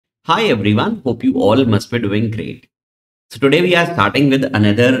Hi everyone, hope you all must be doing great. So today we are starting with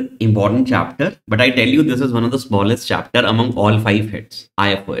another important chapter, but I tell you this is one of the smallest chapter among all 5 heads,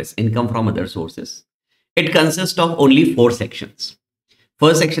 IFOS, income from other sources. It consists of only 4 sections.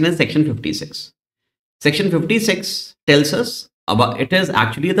 First section is section 56. Section 56 tells us about, it is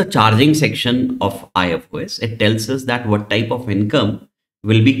actually the charging section of IFOS. It tells us that what type of income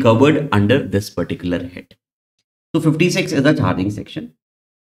will be covered under this particular head. So 56 is the charging section.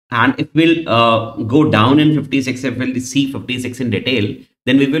 And if we'll go down in 56, if we'll see 56 in detail,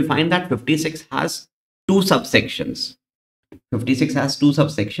 then we will find that 56 has 2 subsections. 56 has 2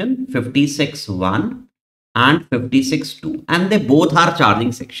 subsections, 56.1 and 56.2, and they both are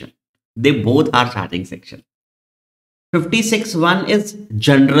charging section. 56.1 is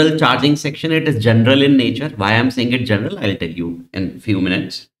general charging section. It is general in nature. Why I'm saying it general, I'll tell you in a few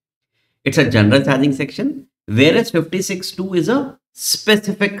minutes. It's a general charging section, whereas 56.2 is a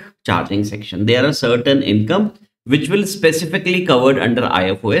specific charging section. There are certain income which will specifically covered under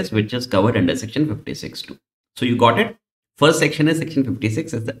IFOS, which is covered under section 56.2. So you got it. First section is section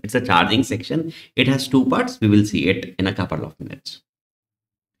 56. It's a charging section. It has 2 parts. We will see it in a couple of minutes.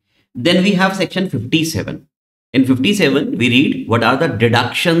 Then we have section 57. In 57, we read what are the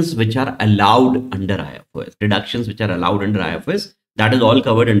deductions which are allowed under IFOS. Deductions which are allowed under IFOS. That is all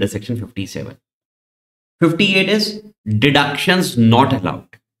covered under section 57. 58 is deductions not allowed.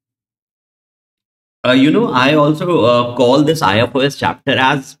 I also call this IFOS chapter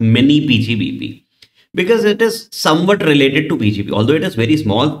as mini PGBP because it is somewhat related to PGBP. Although it is very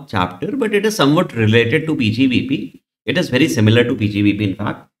small chapter, but it is somewhat related to PGBP. It is very similar to PGBP in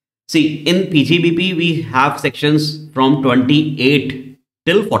fact. See, in PGBP, we have sections from 28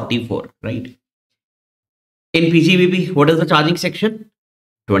 till 44, right? In PGBP, what is the charging section?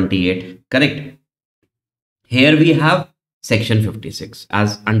 28, correct. Here we have section 56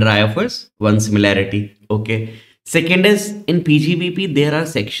 as under IFOS, one similarity. Okay. Second is in PGBP, there are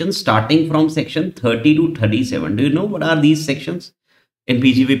sections starting from section 30 to 37. Do you know what are these sections in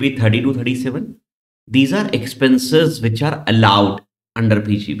PGBP 30 to 37? These are expenses which are allowed under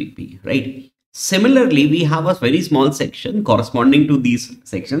PGBP, right? Similarly, we have a very small section corresponding to these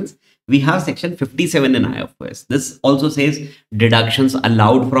sections. We have section 57 in IFOS. This also says deductions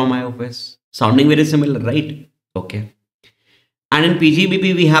allowed from IFOS. Sounding very similar, right? Okay. And in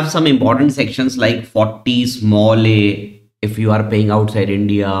PGBP, we have some important sections like 40 small a, if you are paying outside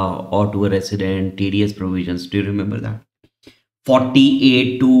India or to a resident, TDS provisions. Do you remember that?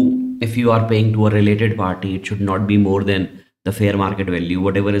 40A2, if you are paying to a related party, it should not be more than the fair market value.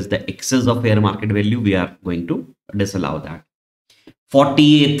 Whatever is the excess of fair market value, we are going to disallow that.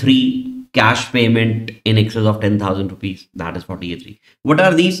 40A3, cash payment in excess of 10,000 rupees, that is 40A3. What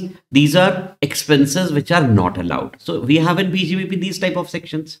are these? These are expenses which are not allowed. So we have in PGBP these type of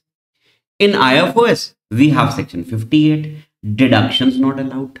sections. In IFOS, we have section 58, deductions not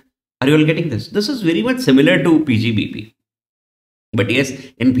allowed. Are you all getting this? This is very much similar to PGBP. But yes,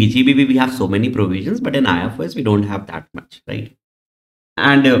 in PGBP, we have so many provisions, but in IFOS, we don't have that much, right?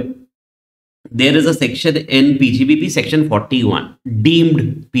 And there is a section in PGBP, section 41,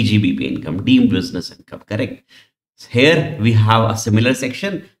 deemed PGBP income, deemed business income, correct? Here we have a similar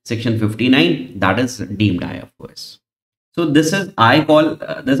section, section 59, that is deemed IFOS. So this is, I call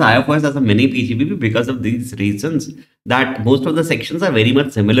this IFOS as a mini PGBP because of these reasons that most of the sections are very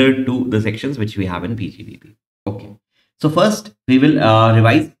much similar to the sections which we have in PGBP. Okay. So first we will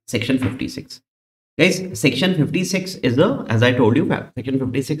revise section 56. Guys, section 56 is a, as I told you, section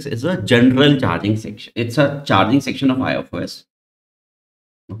 56 is a general charging section. It's a charging section of IFOS.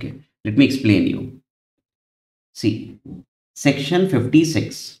 Okay, let me explain you. See, section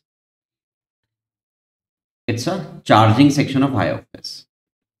 56, it's a charging section of IFOS.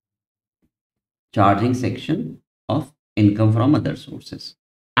 Charging section of income from other sources.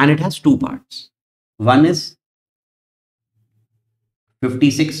 And it has 2 parts. One is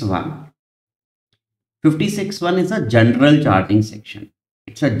 56.1. 56.1 is a general charging section.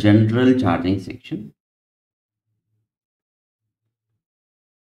 It's a general charging section.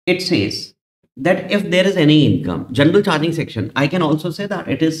 It says that if there is any income, general charging section, I can also say that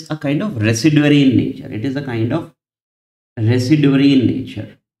it is a kind of residuary in nature. It is a kind of residuary in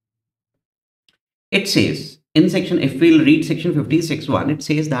nature. It says in section, if we'll read section 56.1, it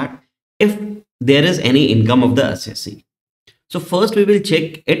says that if there is any income of the assessee. So first we will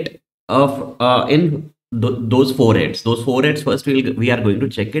check it of in those 4 heads. Those 4 heads first we are going to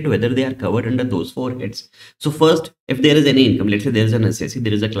check it whether they are covered under those 4 heads. So first, if there is any income, let's say there is an assessee,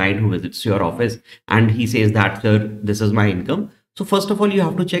 there is a client who visits your office and he says that, sir, this is my income. So first of all, you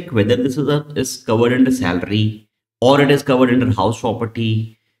have to check whether this is covered under salary or it is covered under house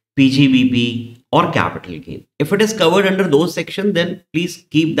property, PGBP, or capital gain. If it is covered under those sections, then please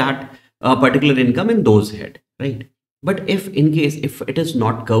keep that particular income in those head, right? But if in case if it is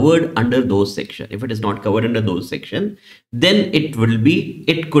not covered under those section, if it is not covered under those section, then it could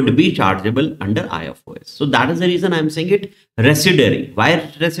be chargeable under IFOS. So that is the reason I'm saying it residuary.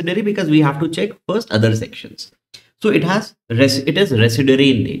 Why residuary? Because we have to check first other sections. So it is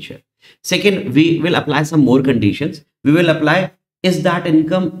residuary in nature. Second, we will apply some more conditions. We will apply, is that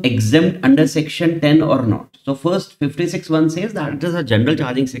income exempt under section 10 or not? So first 56(1) says that it is a general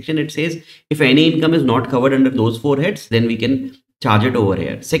charging section. It says if any income is not covered under those four heads, then we can charge it over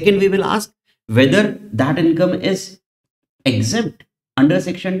here. Second, we will ask whether that income is exempt under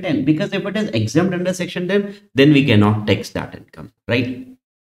section 10, because if it is exempt under section 10, then we cannot tax that income, right?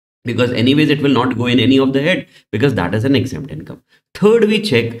 Because anyways it will not go in any of the head, because that is an exempt income. Third, we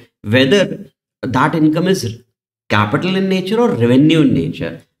check whether that income is capital in nature or revenue in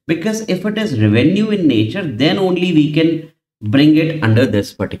nature, because if it is revenue in nature, then only we can bring it under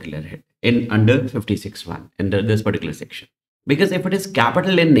this particular head, under 56(1), under this particular section. Because if it is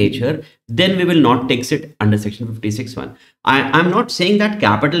capital in nature, then we will not tax it under section 56(1). I'm not saying that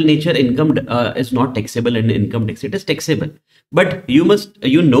capital nature income is not taxable in income tax. It is taxable, but you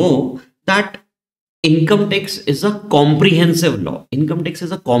know that income tax is a comprehensive law. Income tax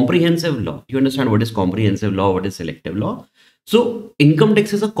is a comprehensive law. You understand what is comprehensive law, what is selective law? So income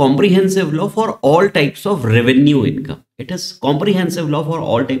tax is a comprehensive law for all types of revenue income. It is comprehensive law for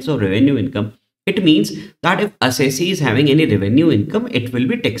all types of revenue income. It means that if assessee is having any revenue income, it will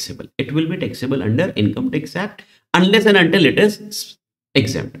be taxable. It will be taxable under Income Tax Act unless and until it is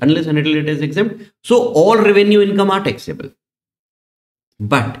exempt. Unless and until it is exempt. So all revenue income are taxable.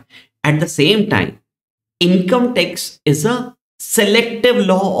 But at the same time, income tax is a selective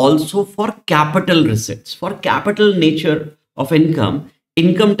law also for capital receipts. For capital nature of income,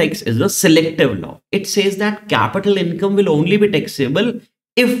 income tax is a selective law. It says that capital income will only be taxable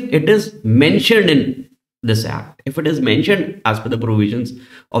if it is mentioned in this act. If it is mentioned as per the provisions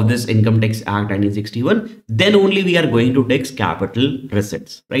of this Income Tax Act 1961, then only we are going to tax capital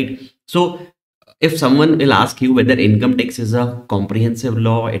receipts, right? So if someone will ask you whether income tax is a comprehensive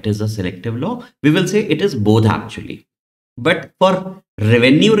law, it is a selective law, we will say it is both actually. But for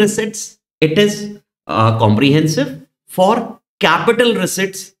revenue receipts, it is comprehensive. For capital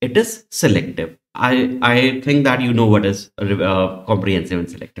receipts, it is selective. I think that you know what is comprehensive and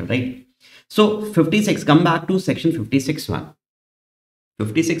selective, right? So 56, come back to section 56(1).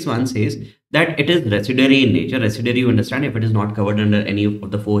 56(1) says that it is residuary in nature. Residuary, you understand, if it is not covered under any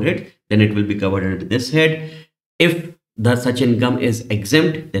of the four heads, then it will be covered under this head. If the such income is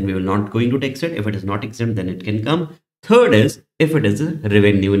exempt, then we will not going to tax it. If it is not exempt, then it can come. Third is, if it is a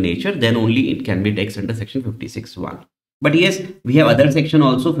revenue in nature, then only it can be taxed under section 56(1). But yes, we have other section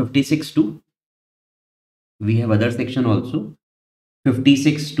also, 56(2). We have other section also,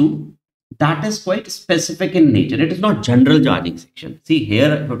 56(2). That is quite specific in nature. It is not general charging section. See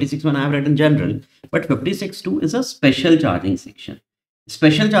here, 56(1) I have written general, but 56(2) is a special charging section.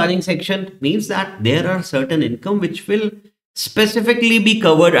 Special charging section means that there are certain income which will specifically be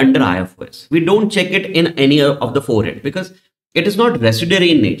covered under IFOS. We don't check it in any of the four heads because it is not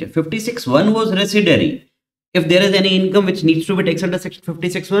residuary in nature. 56(1) was residuary. If there is any income which needs to be taxed under section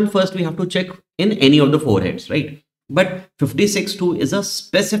 56(1), first we have to check in any of the four heads, right? But 56(2) is a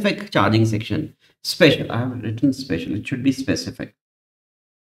specific charging section. Special, I have written special, it should be specific.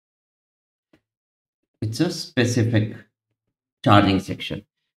 It's a specific charging section.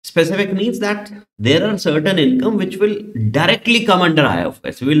 Specific means that there are certain income which will directly come under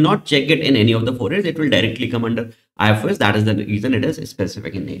IFOS. We will not check it in any of the four heads, it will directly come under IFOS. That is the reason it is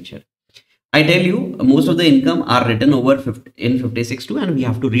specific in nature. I tell you, most of the income are written over in 56(2) and we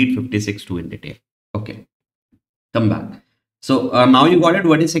have to read 56(2) in detail. Okay, come back. So now you got it.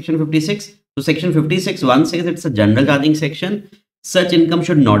 What is section 56? So section 56(1) says it's a general charging section. Such income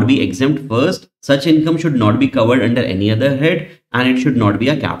should not be exempt first. Such income should not be covered under any other head and it should not be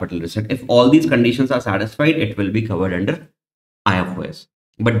a capital receipt. If all these conditions are satisfied, it will be covered under IFOS.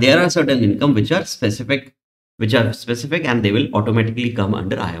 But there are certain income which are specific and they will automatically come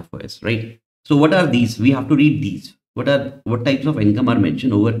under IFOS, right? So what are these? We have to read these. What types of income are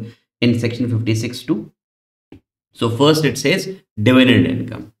mentioned over in section 56(2)? So first it says dividend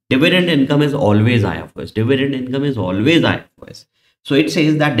income. Dividend income is always IFOS. Dividend income is always IFOS. So it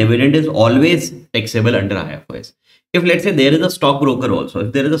says that dividend is always taxable under IFOS. If let's say there is a stockbroker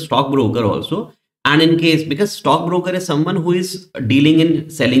also, and in case, because stockbroker is someone who is dealing in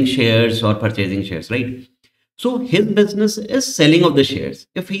selling shares or purchasing shares, right? So his business is selling of the shares.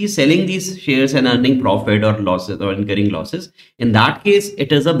 If he is selling these shares and earning profit or losses or incurring losses, in that case,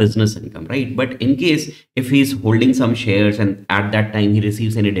 it is a business income, right? But in case if he is holding some shares and at that time he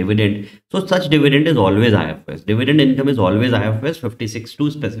receives any dividend, so such dividend is always IFRS. Dividend income is always IFRS.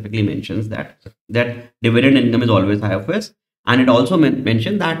 56(2) specifically mentions that dividend income is always IFRS. And it also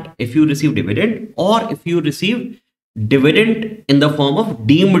mentioned that if you receive dividend or if you receive dividend in the form of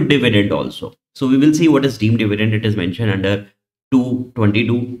deemed dividend also. So we will see what is deemed dividend. It is mentioned under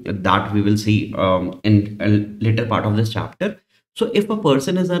 222 that we will see in a later part of this chapter. So if a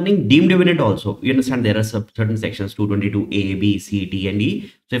person is earning deemed dividend also, you understand there are certain sections 222 A, B, C, D and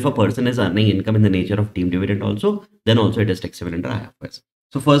E. So if a person is earning income in the nature of deemed dividend also, then also it is taxable under IFRS.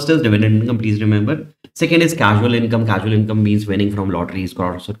 So first is dividend income, please remember. Second is casual income. Casual income means winning from lotteries,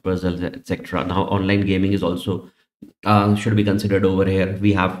 cross puzzles, etc. Now online gaming is also should be considered over here.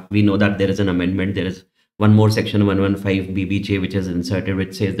 We know that there is an amendment. There is one more section 115 BBJ which is inserted,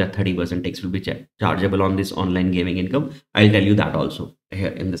 which says that 30% tax will be chargeable on this online gaming income. I'll tell you that also here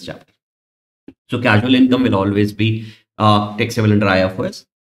in this chapter. So casual income will always be taxable under IFRS.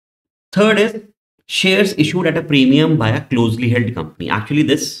 Third is shares issued at a premium by a closely held company. Actually,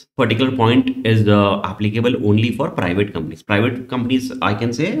 this particular point is applicable only for private companies. Private companies, I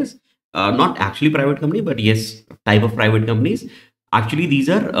can say, is not actually private company, but yes, type of private companies. Actually, these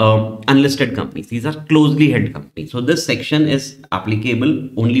are unlisted companies. These are closely held companies. So this section is applicable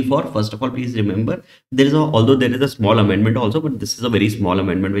only for, first of all, please remember, although there is a small amendment also, but this is a very small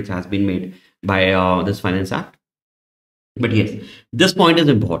amendment which has been made by this Finance Act. But yes, this point is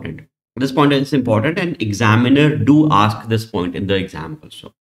important. This point is important, and examiner do ask this point in the exam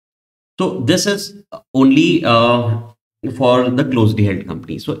also. So this is only for the closely held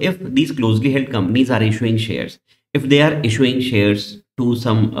companies. So if these closely held companies are issuing shares, if they are issuing shares to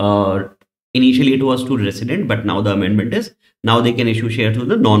some, initially it was to resident, but now the amendment is now they can issue shares to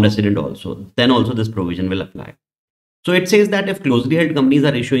the non-resident also. Then also this provision will apply. So it says that if closely held companies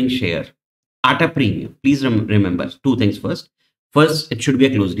are issuing share at a premium, please remember two things first. First, it should be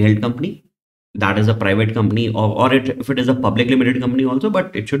a closely held company. That is a private company, or if it is a public limited company also,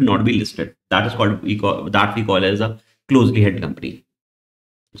 but it should not be listed. That is called, we call as a closely held company.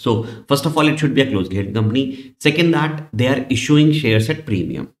 So first of all, it should be a closely held company. Second, that they are issuing shares at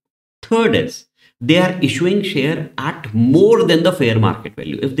premium. Third is they are issuing share at more than the fair market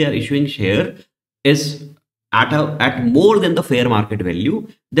value. If they are issuing share is at more than the fair market value,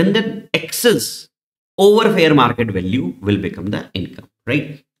 then the excess over fair market value will become the income,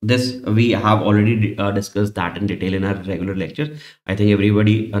 right? This we have already discussed that in detail in our regular lecture. I think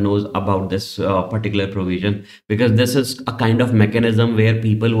everybody knows about this particular provision, because this is a kind of mechanism where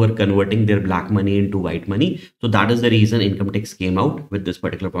people were converting their black money into white money. So that is the reason income tax came out with this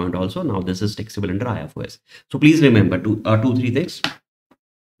particular point also. Now this is taxable under IFRS. So please remember three things.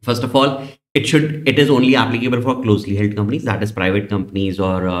 First of all, it is only applicable for closely held companies, that is private companies,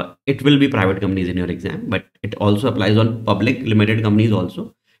 or it will be private companies in your exam, but it also applies on public limited companies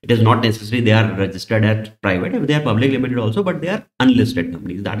also. It is not necessary they are registered as private. If they are public limited also, but they are unlisted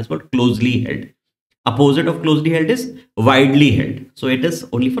companies, that is called closely held. Opposite of closely held is widely held. So it is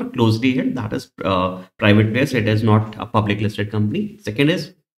only for closely held, that is private place. It is not a public listed company. Second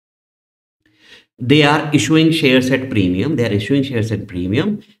is they are issuing shares at premium. They are issuing shares at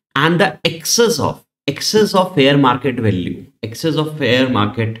premium, and the excess of fair market value,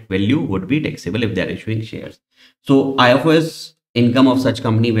 would be taxable if they are issuing shares. So IFRS income of such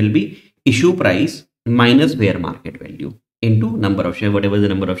company will be issue price minus fair market value into number of shares. Whatever the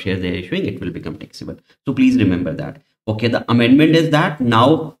number of shares they are issuing, it will become taxable. So please remember that. Okay, the amendment is that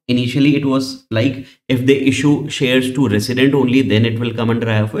now initially it was like if they issue shares to resident only, then it will come under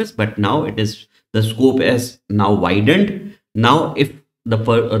IFRS, but now it is, the scope is now widened. Now if the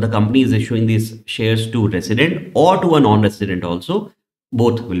company is issuing these shares to resident or to a non-resident also,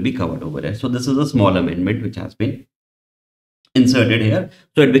 both will be covered over there. So this is a small amendment which has been inserted here.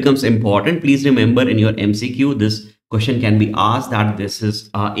 So it becomes important. Please remember in your MCQ, this question can be asked that this is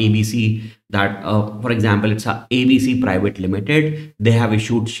ABC, that for example, it's a ABC Private Limited. They have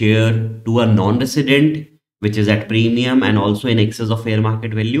issued share to a non-resident, which is at premium and also in excess of fair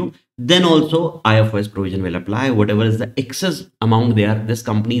market value. Then also IFRS provision will apply. Whatever is the excess amount this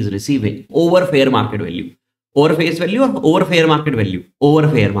company is receiving over fair market value, over face value or over fair market value, over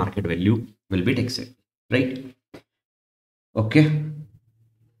fair market value will be taxed, right? Okay.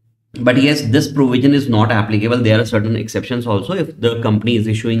 But yes, this provision is not applicable. There are certain exceptions also. If the company is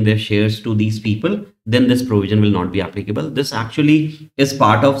issuing their shares to these people, then this provision will not be applicable. This actually is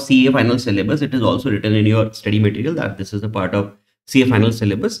part of CA final syllabus. It is also written in your study material that this is a part of CA final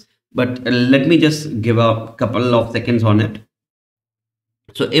syllabus. but let me just give a couple of seconds on it.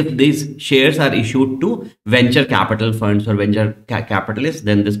 So if these shares are issued to venture capital funds or venture capitalists,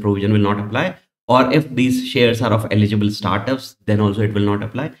 then this provision will not apply. Or if these shares are of eligible startups, then also it will not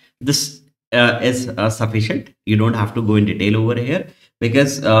apply. This is sufficient. You don't have to go in detail over here,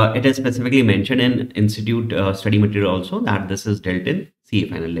 because it is specifically mentioned in institute study material also that this is dealt in CA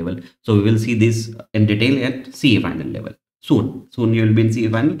final level. So we will see this in detail at CA final level soon. Soon you will be in CA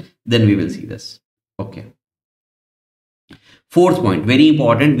final, then we will see this. Okay. Fourth point, very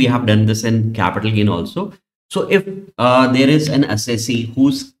important. We have done this in capital gain also. So if there is an assessee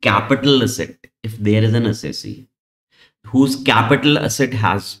whose capital asset, if there is an assessee whose capital asset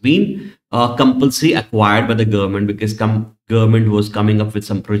has been compulsory acquired by the government, because government was coming up with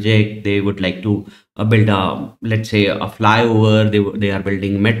some project, they would like to build a, let's say, a flyover, they are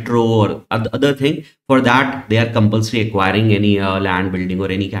building metro or other thing. For that, they are compulsory acquiring any land, building or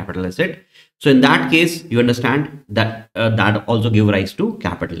any capital asset. So in that case, you understand that that also give rise to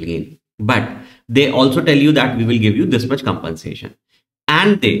capital gain. But they also tell you that we will give you this much compensation.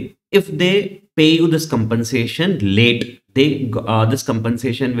 And if they pay you this compensation late, this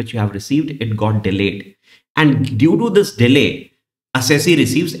compensation which you have received, it got delayed. And due to this delay, assessee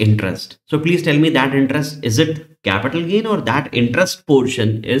receives interest. So please tell me that interest, is it capital gain or that interest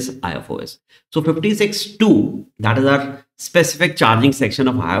portion is IFOS? So 56.2, that is our specific charging section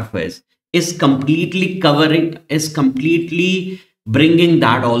of IFOS, is completely bringing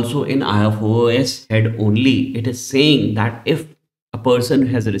that also in IFOS head only. It is saying that if a person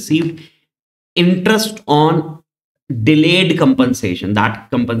has received interest on delayed compensation,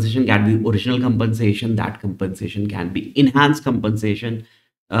 that compensation can be original compensation, that compensation can be enhanced compensation,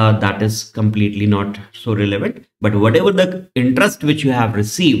 that is completely not so relevant. But whatever the interest which you have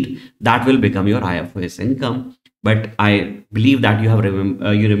received, that will become your IFOS income. But I believe that you have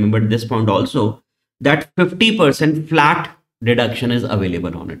you remembered this point also, that 50% flat deduction is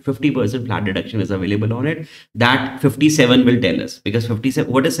available on it. 50% flat deduction is available on it. That 57 will tell us, because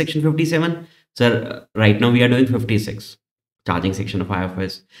 57, what is section 57? Sir, right now we are doing 56, charging section of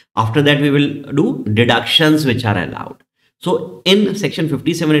IFOS. After that, we will do deductions which are allowed. So in section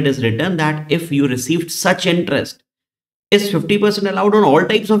 57, it is written that if you received such interest, is 50% allowed on all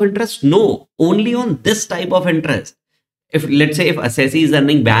types of interest? No, only on this type of interest. If, let's say, if assessee is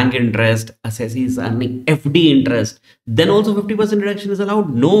earning bank interest, assessee is earning FD interest, then also 50% reduction is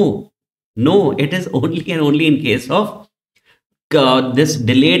allowed? No, it is only and only in case of this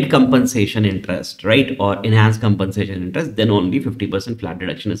delayed compensation interest, right? Or enhanced compensation interest, then only 50% flat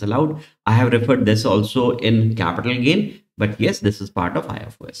deduction is allowed. I have referred this also in capital gain, but yes, this is part of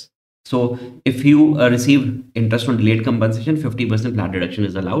IFOS. So if you receive interest on delayed compensation, 50% flat deduction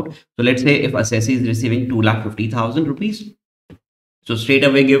is allowed. So let's say if assessee is receiving 2,50,000 rupees, so straight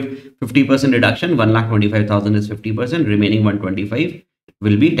away give 50% reduction, 1,25,000 is 50%, remaining 125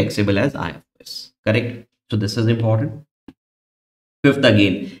 will be taxable as IFOS, correct? So this is important. Fifth,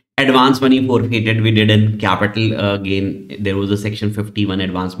 again, advance money forfeited. We did in capital gain, there was a section 51,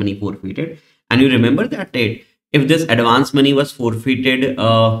 advance money forfeited. And you remember that date, if this advance money was forfeited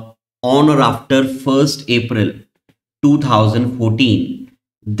on or after 1st April 2014,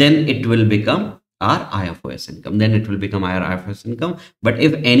 then it will become our IFOS income. Then it will become our IFOS income. But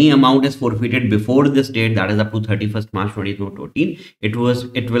if any amount is forfeited before this date, that is up to 31st March 2014, it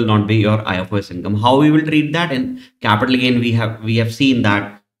will not be your IFOS income. How we will treat that? In capital gain, we have seen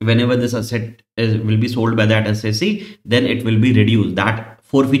that whenever this asset will be sold by that assessee, then it will be reduced. That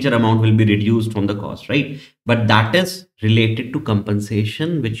forfeiture amount will be reduced from the cost, right? But that is related to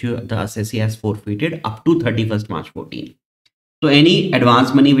compensation which the assessee has forfeited up to 31st March 14. So any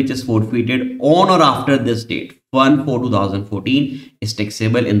advance money which is forfeited on or after this date, 1/4/2014, is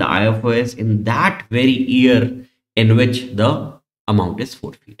taxable in the IFOS in that very year in which the amount is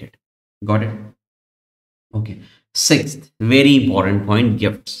forfeited. Got it? Okay. Sixth, very important point,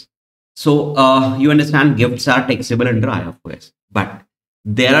 gifts. So you understand gifts are taxable under IFOS, but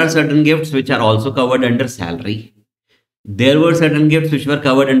there are certain gifts which are also covered under salary. There were certain gifts which were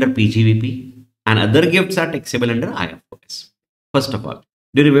covered under PGBP, and other gifts are taxable under IFOS. First of all,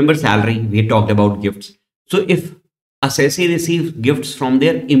 do you remember salary? We talked about gifts. So if assessee receives gifts from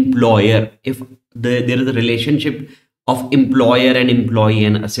their employer, if there is a relationship of employer and employee,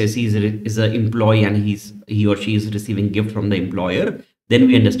 and assessee is an employee and he or she is receiving gift from the employer, then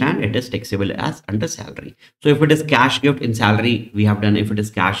we understand it is taxable as under salary. So if it is cash gift, in salary we have done, if it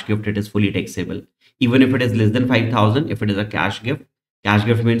is cash gift, it is fully taxable. Even if it is less than 5,000, if it is a cash gift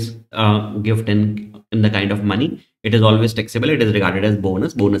means gift in the kind of money, it is always taxable. It is regarded as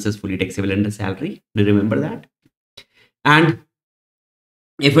bonus. Bonus is fully taxable under salary. Do you remember that? And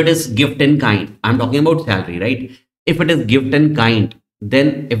If it is gift in kind, I'm talking about salary, right? If it is gift in kind,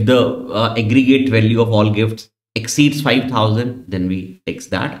 then if the aggregate value of all gifts exceeds 5,000, then we tax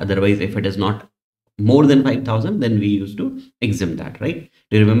that. Otherwise, if it is not more than 5,000, then we used to exempt that, right?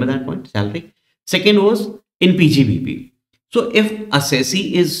 Do you remember that point? Salary. Second was in PGBP. So if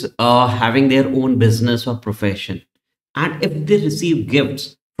assessee is having their own business or profession, and if they receive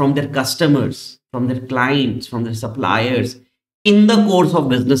gifts from their customers, from their clients, from their suppliers in the course of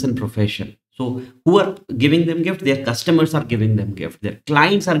business and profession. So who are giving them gift? Their customers are giving them gift. Their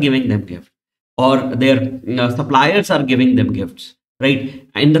clients are giving them gift, or their suppliers are giving them gifts, right?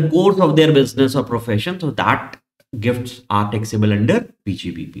 In the course of their business or profession. So that gifts are taxable under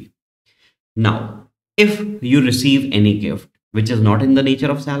PGBP. Now, if you receive any gift which is not in the nature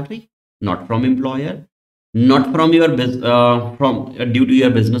of salary, not from employer, not from your from due to your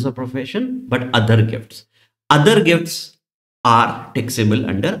business or profession, but other gifts are taxable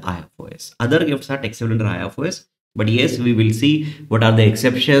under IFOS. Other gifts are taxable under IFOS. But yes, we will see what are the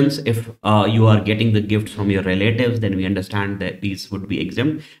exceptions. If you are getting the gifts from your relatives, then we understand that these would be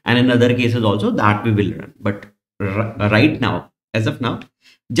exempt. And in other cases also that we will run. But right now, as of now,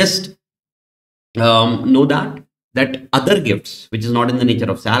 just know that other gifts, which is not in the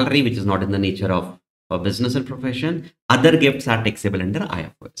nature of salary, which is not in the nature of business and profession, other gifts are taxable under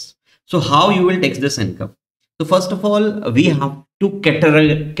IFOS. So how you will tax this income? So first of all, we have to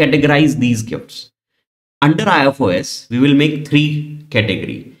categorize these gifts. Under IFOS, we will make three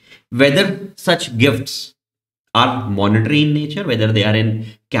categories. Whether such gifts are monetary in nature, whether they are in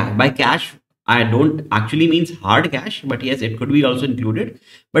cash. By cash, I don't actually means hard cash, but yes, it could be also included.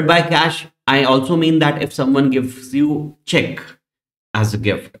 But by cash, I also mean that if someone gives you check as a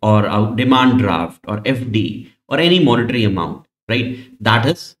gift, or a demand draft, or FD, or any monetary amount, right? That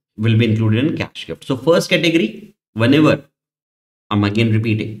is will be included in cash gift. So first category, whenever, I'm again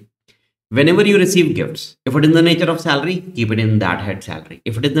repeating, whenever you receive gifts, if it is in the nature of salary, keep it in that head salary.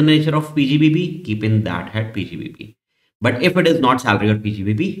 If it is in the nature of PGBP, keep in that head PGBP. But if it is not salary or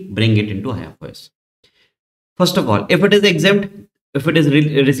PGBP, bring it into IFOS. First of all, if it is exempt, if it is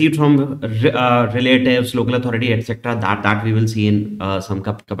received from relatives, local authority, etc., that we will see in some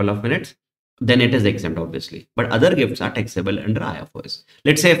couple of minutes, then it is exempt, obviously. But other gifts are taxable under IFOS.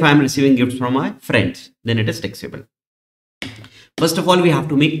 Let's say if I am receiving gifts from my friends, then it is taxable. First of all, we have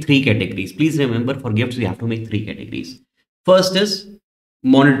to make three categories. Please remember, for gifts, we have to make three categories. First is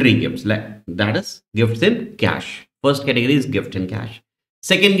monetary gifts, that is gifts in cash. First category is gift in cash.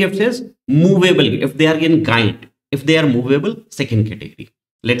 Second gift is movable. If they are in kind, if they are movable, second category.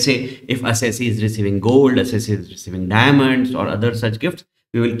 Let's say if assessee is receiving gold, assessee is receiving diamonds or other such gifts,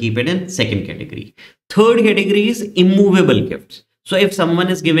 we will keep it in second category. Third category is immovable gifts. So if someone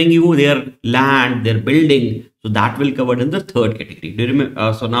is giving you their land, their building, so that will cover in the third category. Do you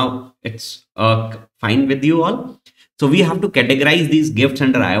remember? So now it's fine with you all. So we have to categorize these gifts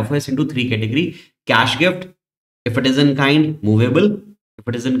under IFOS into three categories. Cash gift, if it is in kind, movable. If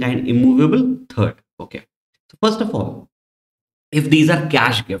it is in kind, immovable, third. Okay. So first of all, if these are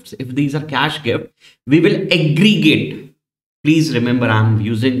cash gifts, we will aggregate. Please remember, I'm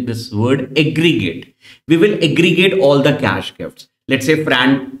using this word aggregate. We will aggregate all the cash gifts. Let's say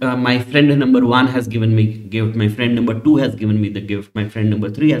my friend number 1 has given me gift. My friend number 2 has given me the gift. My friend number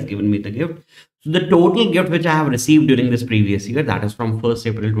 3 has given me the gift. So the total gift which I have received during this previous year, that is from 1st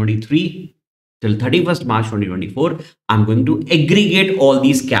April 23 till 31st March 2024, I'm going to aggregate all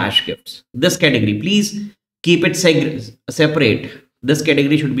these cash gifts. This category, please keep it separate. This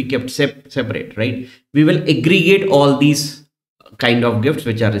category should be kept separate, right? We will aggregate all these kind of gifts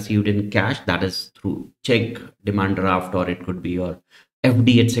which are received in cash, that is through check, demand draft, or it could be your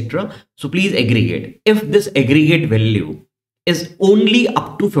FD, etc. So please aggregate. If this aggregate value is only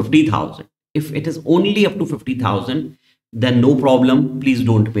up to 50,000, if it is only up to 50,000, then no problem. Please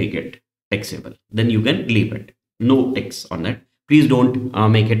don't make it taxable. Then you can leave it. No tax on it. Please don't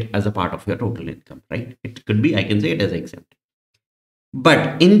make it as a part of your total income, right? It could be, I can say it as exempt.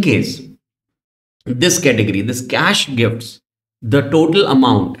 But in case this category, this cash gifts, the total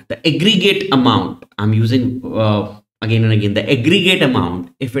amount, the aggregate amount, I'm using again and again, the aggregate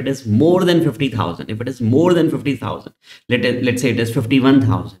amount, if it is more than 50,000, if it is more than 50,000, let's say it is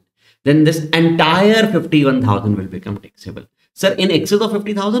 51,000, then this entire 51,000 will become taxable. Sir, in excess of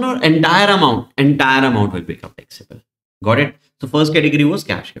 50,000 or entire amount will become taxable. Got it? So first category was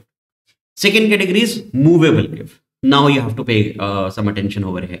cash gift. Second category is movable gift. Now you have to pay some attention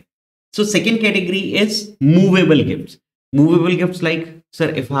over here. So second category is movable gifts. Movable gifts like, sir,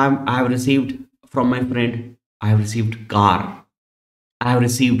 if I have received from my friend, I have received car, I have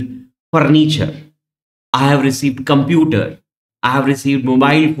received furniture, I have received computer, I have received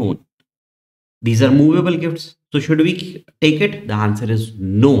mobile phone. These are movable gifts. So should we take it? The answer is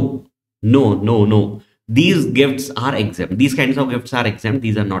no. No, no, no. These gifts are exempt. These kinds of gifts are exempt.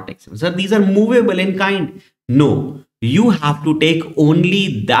 These are not exempt. So these are movable in kind. No. You have to take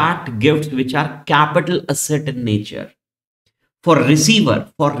only that gifts which are capital asset in nature. For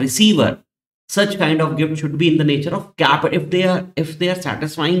receiver, such kind of gift should be in the nature of capital. If they are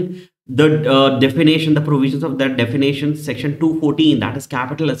satisfying the definition, the provisions of that definition, section 214, that is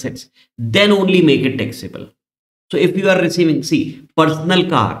capital assets, then only make it taxable. So if you are receiving, see, personal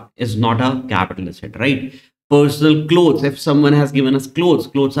car is not a capital asset, right? Personal clothes, if someone has given us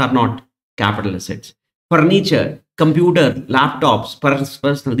clothes are not capital assets. Furniture, computer, laptops,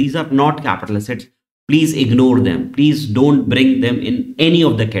 personal, these are not capital assets. Please ignore them. Please don't bring them in any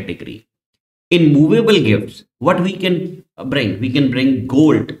of the category. In movable gifts, what we can bring? We can bring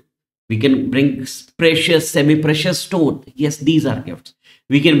gold. We can bring precious, semi-precious stone. Yes, these are gifts.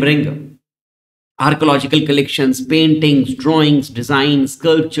 We can bring archaeological collections, paintings, drawings, designs,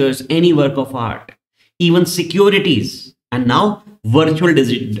 sculptures, any work of art, even securities, and now virtual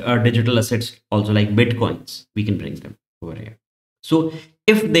digital assets also like bitcoins. We can bring them over here. So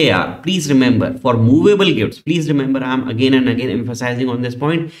if they are, please remember, for movable gifts, please remember, I'm again and again emphasizing on this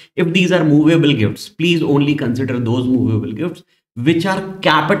point. If these are movable gifts, please only consider those movable gifts which are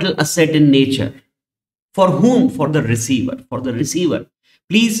capital asset in nature. For whom? For the receiver. For the receiver.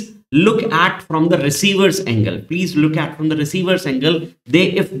 Please look at from the receiver's angle. Please look at from the receiver's angle.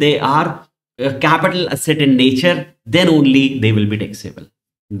 If they are capital asset in nature, then only they will be taxable.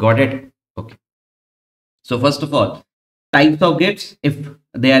 Got it? Okay. So first of all, types of gifts, if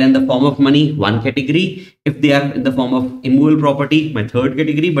they are in the form of money, one category. If they are in the form of immovable property, my third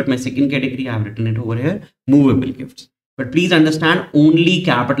category, but my second category, I have written it over here, movable gifts. But please understand, only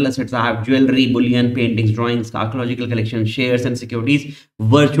capital assets. I have jewelry, bullion, paintings, drawings, archaeological collections, shares and securities,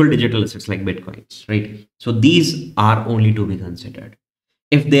 virtual digital assets like bitcoins, right? So these are only to be considered.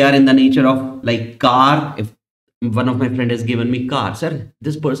 If they are in the nature of like car, if one of my friend has given me car, sir,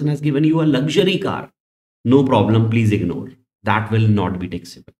 this person has given you a luxury car. No problem, please ignore. That will not be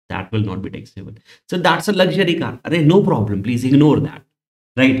taxable. That will not be taxable. So that's a luxury car. No problem, please ignore that,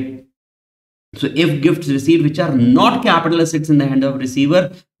 right? So if gifts received which are not capital assets in the hand of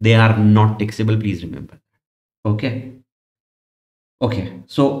receiver, they are not taxable. Please remember. Okay. Okay.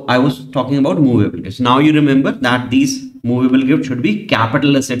 So I was talking about movable gifts. Now you remember that these movable gifts should be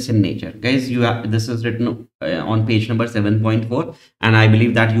capital assets in nature. Guys, you have, this is written on page number 7.4, and I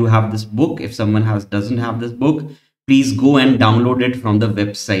believe that you have this book. If someone doesn't have this book, please go and download it from the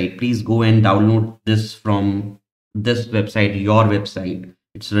website. Please go and download this from this website, your website.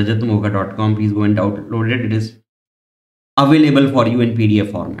 It's rajatmogha.com. Please go and download it. It is available for you in PDF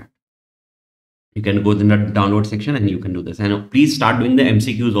format. You can go in the download section and you can do this. And please start doing the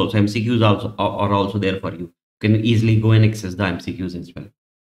MCQs also. MCQs are also there for you. You can easily go and access the MCQs as well.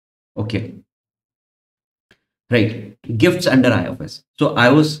 Okay. Right. Gifts under IFS. So I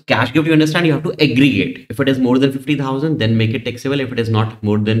was cash gift. You understand? You have to aggregate. If it is more than 50,000, then make it taxable. If it is not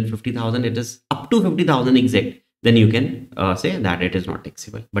more than 50,000, it is up to 50,000 exact. Then you can say that it is not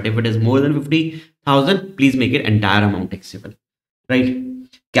taxable. But if it is more than 50,000, please make it entire amount taxable. Right.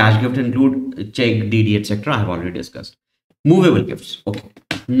 Cash gift include check, DD, etc. I have already discussed. Movable gifts. Okay.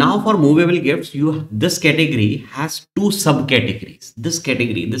 Now for movable gifts, this category has two subcategories.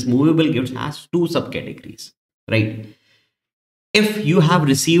 This movable gifts has two subcategories. Right. If you have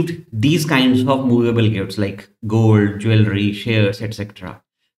received these kinds of movable gifts like gold, jewelry, shares, etc.,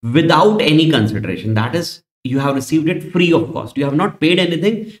 without any consideration, that is, you have received it free of cost. You have not paid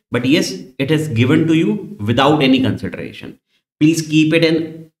anything, but yes, it is given to you without any consideration. Please keep it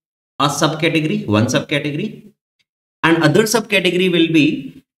in a subcategory, one subcategory, and other subcategory will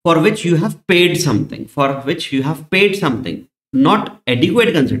be for which you have paid something, not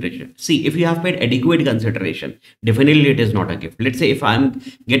adequate consideration. See, if you have paid adequate consideration, definitely it is not a gift. Let's say if I'm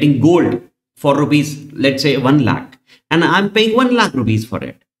getting gold for rupees, let's say 1 lakh, and I'm paying 1 lakh rupees for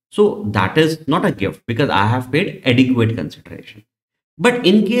it. So that is not a gift because I have paid adequate consideration. But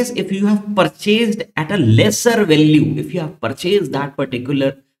in case if you have purchased at a lesser value, if you have purchased that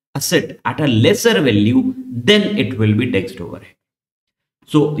particular asset at a lesser value, then it will be taxed over here.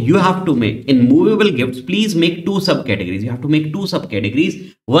 So you have to make, in movable gifts, please make two subcategories. You have to make two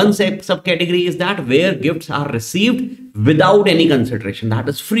subcategories. One subcategory is that where gifts are received without any consideration. That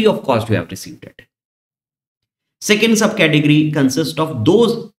is free of cost you have received it. Second subcategory consists of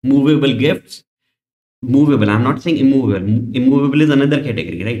those movable gifts. Movable, I'm not saying immovable. Immovable is another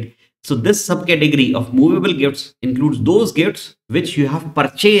category, right? So this subcategory of movable gifts includes those gifts which you have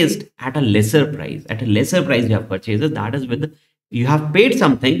purchased at a lesser price. At a lesser price you have purchased it. That is with You have paid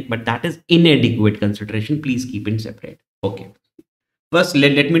something, but that is inadequate consideration. Please keep it separate. Okay. First,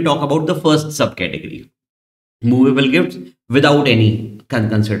 let me talk about the first subcategory. Movable gifts without any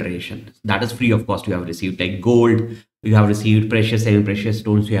consideration. That is free of cost. You have received like gold, you have received precious, semi-precious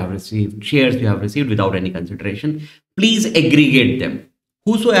stones, you have received shares, you have received without any consideration. Please aggregate them.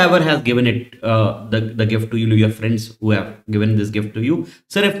 Whosoever has given it the gift to you, your friends who have given this gift to you.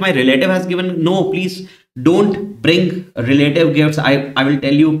 Sir, if my relative has given, no, please don't bring relative gifts. I will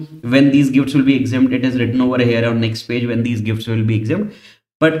tell you when these gifts will be exempt. It is written over here on next page when these gifts will be exempt.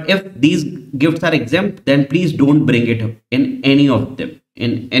 But if these gifts are exempt, then please don't bring it in any of them,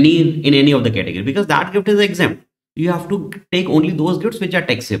 in any of the category, because that gift is exempt. You have to take only those gifts which are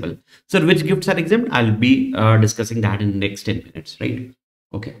taxable. So which gifts are exempt? I'll be discussing that in the next 10 minutes, right?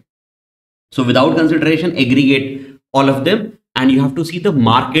 Okay. So without consideration, aggregate all of them, and you have to see the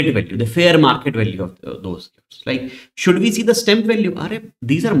market value, the fair market value of those gifts. Like, should we see the stamp value?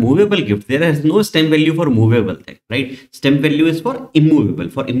 These are movable gifts. There is no stamp value for movable thing, right? Stamp value is for immovable.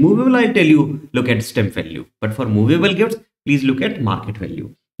 For immovable, I'll tell you, look at stamp value. But for movable gifts, please look at market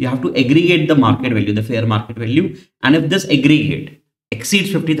value. You have to aggregate the market value, the fair market value. And if this aggregate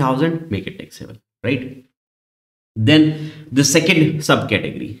exceeds 50,000, make it taxable, right? Then the second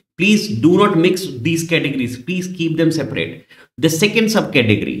subcategory, please do not mix these categories. Please keep them separate. The second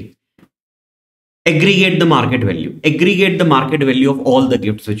subcategory, aggregate the market value. Aggregate the market value of all the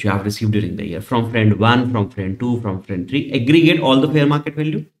gifts which you have received during the year, from friend 1, from friend 2, from friend 3. Aggregate all the fair market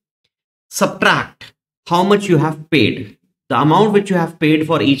value. Subtract how much you have paid. The amount which you have paid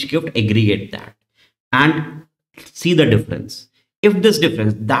for each gift, aggregate that and see the difference. If this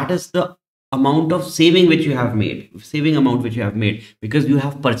difference, that is the amount of saving which you have made, because you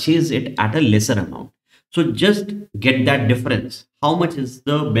have purchased it at a lesser amount. So just get that difference. How much is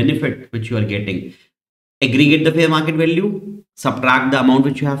the benefit which you are getting? Aggregate the fair market value, subtract the amount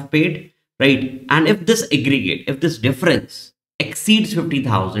which you have paid, right? And if this aggregate, if this difference exceeds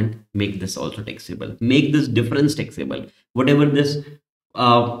 50,000, make this also taxable. Make this difference taxable. Whatever this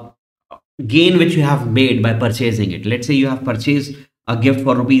gain which you have made by purchasing it. Let's say you have purchased a gift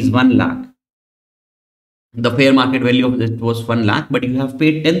for rupees 1 lakh. The fair market value of it was 1 lakh, but you have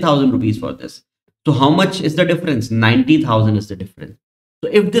paid 10,000 rupees for this. So how much is the difference? 90,000 is the difference. So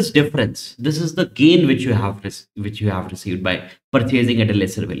if this difference, this is the gain which you have received by purchasing at a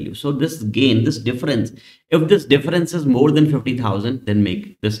lesser value. So this gain, this difference, if this difference is more than 50,000, then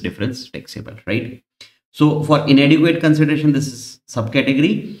make this difference taxable, right? So for inadequate consideration, this is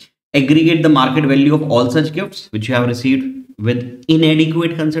subcategory. Aggregate the market value of all such gifts which you have received with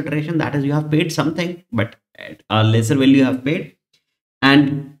inadequate consideration. That is, you have paid something, but at a lesser value you have paid.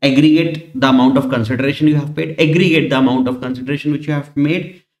 And aggregate the amount of consideration you have paid. Aggregate the amount of consideration which you have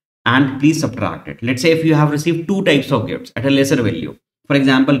made, and please subtract it. Let's say if you have received 2 types of gifts at a lesser value. For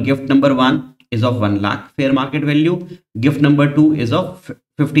example, gift number 1 is of 1 lakh fair market value. Gift number 2 is of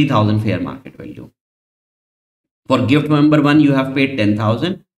 50,000 fair market value. For gift number 1, you have paid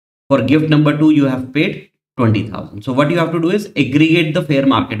 10,000. For gift number 2, you have paid 20,000. So what you have to do is aggregate the fair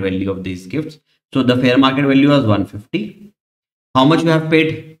market value of these gifts. So the fair market value was 150. How much you have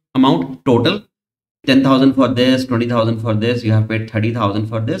paid amount total? 10,000 for this, 20,000 for this. You have paid 30,000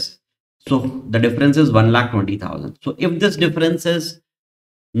 for this. So the difference is 1,20,000. So if this difference is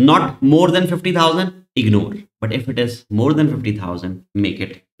not more than 50,000, ignore. But if it is more than 50,000, make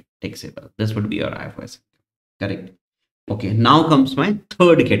it taxable. This would be your IFOS. Correct. Okay, now comes my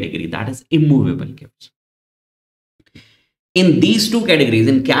third category, that is immovable gifts. In these two categories,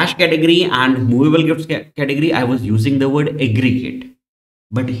 in cash category and movable gifts category, I was using the word aggregate.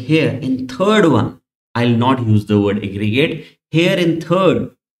 But here in third one, I'll not use the word aggregate. Here in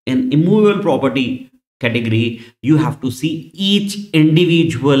third, in immovable property category, you have to see each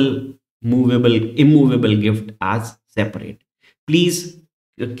individual immovable gift as separate. Please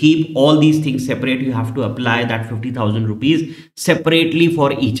keep all these things separate. You have to apply that 50,000 rupees separately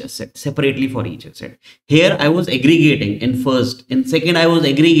for each asset, Here I was aggregating in first, in second I was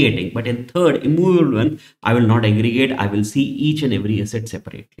aggregating, but in third immovable one, I will not aggregate. I will see each and every asset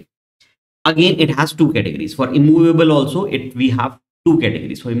separately. Again, it has 2 categories. For immovable also, we have 2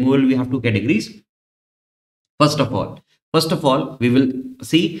 categories. For immovable, we have 2 categories. First of all, we will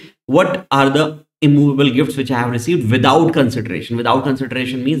see what are the immovable gifts which I have received without consideration. Without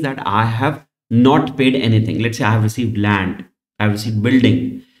consideration means that I have not paid anything. Let's say I have received land, I have received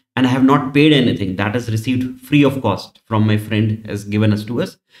building, and I have not paid anything. That is received free of cost from my friend has given us to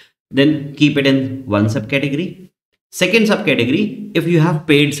us. Then keep it in one subcategory. Second subcategory, if you have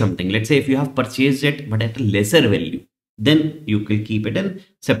paid something, let's say if you have purchased it but at a lesser value, then you will keep it in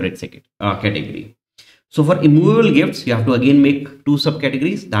separate category. So for immovable gifts, you have to again make two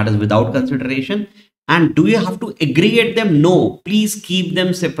subcategories, that is without consideration. And do you have to aggregate them? No, please keep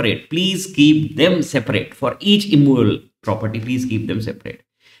them separate. Please keep them separate. For each immovable property, please keep them separate.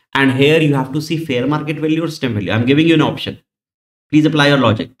 And here you have to see fair market value or stamp value. I'm giving you an option. Please apply your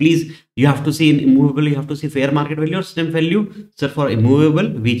logic. Please, you have to see in immovable, you have to see fair market value or stamp value. So for immovable,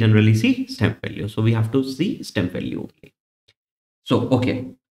 we generally see stamp value. So we have to see stamp value only. So, okay.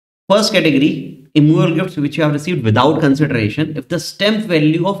 First category, immovable gifts which you have received without consideration. If the stamp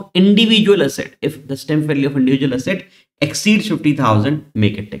value of individual asset, exceeds 50,000,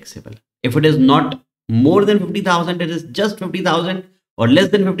 make it taxable. If it is not more than 50,000, it is just 50,000 or less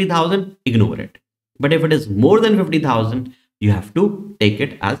than 50,000, ignore it. But if it is more than 50,000, you have to take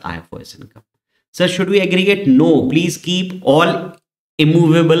it as IFOS income. So should we aggregate? No, please keep all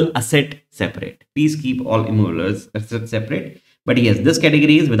immovable asset separate. Please keep all immovable assets separate. But yes, this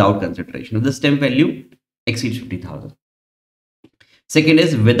category is without consideration. If the stamp value exceeds 50,000. Second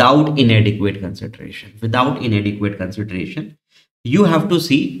is without inadequate consideration. Without inadequate consideration, you have to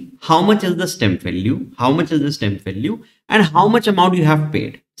see how much is the stamp value, and how much amount you have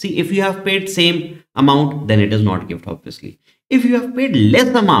paid. See, if you have paid same amount, then it is not gift, obviously. If you have paid less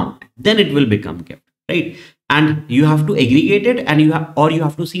amount, then it will become gift, right? And you have to aggregate it, and you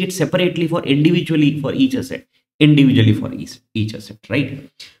have to see it separately for individually for each asset. Individually for each asset, right?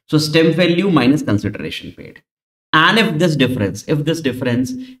 So stamp value minus consideration paid. And if this difference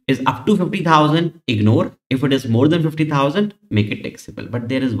is up to 50,000, ignore. If it is more than 50,000, make it taxable. But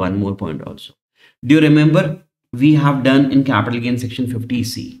there is one more point also. Do you remember we have done in capital gain section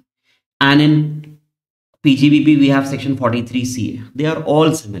 50C, and in PGBP we have section 43CA. They are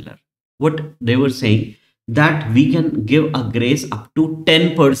all similar. What they were saying, that we can give a grace up to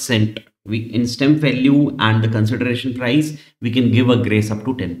 10%. In stamp value and the consideration price, we can give a grace up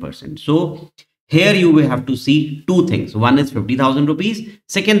to 10%. So here you will have to see two things. One is 50,000 rupees.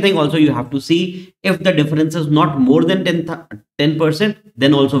 Second thing also, you have to see if the difference is not more than 10%,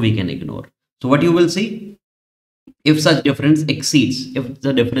 then also we can ignore. So what you will see, if such difference exceeds, if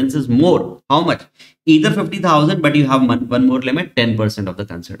the difference is more, how much? Either 50,000, but you have one more limit, 10% of the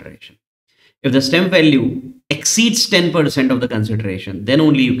consideration. If the stamp value exceeds 10% of the consideration, then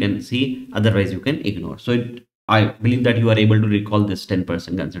only you can see, otherwise you can ignore. So I believe that you are able to recall this 10%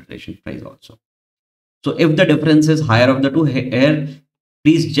 consideration price also. So if the difference is higher of the two here,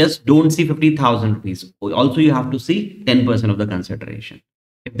 please just don't see 50,000 rupees. Also, you have to see 10% of the consideration.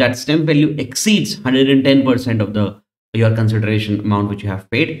 If that stamp value exceeds 110% of your consideration amount which you have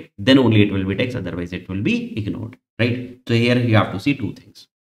paid, then only it will be taxed, otherwise it will be ignored, right? So here you have to see two things.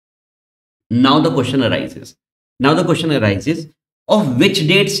 Now the question arises. Of which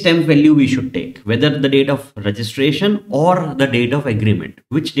date stamp value we should take, whether the date of registration or the date of agreement.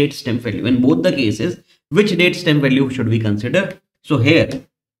 Which date stamp value? In both the cases, which date stamp value should we consider? So here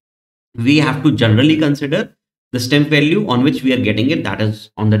we have to generally consider the stamp value on which we are getting it, that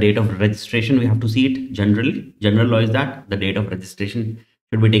is on the date of registration. We have to see it generally. General law is that the date of registration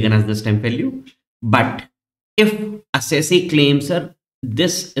should be taken as the stamp value. But if assessee claims, sir,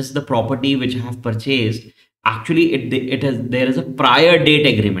 this is the property which I have purchased, actually there is a prior date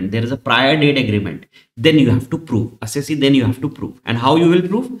agreement, then you have to prove, assessee, then you have to prove. And how you will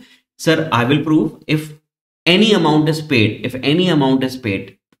prove? Sir, I will prove if any amount is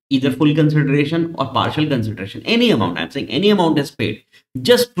paid, either full consideration or partial consideration, any amount, I'm saying any amount is paid,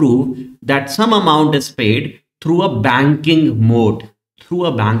 just prove that some amount is paid through a banking mode,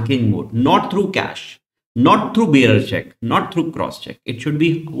 not through cash, not through bearer check, not through cross check. It should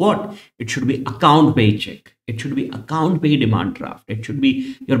be what? It should be account pay check. It should be account pay demand draft. It should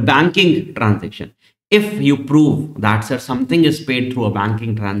be your banking transaction. If you prove that, sir, something is paid through a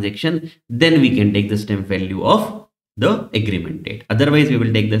banking transaction, then we can take the stamp value of the agreement date. Otherwise, we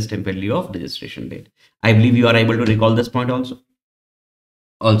will take the stamp value of registration date. I believe you are able to recall this point also.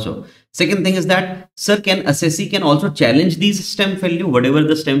 Second thing is that, sir, assessee can also challenge these stamp value, whatever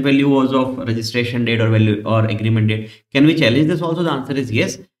the stamp value was of registration date or value or agreement date. Can we challenge this also? The answer is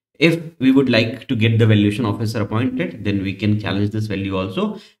yes. If we would like to get the valuation officer appointed, then we can challenge this value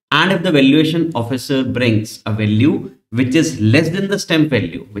also. And if the valuation officer brings a value which is less than the stamp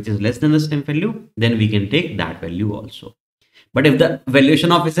value, then we can take that value also. But if the valuation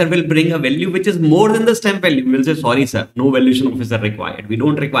officer will bring a value which is more than the stamp value, we will say, sorry, sir, no valuation officer required. We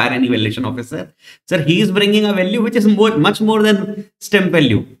don't require any valuation officer. Sir, he is bringing a value which is much more than stamp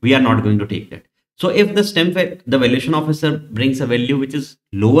value. We are not going to take that. So if the valuation officer brings a value which is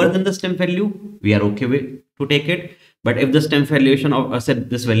lower than the stamp value, we are okay to take it. But if the valuation officer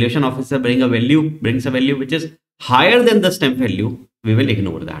brings a value which is higher than the stamp value, we will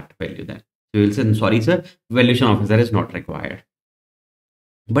ignore that value then. So you will say, sorry sir, valuation officer is not required.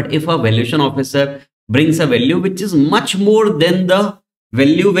 But if a valuation officer brings a value which is much more than the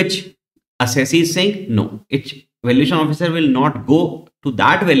value which assessee is saying, no, valuation officer will not go to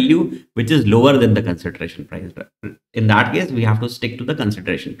that value which is lower than the consideration price. In that case, we have to stick to the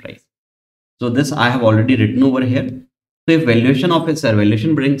consideration price. So this I have already written over here. So if valuation officer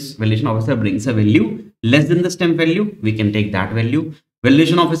brings a value less than the stamp value, we can take that value.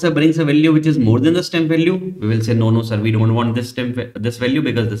 Valuation officer brings a value which is more than the stamp value, we will say no sir, we don't want this value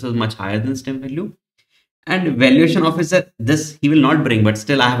because this is much higher than stamp value. And valuation officer, this he will not bring, but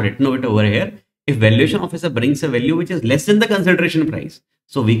still I have written it over here. If valuation officer brings a value which is less than the consideration price,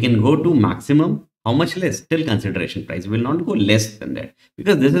 so we can go to maximum. How much less? Till consideration price. We will not go less than that,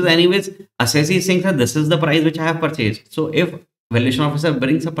 because this is anyways assessee is saying that this is the price which I have purchased. So if valuation officer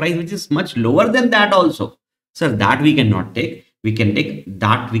brings a price which is much lower than that also, sir, that we cannot take. We can take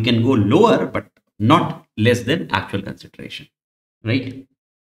that, we can go lower, but not less than actual consideration, right?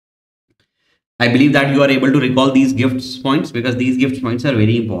 I believe that you are able to recall these gifts points, because these gift points are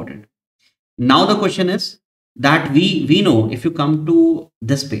very important. Now the question is that we know, if you come to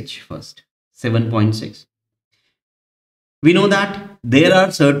this page first, 7.6, we know that there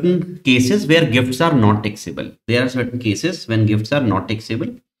are certain cases where gifts are not taxable. There are certain cases when gifts are not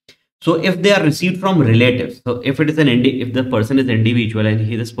taxable. So if they are received from relatives, so if it is if the person is individual and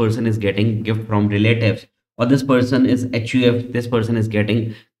this person is getting gift from relatives, or this person is HUF, this person is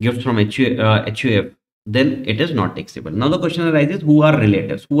getting gifts from HUF, then it is not taxable. Now the question arises, who are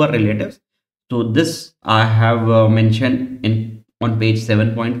relatives? Who are relatives? So this I have mentioned on page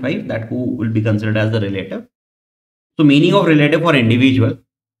 7.5, that who will be considered as the relative. So meaning of relative for individual,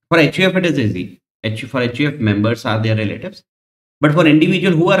 for HUF it is easy. For HUF, members are their relatives. But for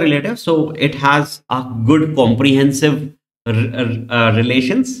individual, who are relatives? So it has a good comprehensive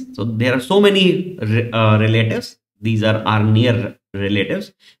relations. So there are so many relatives. These are our near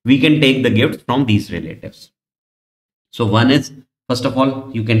relatives. We can take the gift from these relatives. So one is, first of all,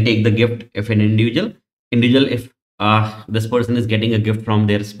 you can take the gift if an individual, if this person is getting a gift from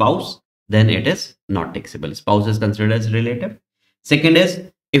their spouse, then it is not taxable. Spouse is considered as relative. Second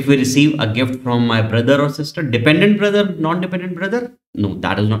is, if we receive a gift from my brother or sister, dependent brother, non-dependent brother, no,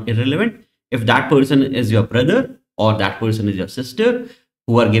 that is not irrelevant. If that person is your brother or that person is your sister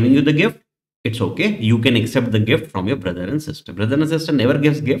who are giving you the gift, it's okay. You can accept the gift from your brother and sister. Brother and sister never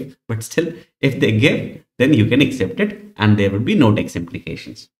gives gift, but still, if they give, then you can accept it and there will be no tax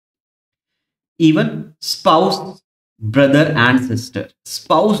implications. Even spouse, brother and sister.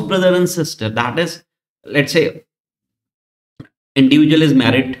 Spouse, brother and sister, that is, let's say, individual is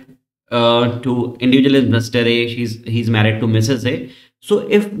married to Mr. A, he's married to Mrs. A. So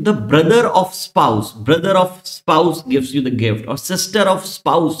if the brother of spouse gives you the gift, or sister of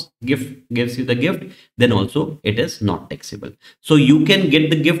spouse gives you the gift, then also it is not taxable. So you can get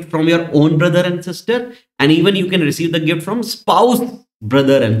the gift from your own brother and sister, and even you can receive the gift from spouse,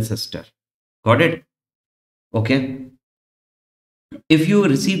 brother and sister. Got it? Okay. If you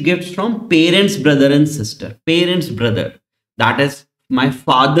receive gifts from parents, brother and sister, parents, brother, that is my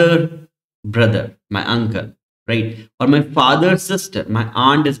father, brother, my uncle, right? Or my father's sister, my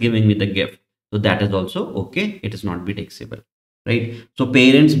aunt is giving me the gift. So that is also okay. It is not be taxable, right? So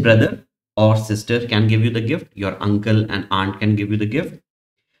parents, brother or sister can give you the gift. Your uncle and aunt can give you the gift.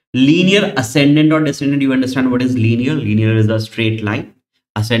 Linear, ascendant or descendant. You understand what is linear? Linear is a straight line.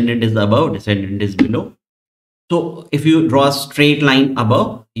 Ascendant is above, descendant is below. So if you draw a straight line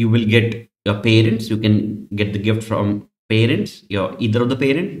above, you will get your parents. You can get the gift from parents, either of the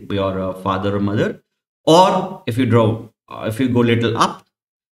parent, your father or mother. Or if you go little up,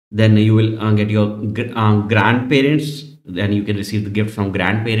 then you will get your grandparents. Then you can receive the gift from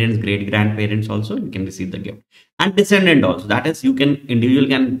grandparents, great grandparents also. You can receive the gift, and descendant also. That is, individual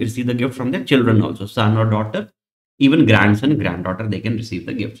can receive the gift from their children also, son or daughter, even grandson, granddaughter. They can receive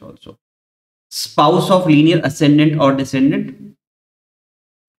the gifts also. Spouse of linear ascendant or descendant.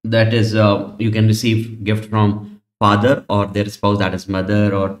 That is, you can receive gift from father or their spouse, that is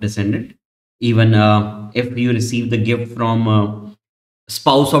mother or descendant. Even if you receive the gift from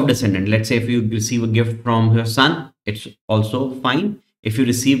spouse of descendant, let's say if you receive a gift from your son, it's also fine. If you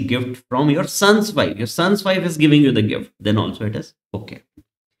receive gift from your son's wife is giving you the gift, then also it is okay,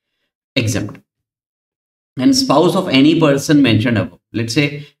 exempt. And spouse of any person mentioned above, let's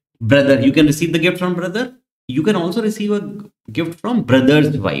say brother, you can receive the gift from brother. You can also receive a gift from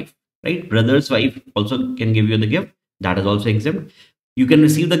brother's wife, right? Brother's wife also can give you the gift. That is also exempt. You can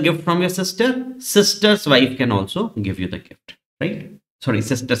receive the gift from your sister. Sister's wife can also give you the gift, right? sorry,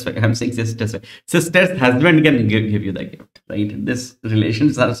 sister's wife. I'm saying sister's wife. Sister's husband can give you the gift, right? This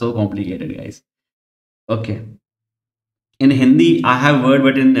relations are so complicated, guys. Okay. In Hindi, I have word,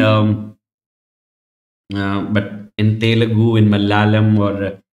 but in Telugu, in Malayalam,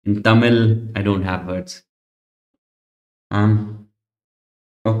 or in Tamil, I don't have words.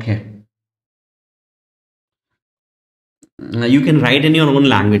 Okay. You can write in your own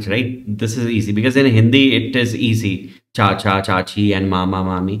language, right? This is easy because in Hindi it is easy, cha, chachi, and mama,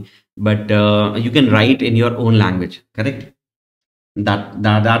 mami. But you can write in your own language, correct?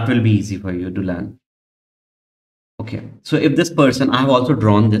 That will be easy for you to learn. Okay. So if this person, I have also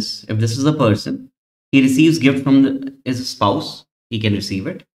drawn this. If this is a person, he receives gift from his spouse, he can receive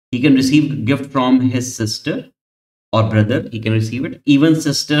it. He can receive gift from his sister or brother, he can receive it. Even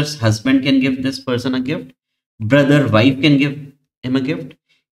sister's husband can give this person a gift. Brother, wife can give him a gift.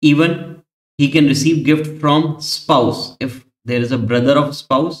 Even he can receive gift from spouse. If there is a brother of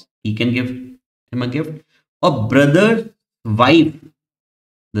spouse, he can give him a gift. Or brother, wife.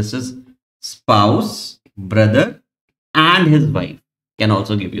 This is spouse, brother, and his wife can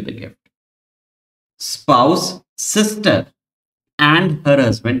also give you the gift. Spouse, sister, and her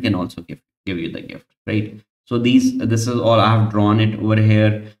husband can also give you the gift, right? So this is all I have drawn it over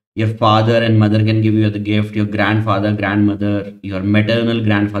here. Your father and mother can give you the gift. Your grandfather, grandmother, your maternal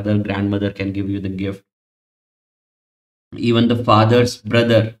grandfather, grandmother can give you the gift. Even the father's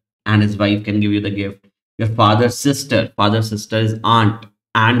brother and his wife can give you the gift. Your father's sister is aunt,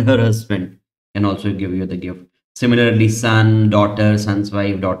 and her husband can also give you the gift. Similarly, son, daughter, son's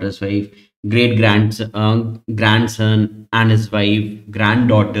wife, daughter's wife, great grandson and his wife,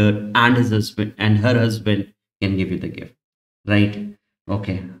 granddaughter and his husband and her husband can give you the gift, right?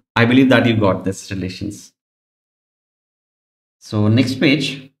 Okay, I believe that you got this relations. So next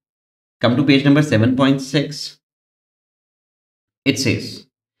page, come to page number 7.6. It says,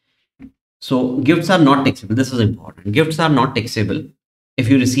 so gifts are not taxable. This is important. Gifts are not taxable if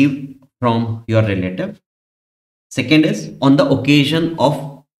you receive from your relative. Second is on the occasion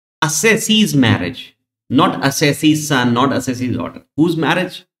of assessee's marriage, not assessee's son, not assessee's daughter. Whose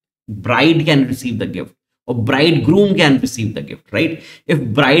marriage? Bride can receive the gift, or bridegroom can receive the gift, right? If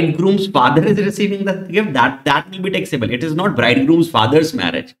bridegroom's father is receiving the gift, that will be taxable. It is not bridegroom's father's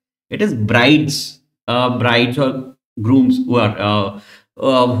marriage. It is brides or grooms who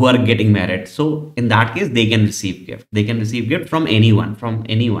are getting married. So in that case, they can receive gift. They can receive gift from anyone,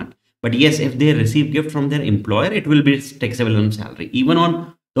 But yes, if they receive gift from their employer, it will be taxable on salary. Even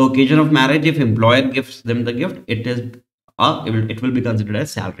on the occasion of marriage, if employer gives them the gift, it will be considered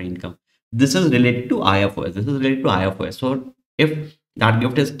as salary income. This is related to IFOS. So if that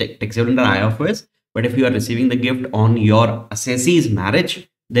gift is taxable under IFOS, but if you are receiving the gift on your assessee's marriage,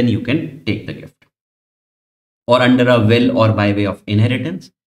 then you can take the gift. Or under a will or by way of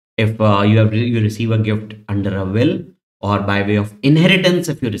inheritance. If you receive a gift under a will or by way of inheritance,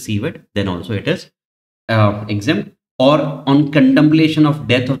 if you receive it, then also it is exempt. Or on contemplation of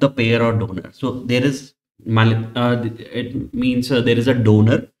death of the payer or donor. So there is it means there is a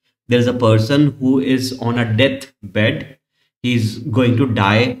donor. There is a person who is on a death bed. He's going to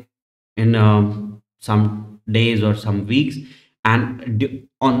die in some days or some weeks, and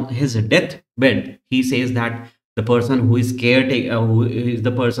on his death bed, he says that the person who is who is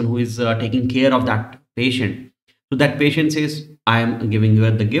the person who is taking care of that patient. So that patient says, I am giving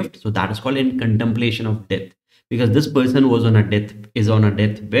you the gift. So that is called in contemplation of death, because this person is on a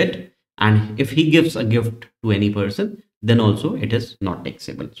death bed, and if he gives a gift to any person, then also it is not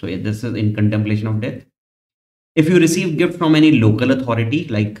taxable. So this is in contemplation of death. If you receive gift from any local authority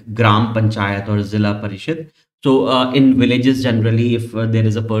like Gram Panchayat or Zilla Parishad, so in villages generally, if there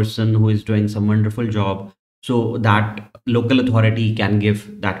is a person who is doing some wonderful job, so that local authority can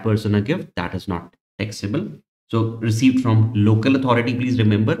give that person a gift, that is not taxable. So received from local authority, please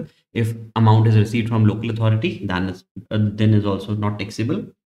remember, if amount is received from local authority, then is also not taxable.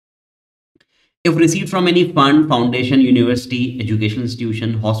 If received from any fund, foundation, university, educational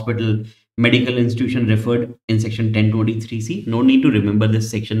institution, hospital, medical institution referred in section 1023C, no need to remember this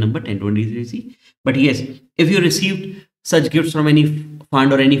section number 1023C. But yes, if you received such gifts from any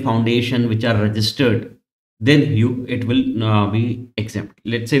fund or any foundation which are registered, then it will be exempt.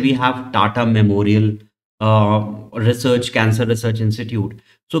 Let's say we have Tata Memorial Cancer Research Institute.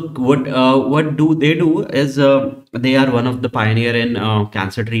 So what do they do is they are one of the pioneer in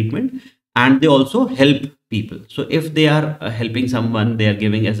cancer treatment, and they also help people. So if they are helping someone, they are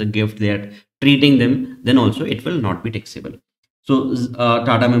giving as a gift, they are treating them, then also it will not be taxable. So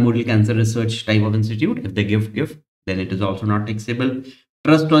Tata Memorial Cancer Research type of institute, if they give gift, then it is also not taxable.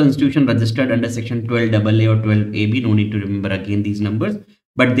 Trust or institution registered under section 12AA or 12AB, no need to remember again these numbers,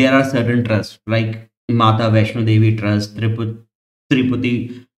 but there are certain trusts like Mata Vaishno Devi Trust,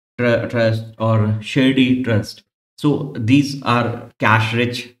 Tripati Trust, or Shirdi Trust. So these are cash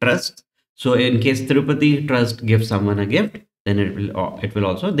rich trusts. So in case Tirupati Trust gives someone a gift, then it will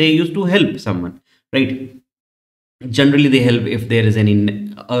also, they used to help someone, right? Generally they help if there is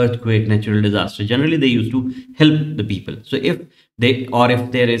any earthquake, natural disaster. Generally they used to help the people. So if they, or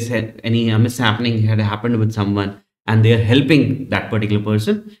if there is any mishappening had happened with someone and they are helping that particular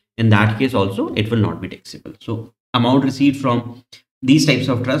person, in that case also it will not be taxable. So amount received from these types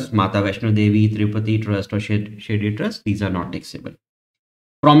of trusts, Mata Vaishno Devi, Tirupati Trust, or Shirdi Trust, these are not taxable.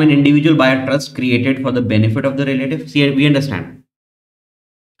 From an individual by a trust created for the benefit of the relative, see, we understand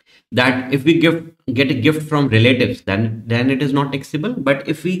that if we get a gift from relatives, then it is not taxable. But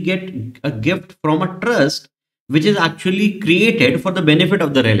if we get a gift from a trust which is actually created for the benefit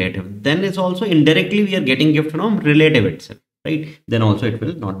of the relative, then it's also indirectly we are getting gift from relative itself, right? Then also it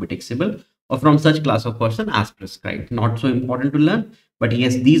will not be taxable, or from such class of person as prescribed. Not so important to learn, but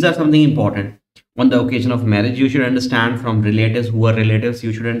yes, these are something important. On the occasion of marriage, you should understand. From relatives who are relatives,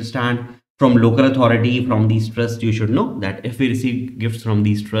 you should understand. From local authority, from these trusts, you should know that if we receive gifts from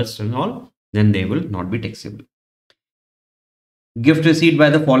these trusts and all, then they will not be taxable. Gift received by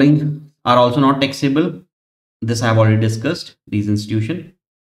the following are also not taxable. This I have already discussed, these institutions.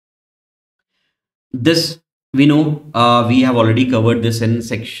 This we know, we have already covered this in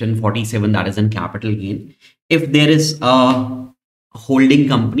section 47, that is in capital gain. If there is a holding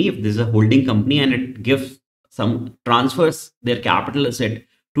company, if there's a holding company and it gives some, transfers their capital asset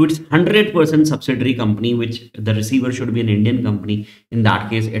to its 100% subsidiary company, which the receiver should be an Indian company, in that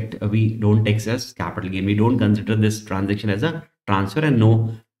case we don't tax as capital gain. We don't consider this transaction as a transfer, and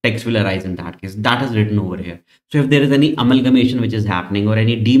no tax will arise in that case. That is written over here. So if there is any amalgamation which is happening, or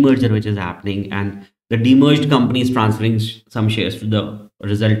any demerger which is happening, and the demerged company is transferring some shares to the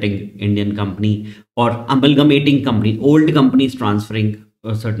resulting Indian company, or amalgamating company, old company is transferring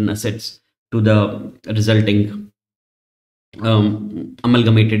certain assets to the resulting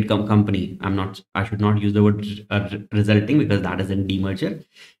amalgamated company. I should not use the word resulting, because that is in demerger.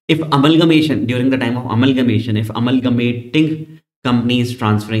 If amalgamation, during the time of amalgamation, if amalgamating company is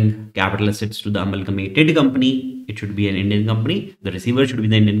transferring capital assets to the amalgamated company, it should be an Indian company, the receiver should be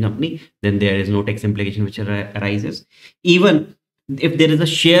the Indian company, then there is no tax implication which arises. Even if there is a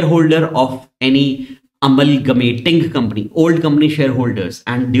shareholder of any amalgamating company, old company shareholders,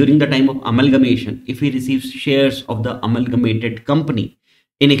 and during the time of amalgamation, if he receives shares of the amalgamated company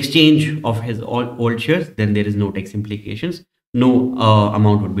in exchange of his old shares, then there is no tax implications. No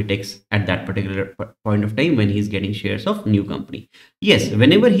amount would be taxed at that particular point of time when he's getting shares of new company. Yes,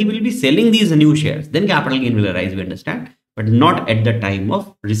 whenever he will be selling these new shares, then capital gain will arise, we understand, but not at the time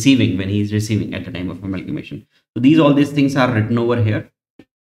of receiving, when he is receiving at the time of amalgamation. So all these things are written over here.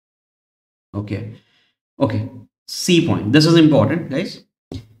 Okay, C point. This is important, guys.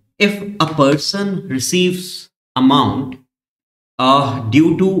 If a person receives amount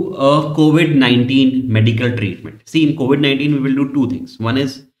due to a COVID-19 medical treatment. See, in COVID-19, we will do two things. One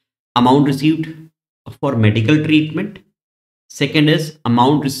is amount received for medical treatment. Second is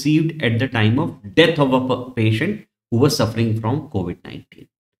amount received at the time of death of a patient who was suffering from COVID-19.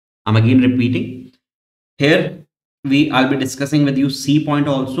 I'm again repeating. Here, I'll be discussing with you C point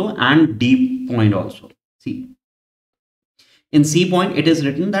also and D point also. See, in C point, it is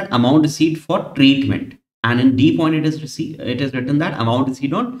written that amount received for treatment, and in D point, it is written that amount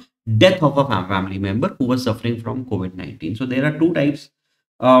received on death of a family member who was suffering from COVID-19. So there are two types.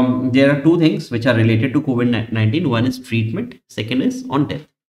 There are two things which are related to COVID-19. One is treatment. Second is on death.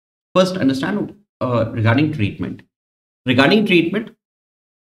 First, understand regarding treatment. Regarding treatment,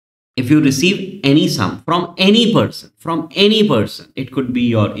 if you receive any sum from any person, it could be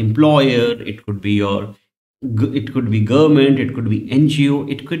your employer, it could be government, it could be NGO,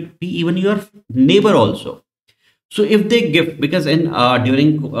 it could be even your neighbor also. So if they give, because in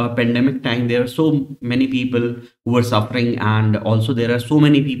during pandemic time, there are so many people who were suffering, and also there are so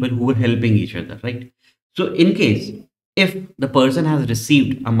many people who were helping each other, right? So in case if the person has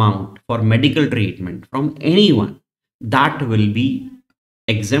received amount for medical treatment from anyone, that will be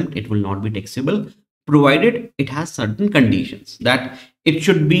exempt. It will not be taxable, provided it has certain conditions. That it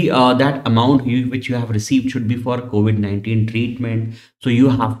should be that amount which you have received should be for COVID-19 treatment. So you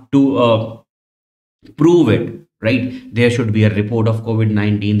have to prove it, right? There should be a report of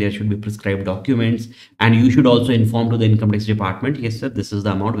COVID-19, there should be prescribed documents, and you should also inform to the income tax department, yes sir, this is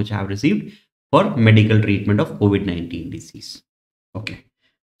the amount which I have received for medical treatment of COVID-19 disease. Okay,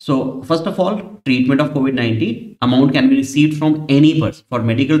 So first of all, treatment of COVID-19, amount can be received from any person for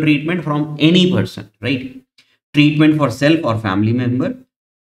medical treatment from any person, right? Treatment for self or family member.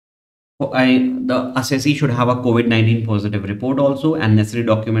 The assessee should have a COVID-19 positive report also and necessary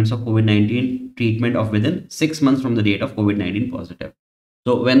documents of COVID-19 treatment of within 6 months from the date of COVID-19 positive.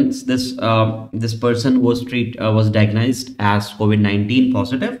 So when this person was diagnosed as COVID-19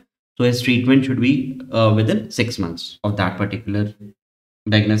 positive, so his treatment should be within 6 months of that particular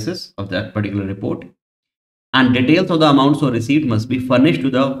diagnosis of that particular report, and details of the amounts so received must be furnished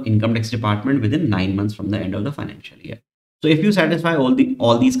to the income tax department within 9 months from the end of the financial year. So if you satisfy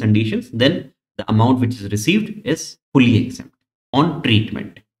all these conditions, then the amount which is received is fully exempt on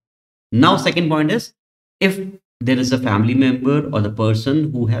treatment. Now second point is, if there is a family member or the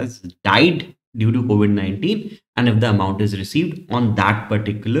person who has died due to COVID-19 and if the amount is received on that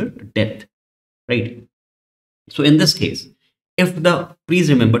particular death, right? So in this case, please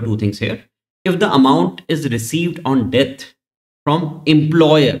remember two things here. If the amount is received on death from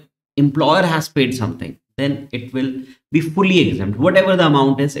employer has paid something, then it will be fully exempt. Whatever the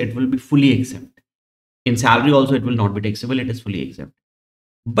amount is, it will be fully exempt. In salary also, it will not be taxable. It is fully exempt.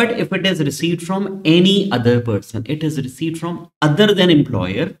 But if it is received from any other person, it is received from other than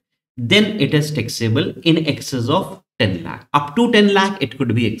employer, then it is taxable in excess of 10 lakh. Up to 10 lakh, it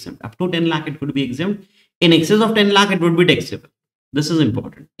could be exempt. Up to 10 lakh, it could be exempt. In excess of 10 lakh, it would be taxable. This is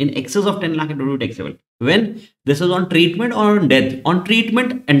important. In excess of 10 lakh, it would be taxable. When this is on treatment or on death. On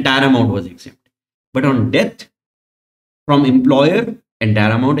treatment, entire amount was exempt. But on death, from employer,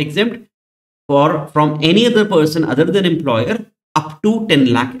 entire amount exempt. From any other person other than employer, up to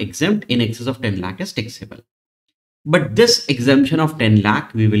 10 lakh exempt. In excess of 10 lakh is taxable. But this exemption of 10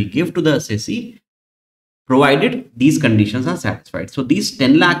 lakh, we will give to the assessee provided these conditions are satisfied. So these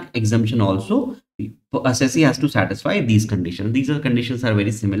 10 lakh exemption also, assessee has to satisfy these conditions. These conditions are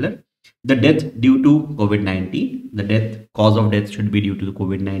very similar. The death due to COVID-19, the cause of death should be due to the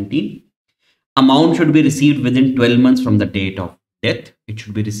COVID-19. Amount should be received within 12 months from the date of death. It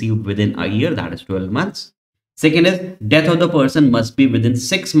should be received within a year, that is 12 months. Second is, death of the person must be within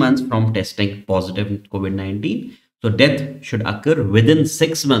 6 months from testing positive in COVID-19. So death should occur within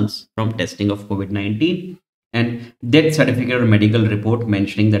 6 months from testing of COVID-19, and death certificate or medical report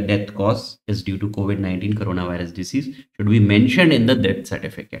mentioning the death cause is due to COVID-19 coronavirus disease should be mentioned in the death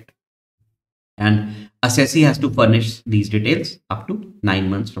certificate. And assessee has to furnish these details up to 9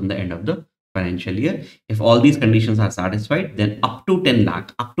 months from the end of the financial year. If all these conditions are satisfied, then up to 10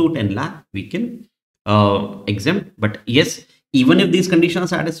 lakh we can exempt. But yes, even if these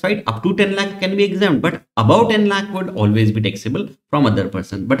conditions are satisfied, up to 10 lakh can be exempt, but above 10 lakh would always be taxable from other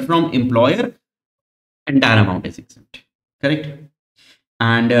person. But from employer, entire amount is exempt, correct?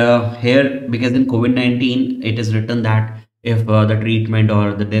 And here, because in COVID-19, it is written that if the treatment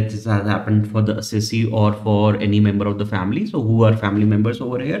or the death has happened for the assessee or for any member of the family, so who are family members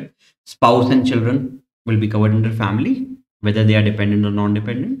over here, spouse and children will be covered under family, whether they are dependent or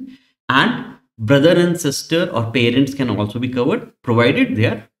non-dependent, and brother and sister or parents can also be covered, provided they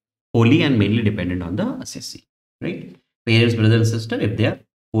are wholly and mainly dependent on the assessee, right? Parents, brother and sister, if they are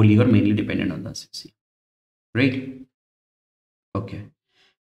wholly or mainly dependent on the assessee, right? Okay.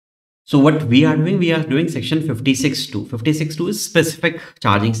 So what we are doing section 56.2. 56.2 is specific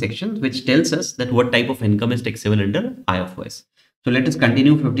charging section, which tells us that what type of income is taxable under IFOS. So let us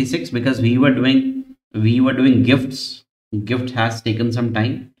continue 56 because we were doing gifts. Gift has taken some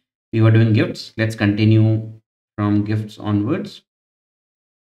time. We were doing gifts. Let's continue from gifts onwards.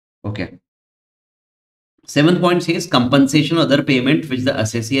 Okay. 7th point says compensation or other payment which the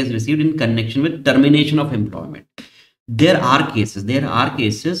assessee has received in connection with termination of employment. There are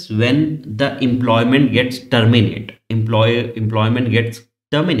cases when the employment gets terminated. Employment gets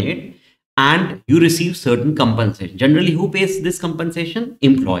terminated and you receive certain compensation. Generally, who pays this compensation?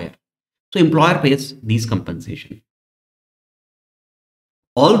 Employer. So employer pays these compensation.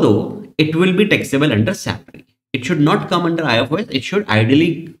 Although it will be taxable under salary. It should not come under IFOS. It should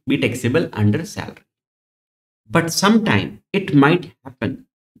ideally be taxable under salary. But sometime it might happen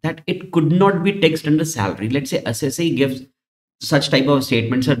that it could not be taxed under salary. Let's say assessee gives such type of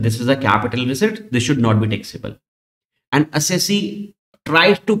statements that this is a capital receipt, this should not be taxable. And assessee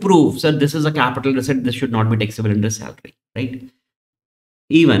tries to prove, sir, this is a capital receipt, this should not be taxable under salary, right?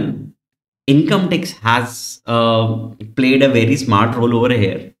 Even income tax has played a very smart role over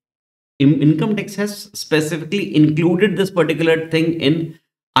here. Income tax has specifically included this particular thing in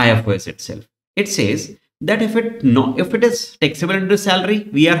IFOS itself. It says that if it is taxable under salary,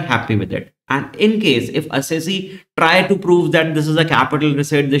 we are happy with it. And in case if assessee try to prove that this is a capital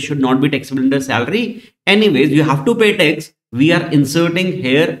receipt, this should not be taxable under salary, anyways, you have to pay tax. we are inserting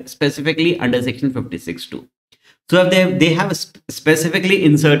here specifically under section 56(2). So if they have specifically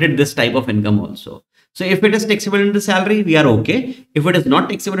inserted this type of income also. So if it is taxable under salary, we are okay. If it is not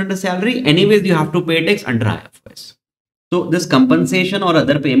taxable under salary, anyways, you have to pay tax under IFOS. So this compensation or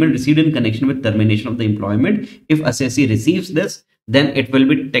other payment received in connection with termination of the employment, if assessee receives this, then it will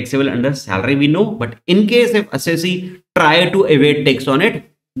be taxable under salary, we know. But in case if assessee try to evade tax on it,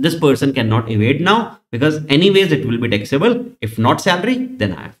 this person cannot evade now, because anyways it will be taxable. If not salary,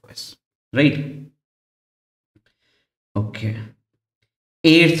 then IFOS, right? Okay.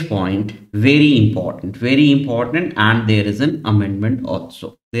 Eighth point, very important, and there is an amendment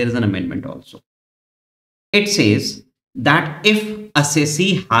also. It says that if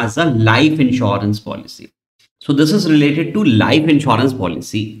assessee has a life insurance policy. So this is related to life insurance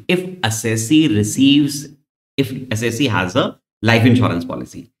policy. If assessee has a life insurance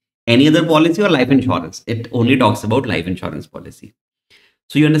policy, any other policy or life insurance, it only talks about life insurance policy.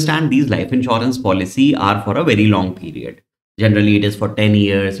 So you understand, these life insurance policy are for a very long period. Generally, it is for 10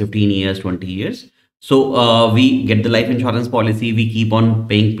 years, 15 years, 20 years. So we get the life insurance policy, we keep on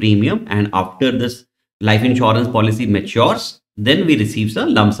paying premium, and after this life insurance policy matures, then we receive a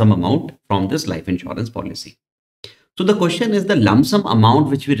lump sum amount from this life insurance policy. So the question is, the lump sum amount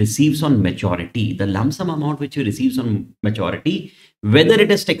which we receive on maturity, whether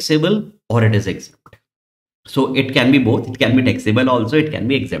it is taxable or it is exempt. So it can be both. It can be taxable also, it can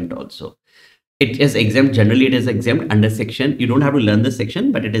be exempt also. It is exempt. Generally, it is exempt under section. You don't have to learn this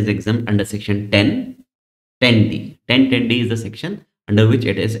section, but it is exempt under section 10(10)(d). 10(10)(d) is the section under which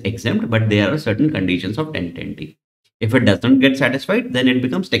it is exempt, but there are certain conditions of 10(10)(d). If it doesn't get satisfied, then it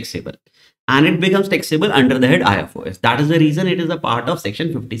becomes taxable, and it becomes taxable under the head IFOS. That is the reason it is a part of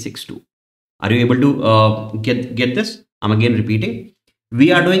section 56(2). Are you able to get this? I'm again repeating.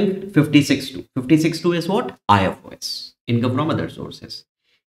 We are doing 56(2). 56(2) is what? IFOS, income from other sources.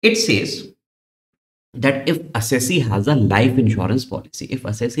 It says that if assessee has a life insurance policy,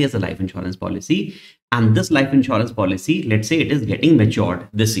 and this life insurance policy, let's say it is getting matured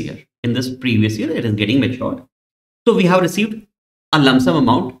this year, in this previous year, it is getting matured. So we have received a lump sum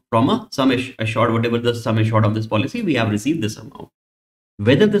amount from a sum assured, whatever the sum assured of this policy, we have received this amount.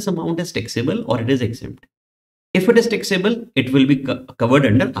 Whether this amount is taxable or it is exempt. If it is taxable, it will be covered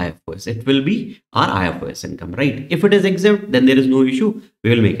under IFOS. It will be our IFOS income, right? If it is exempt, then there is no issue. We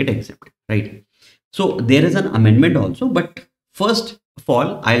will make it exempt, right? So there is an amendment also, but first of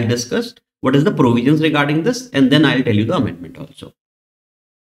all, I'll discuss what is the provisions regarding this, and then I'll tell you the amendment also.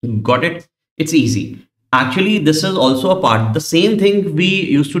 Got it? It's easy. Actually, this is also a part, the same thing we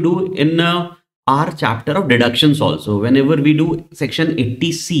used to do in our chapter of deductions also. Whenever we do section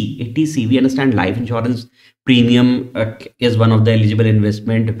 80C, we understand life insurance premium is one of the eligible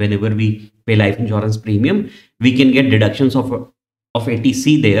investment. Whenever we pay life insurance premium, we can get deductions of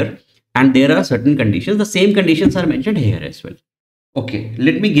 80C there. And there are certain conditions. The same conditions are mentioned here as well. Okay,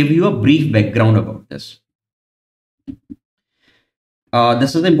 let me give you a brief background about this.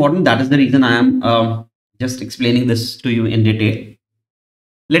 This is important. That is the reason I am just explaining this to you in detail.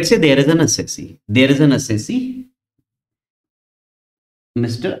 Let's say there is an assessee.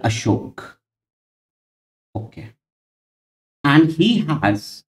 Mr. Ashok. Okay. And he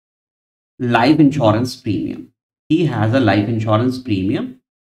has life insurance premium.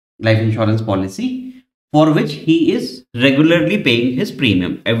 Life insurance policy, for which he is regularly paying his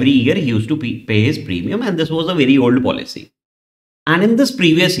premium. Every year he used to pay his premium, and this was a very old policy. And in this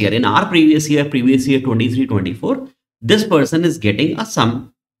previous year, previous year 23-24, this person is getting a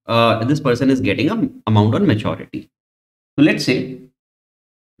sum. This person is getting an amount on maturity. So let's say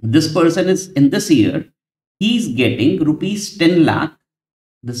this person is, in this year, he is getting rupees 10 lakh.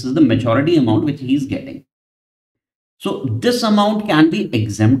 This is the maturity amount which he is getting. So this amount can be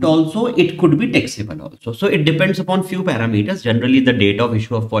exempt also, it could be taxable also. So it depends upon few parameters, generally the date of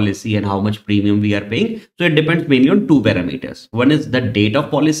issue of policy and how much premium we are paying. So it depends mainly on two parameters. One is the date of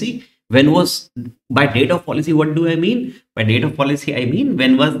policy. By date of policy, what do I mean? By date of policy, I mean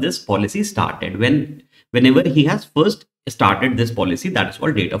when was this policy started? Whenever he has first started this policy, that is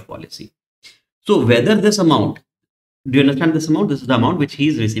called date of policy. So whether this amount, do you understand this amount? This is the amount which he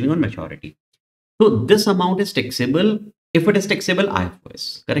is receiving on maturity. So this amount is taxable. If it is taxable,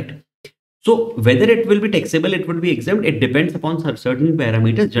 IFOS, correct? So whether it will be taxable, it will be exempt, it depends upon certain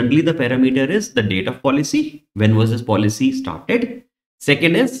parameters. Generally, the parameter is the date of policy. When was this policy started?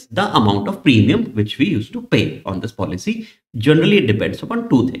 Second is the amount of premium which we used to pay on this policy. Generally, it depends upon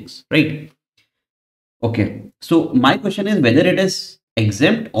two things, right? Okay. So my question is whether it is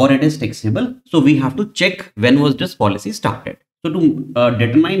exempt or it is taxable. So we have to check when was this policy started. So to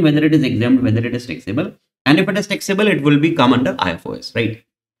determine whether it is exempt, whether it is taxable, And if it is taxable, it will be come under IFOS, right?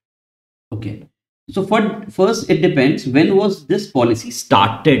 Okay. So for first, it depends when was this policy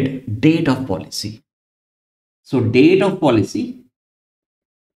started, date of policy. So date of policy,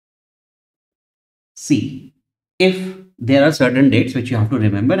 see, if there are certain dates which you have to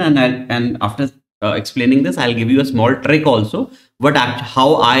remember, and after explaining this, I'll give you a small trick also, but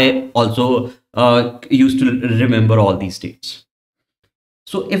how I also used to remember all these dates.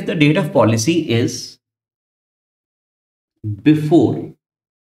 So if the date of policy is before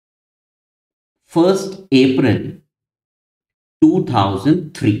 1st April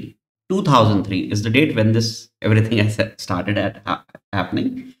 2003, 2003 is the date when this everything has started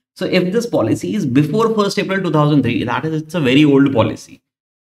happening. So if this policy is before 1st April 2003, that is, it's a very old policy.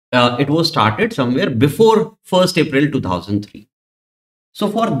 It was started somewhere before 1st April 2003. So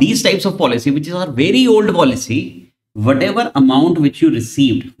for these types of policy, which is a very old policy, whatever amount which you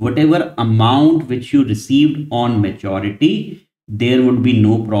received on maturity, there would be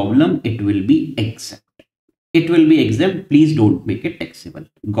no problem. It will be exempt. It will be exempt. Please don't make it taxable.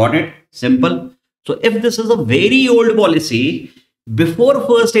 Got it? Simple. So if this is a very old policy, before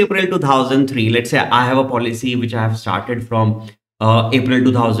 1st April 2003, let's say I have a policy which I have started from April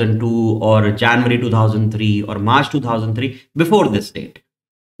 2002 or January 2003 or March 2003, before this date,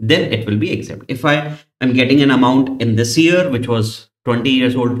 then it will be exempt. If I am getting an amount in this year, which was 20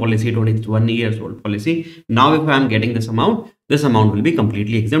 years old policy, 21 years old policy, now if I am getting this amount will be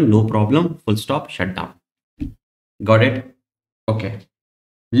completely exempt. No problem. Full stop. Shut down. Got it? Okay.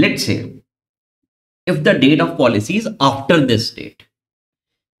 Let's say if the date of policy is after this date,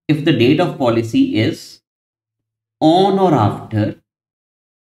 if the date of policy is on or after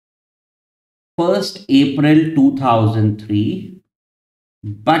 1st April 2003,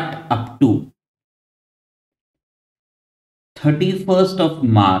 but up to 31st of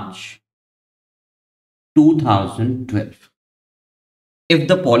March 2012. If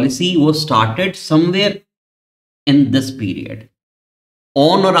the policy was started somewhere in this period,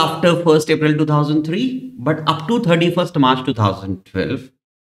 on or after 1st April 2003, but up to 31st March 2012,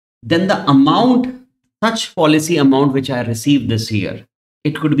 then the amount, such policy amount which I received this year,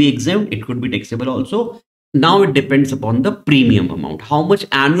 it could be exempt, it could be taxable also. Now it depends upon the premium amount, how much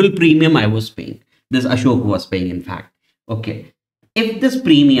annual premium I was paying. This Ashok was paying, in fact. Okay. If this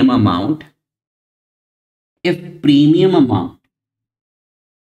premium amount, this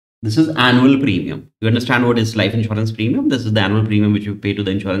is annual premium. You understand what is life insurance premium? This is the annual premium which you pay to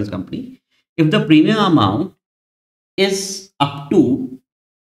the insurance company. If the premium amount is up to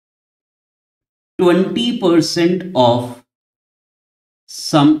 20% of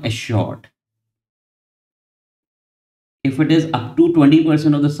sum assured, if it is up to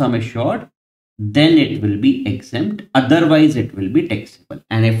 20% of the sum assured, then it will be exempt. Otherwise, it will be taxable.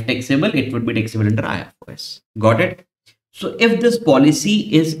 And if taxable, it would be taxable under IFOS. Got it? So if this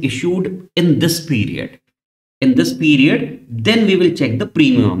policy is issued in this period, then we will check the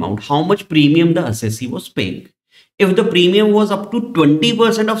premium amount, how much premium the assessee was paying. If the premium was up to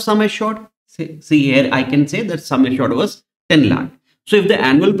 20% of sum assured, see here, I can say that sum assured was 10 lakh. So if the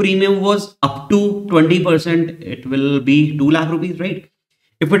annual premium was up to 20%, it will be 2 lakh rupees, right?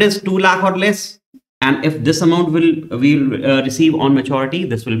 If it is 2 lakh or less, and if this amount we'll receive on maturity,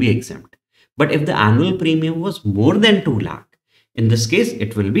 this will be exempt. But if the annual premium was more than 2 lakh, in this case,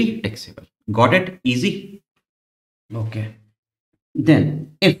 it will be taxable. Got it? Easy. Okay.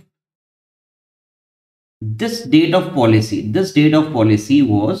 Then if this date of policy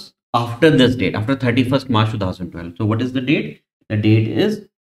was after this date, after 31st March 2012. So what is the date? The date is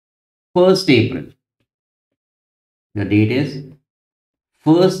 1st April. The date is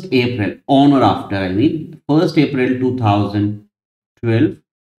 1st April, on or after, 1st April 2012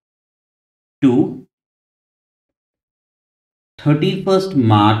 to 31st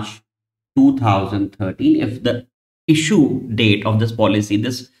March 2013. If the issue date of this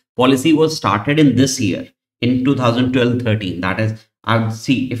policy was started in this year, in 2012-13, that is, I would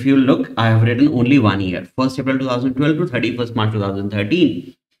see, if you look, I have written only 1 year, 1st April 2012 to 31st March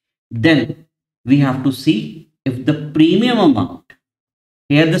 2013. Then we have to see if the premium amount,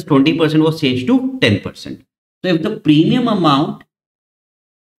 here this 20% was changed to 10%. So if the premium amount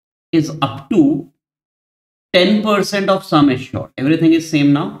is up to 10% of sum assured, everything is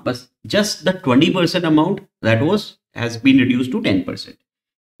same now, but just the 20% amount that has been reduced to 10%.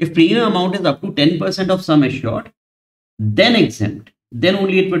 If premium amount is up to 10% of sum assured, then exempt. Then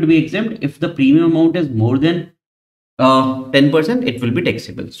only it would be exempt. If the premium amount is more than 10%, it will be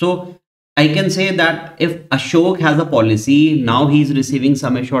taxable. So I can say that if Ashok has a policy, now he is receiving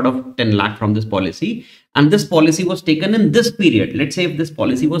sum assured of 10 lakh from this policy, and this policy was taken in this period. Let's say if this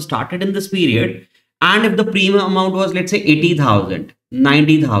policy was started in this period, And if the premium amount was, let's say, 80,000,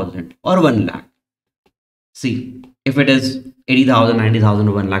 90,000, or 1 lakh. See, if it is 80,000, 90,000,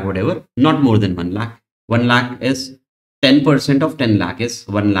 or 1 lakh, whatever, not more than 1 lakh. 1 lakh is 10% of 10 lakh is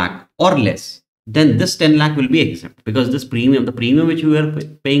 1 lakh or less. Then this 10 lakh will be exempt, because this premium, the premium which we were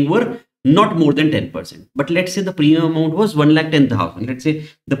paying were not more than 10%. But let's say the premium amount was 1,10,000. Let's say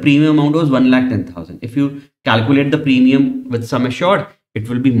the premium amount was 1,10,000. If you calculate the premium with sum assured, it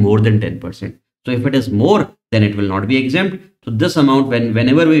will be more than 10%. So if it is more, then it will not be exempt. So this amount,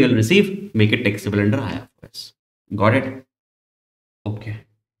 whenever we will receive, make it taxable under IFRS. Got it? Okay.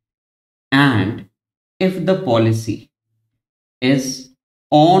 And if the policy is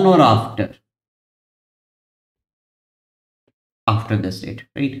on or after this date,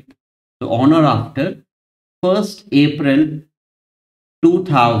 right? So on or after 1st April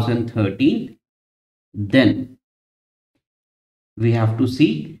 2013, then we have to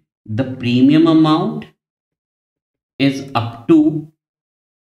see the premium amount is up to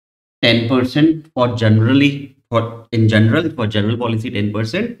 10% for general policy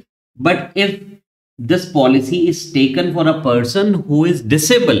 10%. But if this policy is taken for a person who is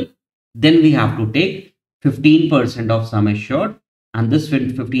disabled, then we have to take 15% of sum assured, and this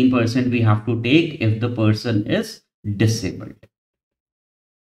 15% we have to take if the person is disabled.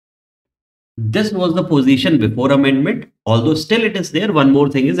 This was the position before amendment, although still it is there. One more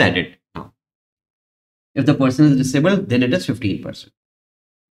thing is added now. If the person is disabled, then it is 15%.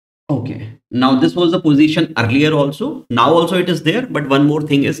 Okay, now this was the position earlier also. Now also it is there, but one more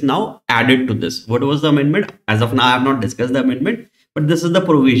thing is now added to this. What was the amendment? As of now, I have not discussed the amendment, but this is the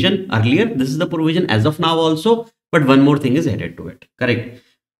provision earlier. This is the provision as of now also, but one more thing is added to it. Correct.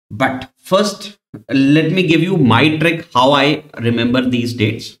 But first, let me give you my trick how I remember these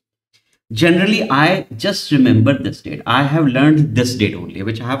dates. Generally, I just remember this date. I have learned this date only,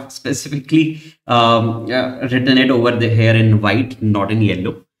 which I have specifically written it over here in white, not in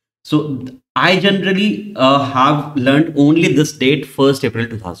yellow. So I generally have learned only this date, 1st April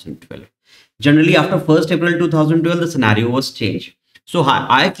 2012. Generally, after 1st April 2012, the scenario was changed. So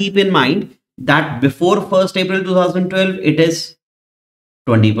I keep in mind that before 1st April 2012, it is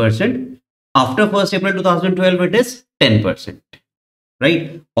 20%. After 1st April 2012, it is 10%.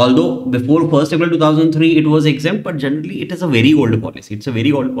 Right? Although before 1st April 2003, it was exempt, but generally it is a very old policy. It's a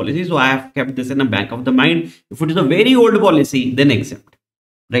very old policy. So I have kept this in the back of the mind. If it is a very old policy, then exempt.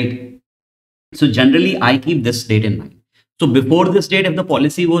 Right? So generally I keep this date in mind. So before this date, if the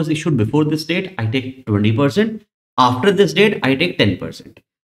policy was issued before this date, I take 20%. After this date, I take 10%.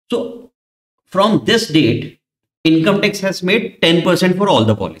 So from this date, income tax has made 10% for all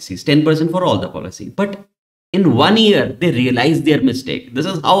the policies, 10% for all the policy. But in 1 year, they realized their mistake. This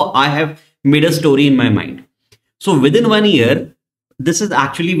is how I have made a story in my mind. So within 1 year, this is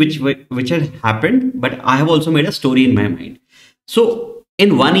actually which had happened, but I have also made a story in my mind. So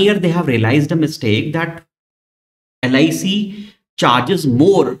in 1 year, they have realized a mistake that LIC charges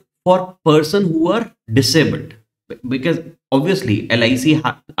more for person who are disabled, because obviously LIC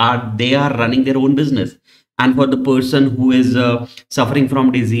they are running their own business. And for the person who is suffering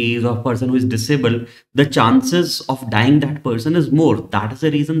from disease or person who is disabled, the chances of dying that person is more. That is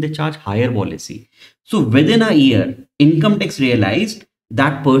the reason they charge higher policy. So within a year, income tax realized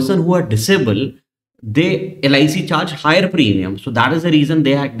that person who are disabled, they LIC charge higher premium. So that is the reason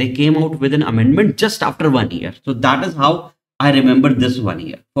they came out with an amendment just after 1 year. So that is how I remember this 1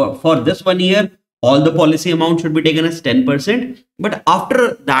 year. For this 1 year, all the policy amount should be taken as 10%. But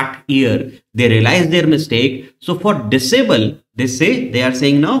after that year, they realized their mistake. So for disabled, they are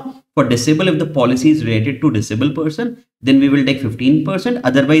saying now, for disabled, if the policy is related to disabled person, then we will take 15%.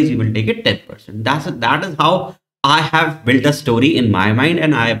 Otherwise, we will take it 10%. That is how I have built a story in my mind,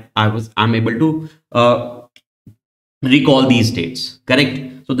 and I'm able to recall these dates.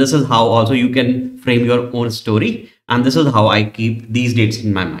 Correct. So this is how also you can frame your own story, and this is how I keep these dates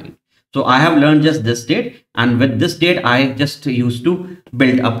in my mind. So I have learned just this date, and with this date, I just used to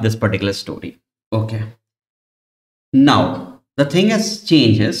build up this particular story. Okay. Now, the thing has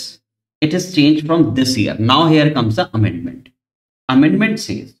changes. It has changed from this year. Now here comes the amendment. Amendment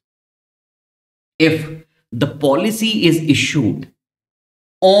says, if the policy is issued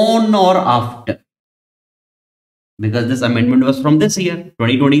on or after, because this amendment was from this year,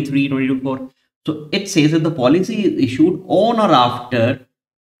 2023, 2024. So it says that the policy is issued on or after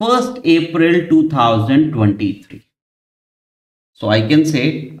 1st April 2023. So I can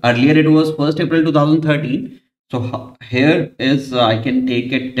say earlier it was 1st April 2013. So here is I can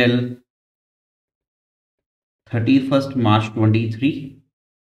take it till 31st March 23.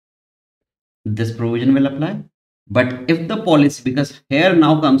 This provision will apply. But if the policy, because here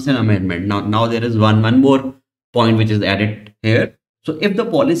now comes an amendment. Now there is one more point which is added here. So if the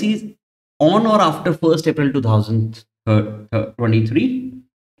policy is on or after 1st April 2023,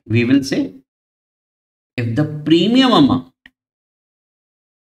 we will say if the premium amount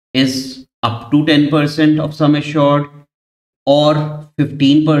is up to 10% of sum assured or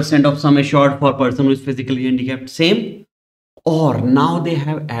 15% of sum assured for person who is physically handicapped, same. Or now they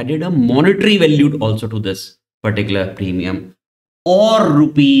have added a monetary value also to this particular premium, or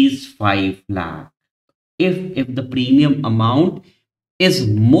rupees 5 lakh. If the premium amount is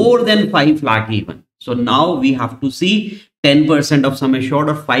more than 5 lakh even. So now we have to see 10% of sum assured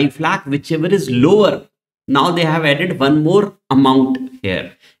or 5 lakh, whichever is lower. Now they have added one more amount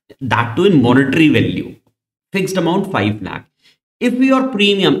here, that too in monetary value, fixed amount 5 lakh. If your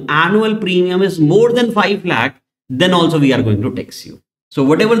premium, annual premium is more than 5 lakh, then also we are going to tax you. So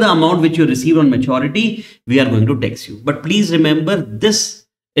whatever the amount which you receive on maturity, we are going to tax you. But please remember, this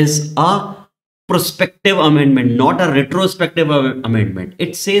is a prospective amendment, not a retrospective amendment.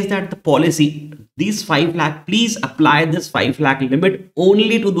 It says that the policy, these 5 lakh, please apply this 5 lakh limit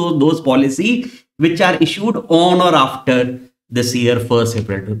only to those policy which are issued on or after this year 1st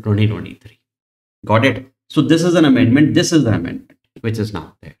April 2023. Got it? So this is an amendment. This is the amendment which is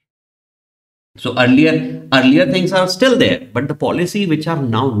now there. So earlier things are still there, but the policy which are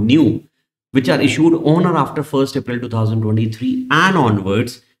now new, which are issued on or after 1st April 2023 and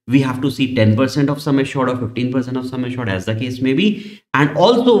onwards, we have to see 10% of sum assured or 15% of sum assured, as the case may be. And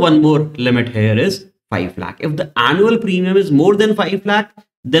also one more limit here is 5 lakh. If the annual premium is more than 5 lakh,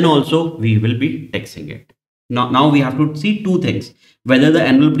 then also we will be taxing it. Now we have to see two things: whether the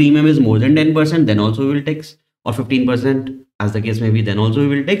annual premium is more than 10%, then also we will tax, or 15%, as the case may be, then also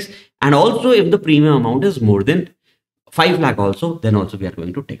we will tax. And also if the premium amount is more than 5 lakh also, then also we are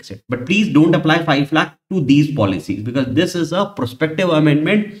going to tax it. But please don't apply 5 lakh to these policies, because this is a prospective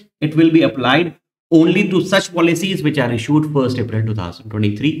amendment. It will be applied only to such policies which are issued 1st April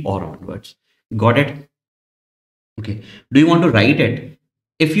 2023 or onwards. Got it? Okay. Do you want to write it?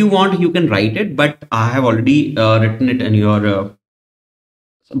 If you want, you can write it, but I have already written it in your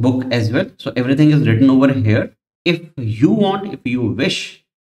book as well. So everything is written over here. If you want, if you wish,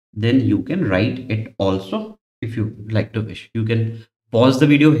 then you can write it also. If you like to wish, you can pause the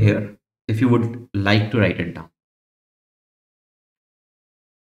video here if you would like to write it down.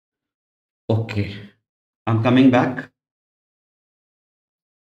 Okay, I'm coming back.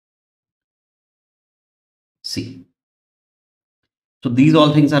 See, so these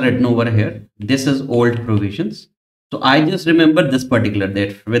all things are written over here. This is old provisions. So I just remember this particular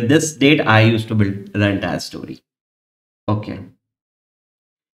date. With this date, I used to build the entire story. Okay.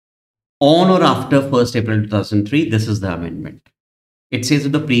 On or after 1st April 2003, this is the amendment. It says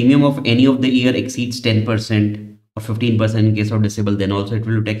if the premium of any of the year exceeds 10% or 15% in case of disabled, then also it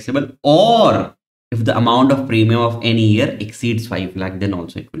will be taxable. Or if the amount of premium of any year exceeds 5 lakh, then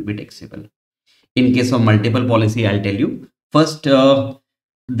also it will be taxable. In case of multiple policy, I'll tell you. First,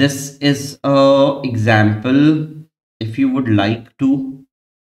 this is an example. If you would like to,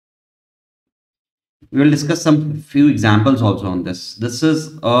 we will discuss some few examples also on this. This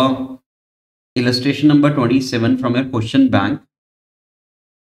is illustration number 27 from your question bank.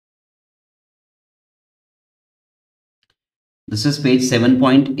 This is page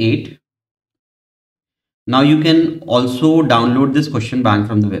 7.8. Now you can also download this question bank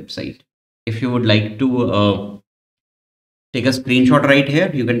from the website. If you would like to take a screenshot right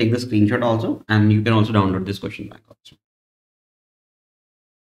here, you can take the screenshot also, and you can also download this question bank also.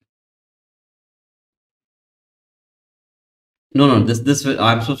 No, this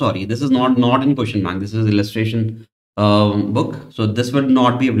I'm so sorry. This is not in question bank. This is illustration book. So this will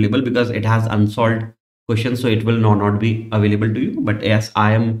not be available because it has unsolved questions. So it will not be available to you. But yes,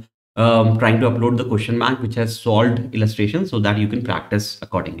 I am trying to upload the question bank which has solved illustrations so that you can practice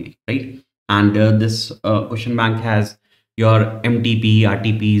accordingly, right? And this question bank has your MTP,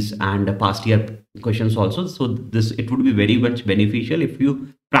 RTPs, and past year questions also. So this, it would be very much beneficial if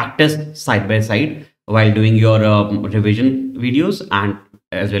you practice side by side while doing your revision videos, and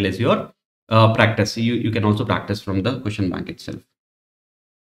as well as your practice. You can also practice from the question bank itself.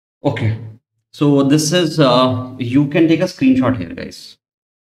 Okay, so this is you can take a screenshot here, guys.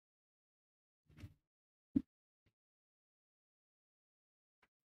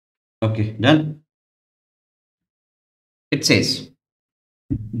 Okay, done. It says,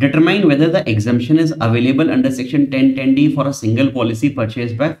 determine whether the exemption is available under section 1010D for a single policy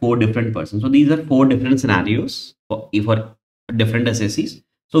purchased by 4 different persons. So these are 4 different scenarios for different assessees.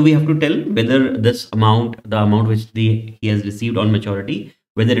 So we have to tell whether this amount, the amount which he has received on maturity,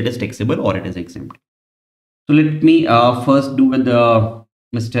 whether it is taxable or it is exempt. So let me first do with the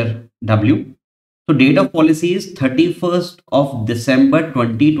Mr. W. So date of policy is 31st of December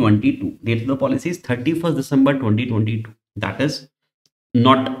 2022. Date of the policy is 31st December 2022. That is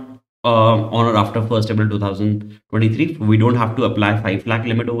not on or after 1st April 2023. We don't have to apply 5 lakh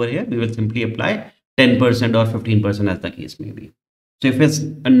limit over here. We will simply apply 10% or 15% as the case may be. So if it's,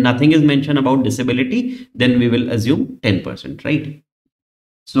 nothing is mentioned about disability, then we will assume 10%, right?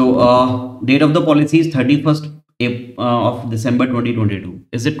 So date of the policy is 31st of December 2022.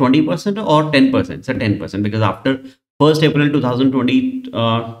 Is it 20% or 10%? It's a 10% because after 1st April 2020,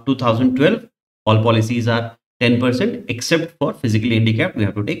 2012, all policies are 10% except for physically handicapped, we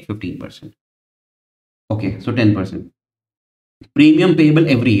have to take 15%. Okay, so 10%. Premium payable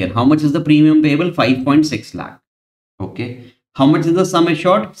every year. How much is the premium payable? 5.6 lakh. Okay. How much is the sum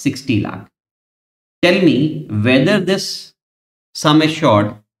assured? 60 lakh. Tell me whether this sum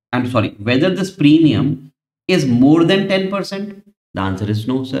assured, I'm sorry, whether this premium is more than 10%. The answer is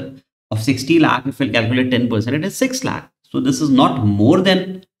no, sir. Of 60 lakh, if we calculate 10%, it is 6 lakh. So this is not more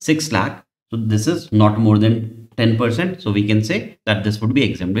than 6 lakh. So this is not more than 10%. So we can say that this would be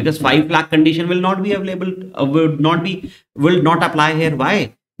exempt because 5 lakh condition will not be available, will not apply here.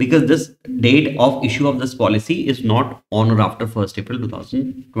 Why? Because this date of issue of this policy is not on or after 1st April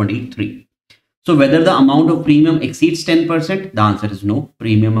 2023. So whether the amount of premium exceeds 10%, the answer is no.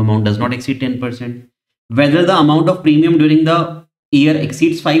 Premium amount does not exceed 10%. Whether the amount of premium during the year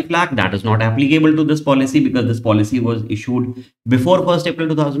exceeds 5 lakh, that is not applicable to this policy because this policy was issued before 1st April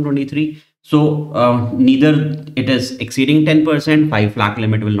 2023. So neither it is exceeding 10%, 5 lakh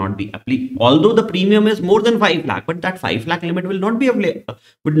limit will not be applicable. Although the premium is more than 5 lakh, but that 5 lakh limit will not be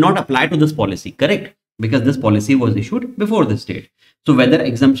would not apply to this policy, correct? Because this policy was issued before this date. So whether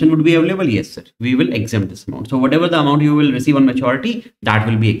exemption would be available? Yes, sir. We will exempt this amount. So whatever the amount you will receive on maturity, that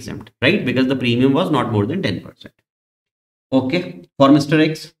will be exempt, right? Because the premium was not more than 10%. Okay. For Mr.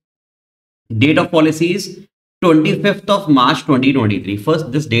 X, date of policy is 25th of March 2023.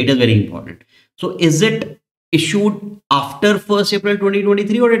 First, this date is very important. So is it issued after 1st April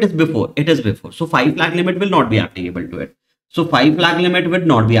 2023 or it is before? It is before. So 5 lakh limit will not be applicable to it. So 5 lakh limit would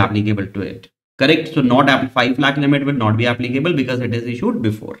not be applicable to it. Correct. So not 5 lakh limit will not be applicable because it is issued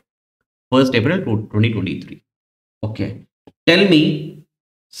before 1st April 2023. Okay. Tell me,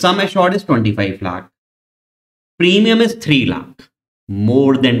 sum assured is 25 lakh. Premium is 3 lakh.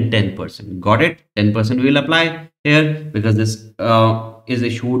 More than 10%. Got it? 10% will apply here because this is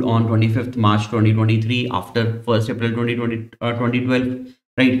issued on 25th March 2023 after 1st April 2012.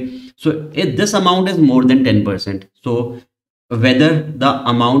 Right. So if this amount is more than 10%. So whether the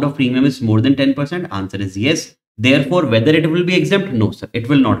amount of premium is more than 10%, answer is yes. Therefore, whether it will be exempt? No, sir. It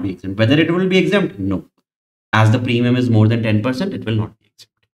will not be exempt. Whether it will be exempt? No. As the premium is more than 10%, it will not be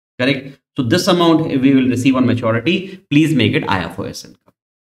exempt. Correct? So this amount we will receive on maturity, please make it IFOS income.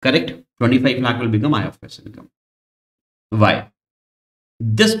 Correct? 25 lakh will become IFOS income. Why?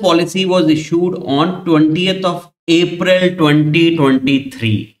 This policy was issued on 20th of April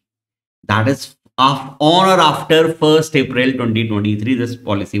 2023. That is on or after 1st April 2023, this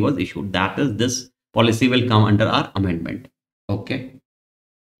policy was issued. That is, this policy will come under our amendment. Okay.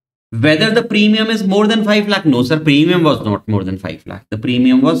 Whether the premium is more than 5 lakh? No, sir. Premium was not more than 5 lakh. The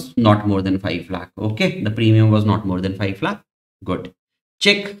premium was not more than 5 lakh. Okay. The premium was not more than 5 lakh. Good.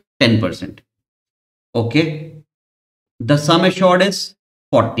 Check 10%. Okay. The sum assured is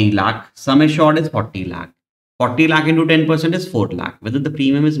 40 lakh. Sum assured is 40 lakh. 40 lakh into 10% is 4 lakh. Whether the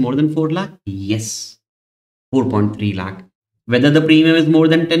premium is more than 4 lakh? Yes. 4.3 lakh. Whether the premium is more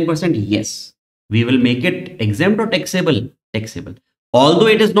than 10%? Yes. We will make it exempt or taxable? Taxable. Although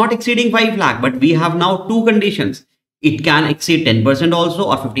it is not exceeding 5 lakh, but we have now two conditions. It can exceed 10% also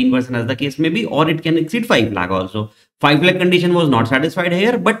or 15% as the case may be, or it can exceed 5 lakh also. 5 lakh condition was not satisfied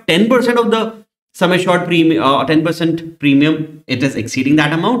here, but 10% of the sum assured premium, 10% premium, it is exceeding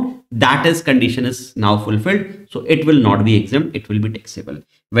that amount. That is condition is now fulfilled. So it will not be exempt. It will be taxable.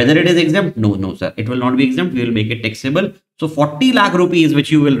 Whether it is exempt? No, no, sir. It will not be exempt. We will make it taxable. So 40 lakh rupees,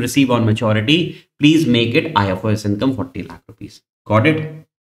 which you will receive on maturity, please make it IFOS income 40 lakh rupees. Got it?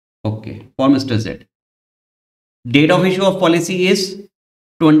 Okay. For Mr. Z. Date of issue of policy is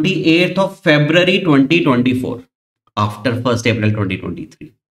 28th of February 2024. After 1st April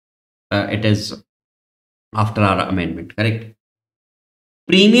 2023. It is after our amendment, correct?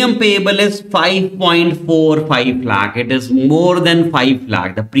 Premium payable is 5.45 lakh. It is more than 5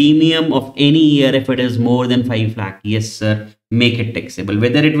 lakh. The premium of any year, if it is more than 5 lakh, yes, sir, make it taxable.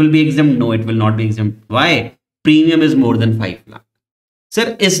 Whether it will be exempt? No, it will not be exempt. Why? Premium is more than 5 lakh.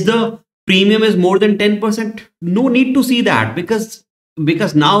 Sir, is the premium is more than 10%? No need to see that because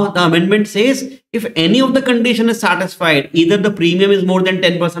because now the amendment says if any of the condition is satisfied, either the premium is more than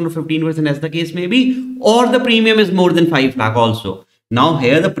 10% or 15% as the case may be, or the premium is more than 5 lakh also. Now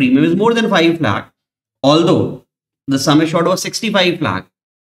here the premium is more than 5 lakh, although the sum assured was 65 lakh.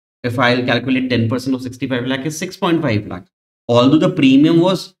 If I'll calculate 10% of 65 lakh is 6.5 lakh. Although the premium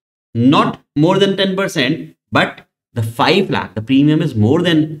was not more than 10%, but the 5 lakh, the premium is more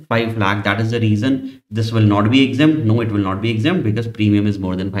than 5 lakh. That is the reason this will not be exempt. No, it will not be exempt because premium is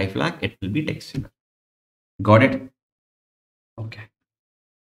more than 5 lakh. It will be taxable. Got it? Okay.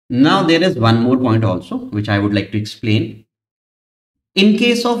 Now there is one more point also, which I would like to explain. In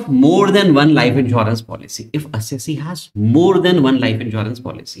case of more than one life insurance policy, if assessee has more than one life insurance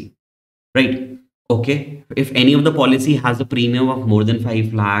policy, right? Okay. If any of the policy has a premium of more than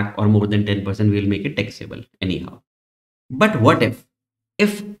 5 lakh or more than 10%, we will make it taxable anyhow. But what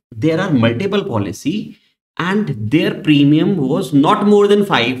if there are multiple policy and their premium was not more than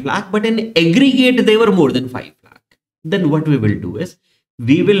 5 lakh, but in aggregate they were more than 5 lakh? Then what we will do is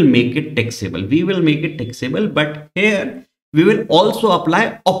we will make it taxable. We will make it taxable, but here we will also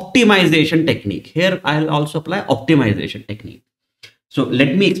apply optimization technique. Here I'll also apply optimization technique. So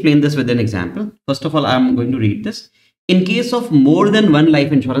let me explain this with an example. First of all, I'm going to read this. In case of more than one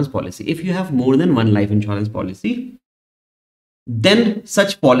life insurance policy, if you have more than one life insurance policy, then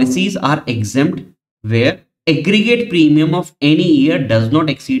such policies are exempt where aggregate premium of any year does not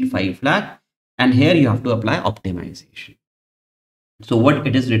exceed 5 lakh. And here you have to apply optimization. So what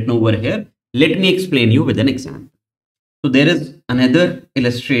it is written over here, let me explain you with an example. So there is another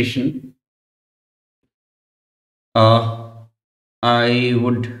illustration. I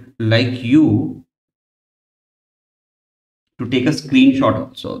would like you to take a screenshot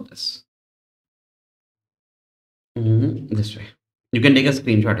also of this. This way. You can take a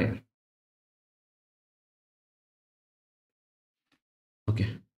screenshot here.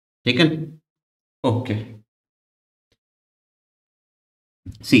 Okay. Taken? Okay.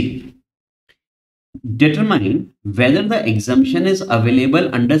 See. Determine whether the exemption is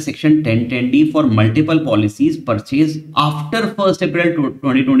available under section 1010D for multiple policies purchased after 1st April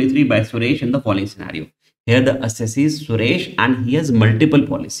 2023 by Suresh in the following scenario. Here the assessee is Suresh and he has multiple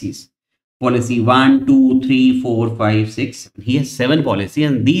policies. Policy 1, 2, 3, 4, 5, 6. He has 7 policies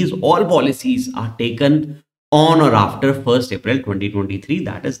and these all policies are taken on or after 1st April 2023.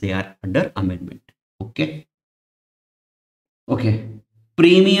 That is, they are under amendment. Okay. Okay.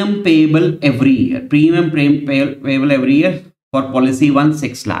 Premium payable every year. Premium payable every year for policy 1,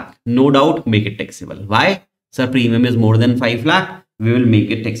 6 lakh. No doubt, make it taxable. Why? Sir, premium is more than 5 lakh. We will make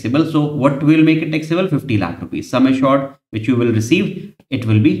it taxable. So what will make it taxable? 50 lakh rupees. Sum assured which you will receive, it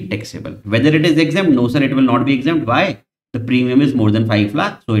will be taxable. Whether it is exempt? No, sir, it will not be exempt. Why? The premium is more than 5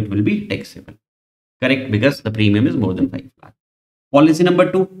 lakh. So it will be taxable. Correct? Because the premium is more than 5 lakh. Policy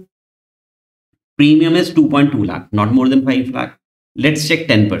number 2. Premium is 2.2 lakh, not more than 5 lakh. Let's check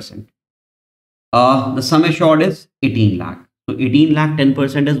 10%. The sum assured is 18 lakh. So 18 lakh,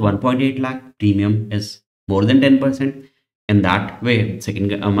 10% is 1.8 lakh. Premium is more than 10%. In that way, second,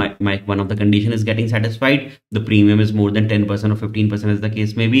 one of the condition is getting satisfied. The premium is more than 10% or 15% as the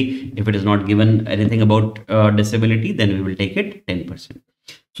case may be. If it is not given anything about disability, then we will take it 10%.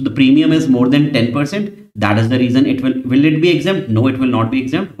 So the premium is more than 10%. That is the reason it will it be exempt? No, it will not be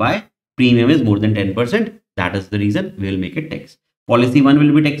exempt. Why? Premium is more than 10%. That is the reason we will make it tax. Policy 1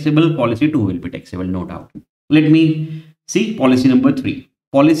 will be taxable. Policy 2 will be taxable, no doubt. Let me see policy number 3.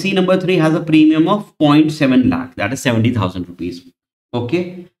 Policy number 3 has a premium of 0.7 lakh. That is 70,000 rupees.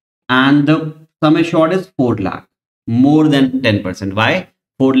 Okay. And the sum assured is 4 lakh. More than 10%. Why?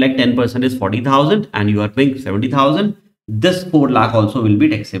 4 lakh 10% is 40,000 and you are paying 70,000. This 4 lakh also will be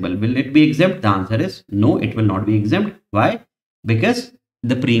taxable. Will it be exempt? The answer is no, it will not be exempt. Why? Because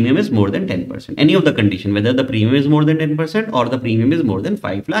the premium is more than 10%. Any of the condition, whether the premium is more than 10% or the premium is more than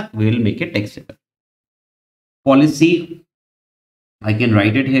 5 lakh, we will make it taxable. Policy, I can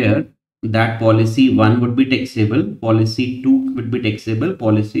write it here that policy 1 would be taxable, policy 2 would be taxable,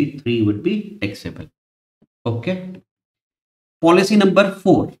 policy 3 would be taxable. Okay. Policy number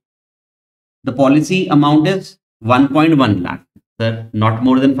 4. The policy amount is 1.1 lakh. Sir, not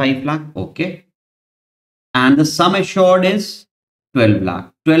more than 5 lakh. Okay. And the sum assured is 12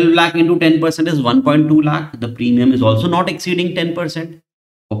 lakh. 12 lakh into 10% is 1.2 lakh. The premium is also not exceeding 10%.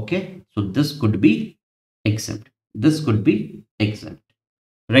 Okay. So this could be exempt. This could be exempt.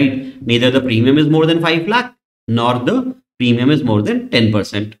 Right. Neither the premium is more than 5 lakh nor the premium is more than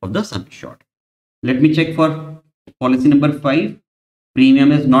 10% of the sum assured. Let me check for policy number 5.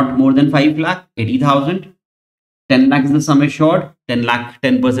 Premium is not more than 5 lakh, 80,000. 10 lakh is the sum assured. 10 lakh,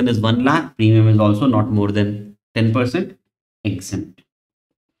 10% is 1 lakh. Premium is also not more than 10%. exempt.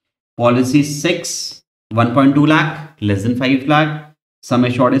 Policy 6, 1.2 lakh, less than 5 lakh. Sum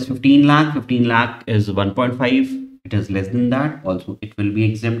assured is 15 lakh. 15 lakh is 1.5. It is less than that. Also, it will be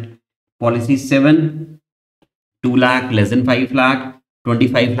exempt. Policy 7, 2 lakh, less than 5 lakh.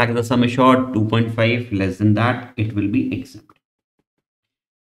 25 lakh is the sum assured. 2.5, less than that. It will be exempt.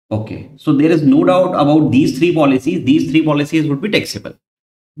 Okay. So there is no doubt about these three policies. These three policies would be taxable.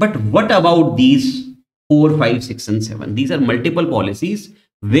 But what about these 4, 5, 6, and 7? These are multiple policies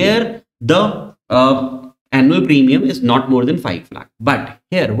where the annual premium is not more than 5 lakh. But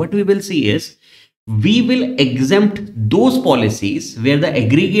here what we will see is we will exempt those policies where the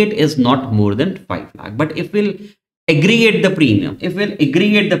aggregate is not more than 5 lakh. But if we'll aggregate the premium,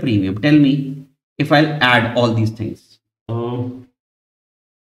 tell me if I'll add all these things.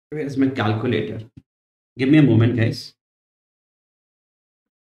 Where is my calculator? Give me a moment, guys.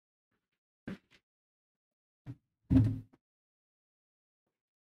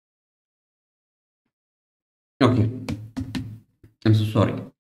 Okay, I'm so sorry.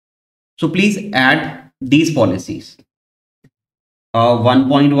 So please add these policies.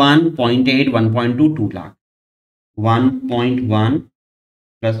 1.1, 0.8, 1.2, 2 lakh. 1.1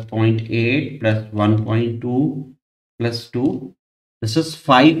 plus 0.8 plus 1.2 plus 2. This is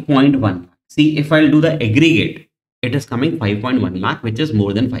 5.1 lakh. See, if I'll do the aggregate, it is coming 5.1 lakh, which is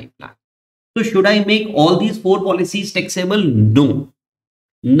more than 5 lakh. So should I make all these 4 policies taxable? No.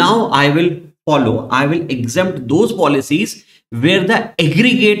 Now I will exempt those policies where the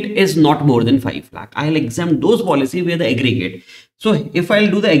aggregate is not more than 5 lakh. I'll exempt those policies where the aggregate. So if I'll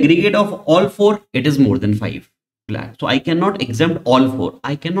do the aggregate of all 4, it is more than 5 lakh. So I cannot exempt all 4.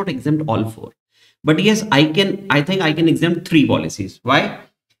 But yes, I think I can exempt 3 policies. Why?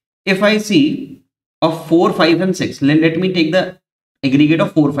 If I see of 4, 5, and 6, let me take the aggregate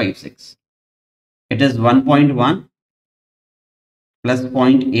of 4, 5, 6. It is 1.1 plus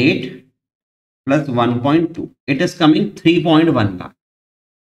 0.8 plus 1.2. It is coming 3.1 lakh.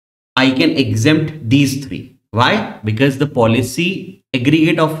 I can exempt these 3. Why? Because the policy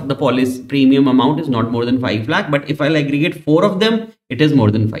aggregate of the policy premium amount is not more than 5 lakh. But if I'll aggregate 4 of them, it is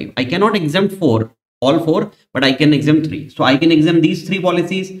more than 5. I cannot exempt all 4, but I can exempt 3. So I can exempt these 3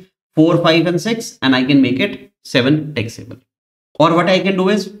 policies, 4, 5, and 6, and I can make it 7 taxable. Or what I can do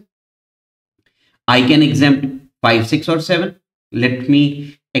is I can exempt 5, 6, or 7. Let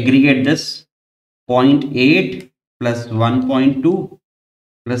me aggregate this. 0.8 plus 1.2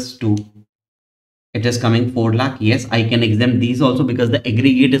 plus 2. It is coming 4 lakh. Yes, I can exempt these also because the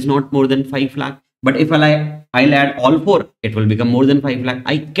aggregate is not more than 5 lakh. But if I'll add all 4, it will become more than 5 lakh.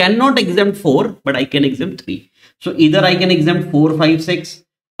 I cannot exempt 4, but I can exempt 3. So either I can exempt 4, 5, 6.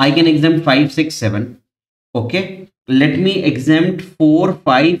 I can exempt 5, 6, 7. Okay. Let me exempt 4,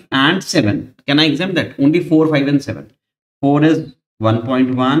 5, and 7. Can I exempt that? Only 4, 5, and 7. 4 is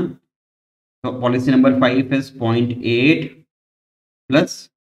 1.1. So policy number 5 is 0.8 plus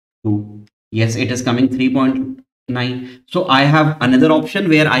 2. Yes, it is coming 3.9. So I have another option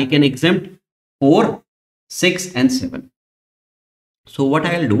where I can exempt 4, 6, and 7. So what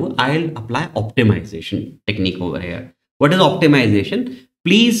I'll do, I'll apply optimization technique over here. What is optimization?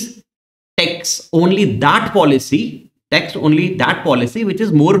 Please tax only that policy which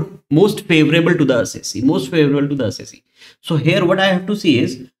is most favorable to the assessee. So here what I have to see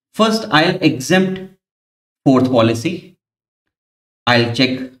is, first I'll exempt 4th policy. I'll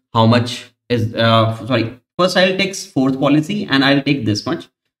check how much is first I'll tax 4th policy and I'll take this much,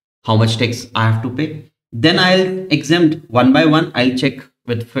 how much tax I have to pay. Then I'll exempt one by one. I'll check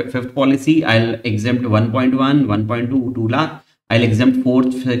with 5th policy. I'll exempt 1.1, 1.2, 2 lakh. I'll exempt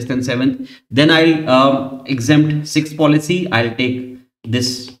 4th, 6th, and 7th. Then I'll exempt 6th policy. I'll take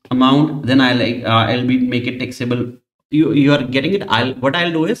this amount. Then I'll make it taxable. You are getting it. What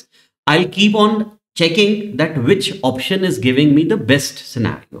I'll do is I'll keep on checking that which option is giving me the best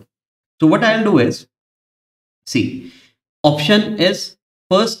scenario. So what I'll do is, see, option is,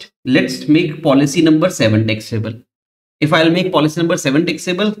 first let's make policy number 7 taxable. If I'll make policy number 7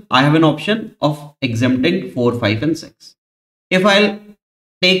 taxable, I have an option of exempting 4, 5, and 6. If I'll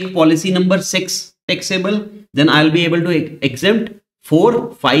take policy number 6 taxable, then I'll be able to exempt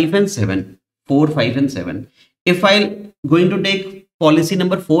 4, 5, and 7. 4, 5, and 7. If I'm going to take policy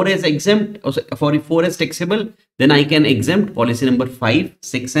number 4 as exempt, or for 4 as taxable, then I can exempt policy number 5,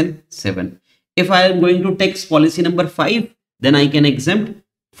 6, and 7. If I am going to tax policy number 5, then I can exempt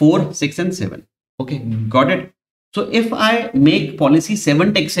 4, 6, and 7. Okay, got it. So if I make policy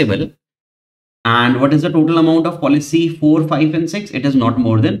 7 taxable, and what is the total amount of policy 4, 5, and 6? It is not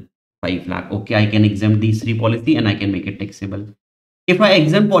more than 5 lakh. Okay, I can exempt these 3 policy and I can make it taxable. If I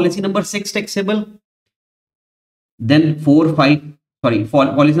exempt policy number 6 taxable, then 4, 5, sorry,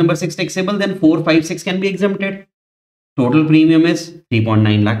 policy number 6 taxable, then 4, 5, 6 can be exempted. Total premium is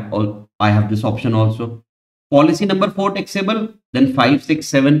 3.9 lakh. I have this option also. Policy number 4 taxable, then 5, 6,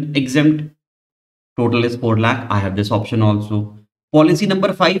 7 exempt. Total is 4 lakh. I have this option also. Policy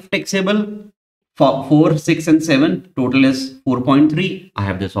number 5 taxable, 4, 6 and 7. Total is 4.3. I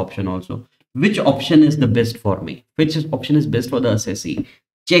have this option also. Which option is the best for me? Which option is best for the assessee?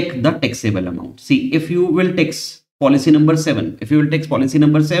 Check the taxable amount. See, if you will tax policy number 7,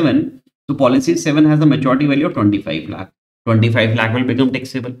 so policy 7 has a maturity value of 25 lakh. 25 lakh will become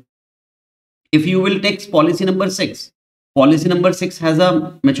taxable. If you will tax policy number 6 has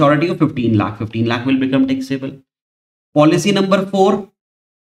a maturity of 15 lakh. 15 lakh will become taxable. Policy number 4,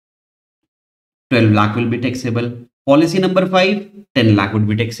 12 lakh will be taxable. Policy number 5, 10 lakh would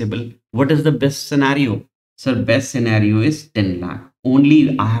be taxable. What is the best scenario? Sir, best scenario is 10 lakh.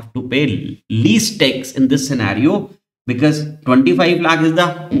 Only I have to pay least tax in this scenario because 25 lakh is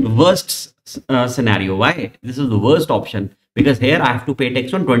the worst scenario. Why? This is the worst option because here I have to pay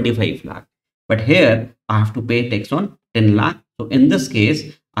tax on 25 lakh. But here I have to pay tax on 10 lakh. So in this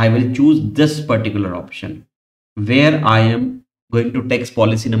case, I will choose this particular option where I am going to tax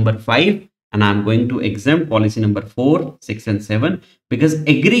policy number 5 and I'm going to exempt policy number 4, 6 and 7 because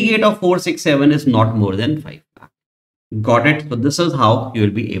aggregate of 4, 6, 7 is not more than 5 lakh. Got it? So this is how you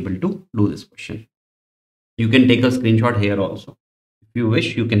will be able to do this question. You can take a screenshot here also. If you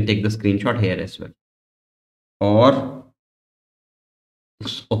wish, you can take the screenshot here as well. Or,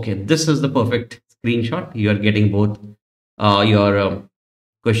 okay, this is the perfect screenshot. You are getting both your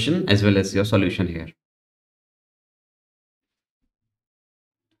question as well as your solution here.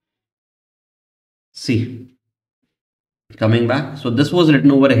 See, coming back. So this was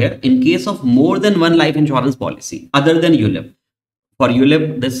written over here. In case of more than one life insurance policy other than ULIP. For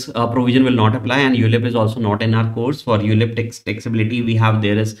ULIP, this provision will not apply and ULIP is also not in our course. For ULIP taxability,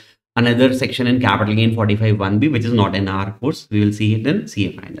 there is another section in capital gain 45(1)(b) which is not in our course. We will see it in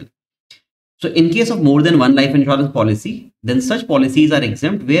CA final. So in case of more than one life insurance policy, then such policies are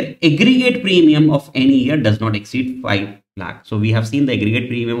exempt where aggregate premium of any year does not exceed 5 lakh. So we have seen the aggregate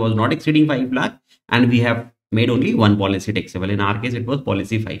premium was not exceeding 5 lakh and we have made only one policy taxable. In our case, it was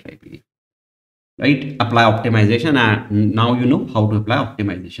policy 5, I believe. Right? Apply optimization and now you know how to apply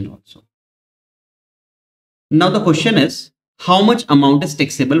optimization also. Now the question is, how much amount is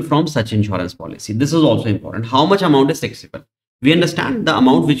taxable from such insurance policy? This is also important. How much amount is taxable? We understand the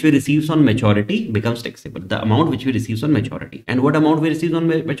amount which we receive on maturity becomes taxable. The amount which we receive on maturity. And what amount we receive on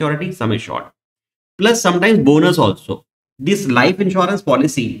maturity? Sum assured. Plus sometimes bonus also. This life insurance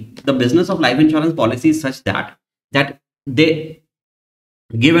policy, the business of life insurance policy is such that they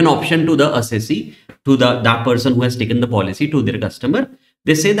give an option to the assessee, to that person who has taken the policy, to their customer.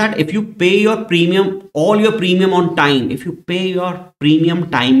 They say that if you pay your premium, all your premium on time, if you pay your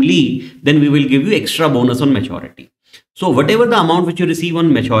premium timely, then we will give you extra bonus on maturity. So whatever the amount which you receive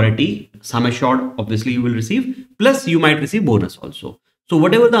on maturity, sum assured obviously you will receive, plus you might receive bonus also. So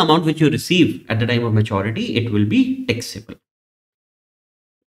whatever the amount which you receive at the time of maturity, it will be taxable.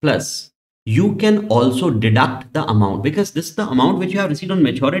 Plus, you can also deduct the amount because this is the amount which you have received on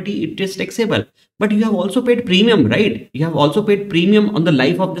maturity, it is taxable. But you have also paid premium, right? You have also paid premium on the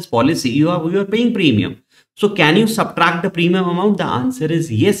life of this policy. You are paying premium. So can you subtract the premium amount? The answer is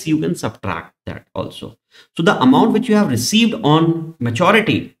yes, you can subtract that also. So the amount which you have received on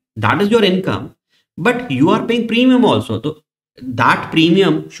maturity, that is your income, but you are paying premium also. So that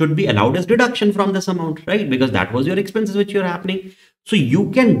premium should be allowed as deduction from this amount, right? Because that was your expenses which are happening. So you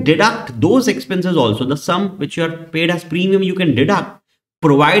can deduct those expenses also. The sum which you are paid as premium, you can deduct,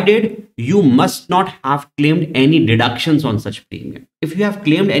 provided you must not have claimed any deductions on such premium. If you have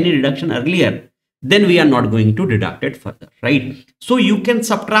claimed any deduction earlier, then we are not going to deduct it further, right? So you can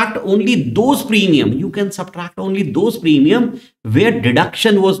subtract only those premium. You can subtract only those premium where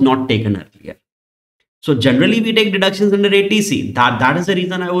deduction was not taken earlier. So generally we take deductions under ATC. That is the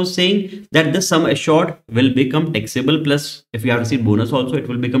reason I was saying that the sum assured will become taxable, plus if you have received bonus also, it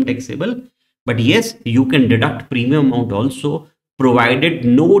will become taxable. But yes, you can deduct premium amount also, provided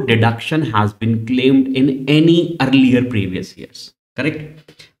no deduction has been claimed in any earlier previous years.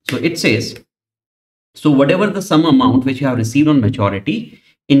 Correct? So it says, so whatever the sum amount which you have received on maturity,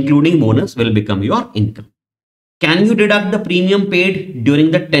 including bonus, will become your income. Can you deduct the premium paid during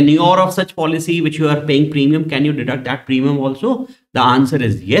the tenure of such policy which you are paying premium? Can you deduct that premium also? The answer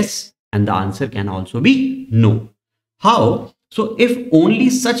is yes, and the answer can also be no. How? So if only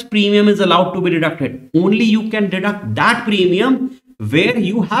such premium is allowed to be deducted, only you can deduct that premium where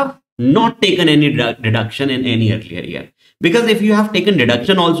you have not taken any deduction in any earlier year. Because if you have taken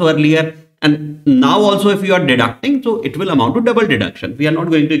deduction also earlier, And now also if you are deducting, so it will amount to double deduction. We are not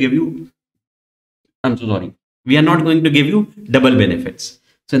going to give you, I'm so sorry, we are not going to give you double benefits.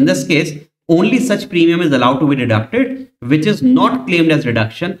 So in this case, only such premium is allowed to be deducted which is not claimed as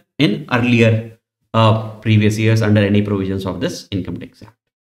reduction in earlier previous years under any provisions of this Income Tax Act.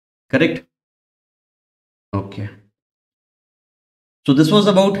 Correct? Okay. So this was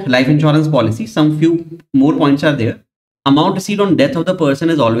about life insurance policy. Some few more points are there. Amount received on death of the person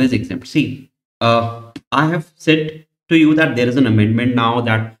is always exempt. See, I have said to you that there is an amendment now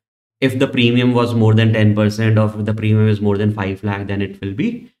that if the premium was more than 10% or if the premium is more than 5 lakh, then it will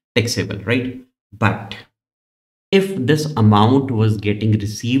be taxable, right? But if this amount was getting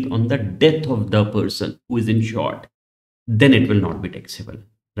received on the death of the person who is insured, then it will not be taxable,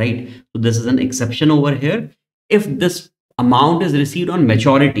 right? So this is an exception over here. If this amount is received on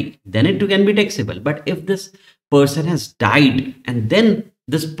maturity, then it can be taxable. But if this person has died and then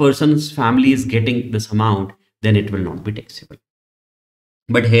this person's family is getting this amount, then it will not be taxable.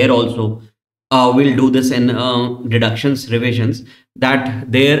 But here also we'll do this in deductions revisions, that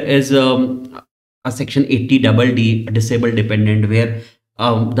there is a section 80DD, a disabled dependent, where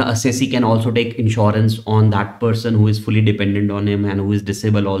the assessee can also take insurance on that person who is fully dependent on him and who is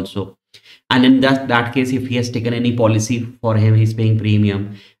disabled also. And in that case, if he has taken any policy for him, he's paying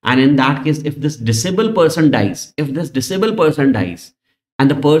premium. And in that case, if this disabled person dies, and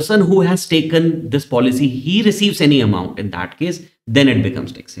the person who has taken this policy, he receives any amount, in that case, then it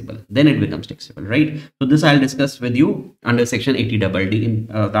becomes taxable. Right? So this I'll discuss with you under section 80DD in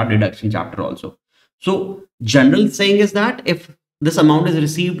that deduction chapter also. So general saying is that if this amount is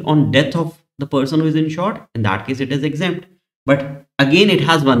received on death of the person who is insured, in that case, it is exempt. But again, it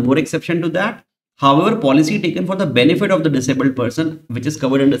has one more exception to that. However, policy taken for the benefit of the disabled person, which is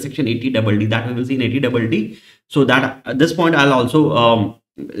covered under section 80DD, that we will see in 80DD. So that at this point, I'll also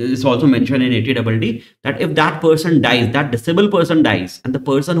it's also mentioned in 80DD that if that person dies, that disabled person dies, and the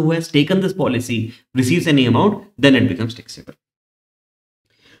person who has taken this policy receives any amount, then it becomes taxable.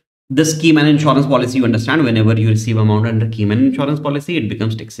 The scheme and insurance policy, you understand, whenever you receive amount under scheme and insurance policy, it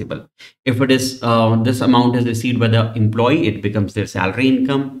becomes taxable. If it is this amount is received by the employee, it becomes their salary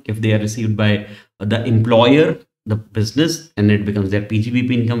income. If they are received by the employer, the business, and it becomes their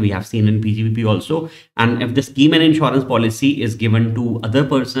PGBP income. We have seen in PGBP also. And if the scheme and insurance policy is given to other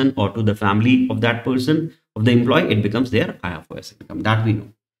person or to the family of that person, of the employee, it becomes their IFOS income. That we know.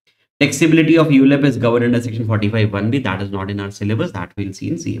 Taxability of ULIP is governed under section 45(1)(b). That is not in our syllabus. That we'll see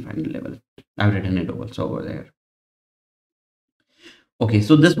in CA final level. I've written it also over there. Okay,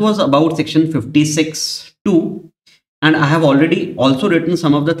 so this was about section 56(2). And I have already also written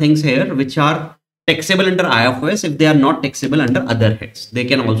some of the things here which are taxable under IFOS. If they are not taxable under other heads, they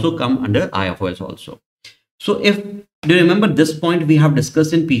can also come under IFOS also. So do you remember this point we have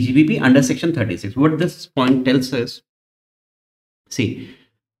discussed in PGBP under section 36? What this point tells us, see,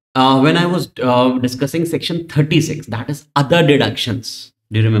 when I was discussing section 36, that is other deductions.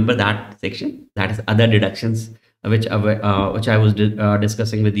 Do you remember that section? That is other deductions, which I was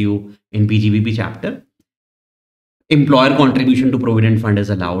discussing with you in PGBP chapter. Employer contribution to provident fund is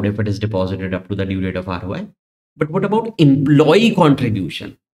allowed if it is deposited up to the due date of ROI. But what about employee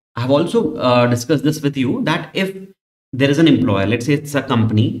contribution? I have also discussed this with you, that if there is an employer, let's say it's a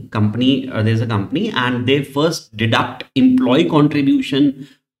company, there's a company, and they first deduct employee contribution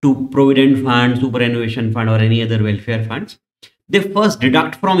to provident fund, superannuation fund, or any other welfare funds. They first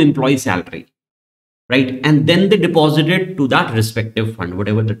deduct from employee salary, right? And then they deposit it to that respective fund,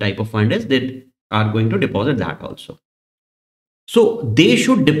 whatever the type of fund is, they are going to deposit that also. So they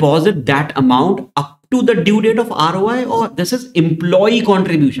should deposit that amount up to the due date of ROI, or this is employee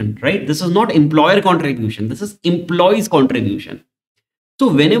contribution, right? This is not employer contribution. This is employee's contribution.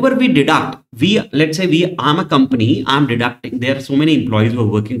 So whenever we deduct, let's say I'm a company, I'm deducting, there are so many employees who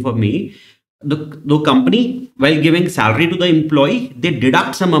are working for me. The company, while giving salary to the employee, they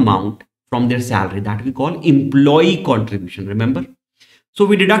deduct some amount from their salary that we call employee contribution, remember? So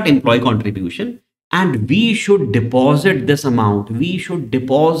we deduct employee contribution and we should deposit this amount. We should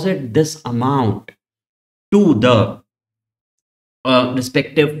deposit this amount to the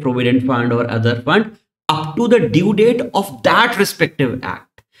respective provident fund or other fund up to the due date of that respective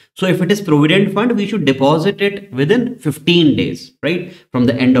act. So if it is provident fund, we should deposit it within 15 days, right? From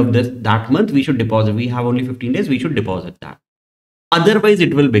the end of that month, we should deposit. We have only 15 days, we should deposit that. Otherwise,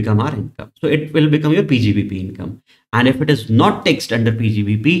 it will become our income. So it will become your PGBP income. And if it is not taxed under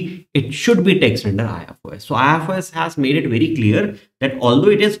PGBP, it should be taxed under IFOS. So IFOS has made it very clear that although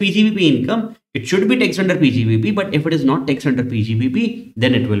it is PGBP income, it should be taxed under PGBP. But if it is not taxed under PGBP,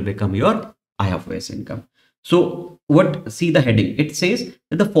 then it will become your IFOS income. So what, see the heading, it says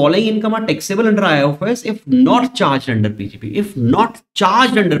that the following income are taxable under IFRS if not charged under PGB. If not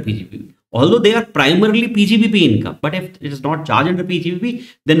charged under PGB, although they are primarily PGBP income, but if it is not charged under PGBP,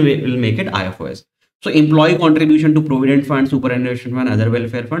 then we will make it IFRS. So employee contribution to provident fund, superannuation fund, other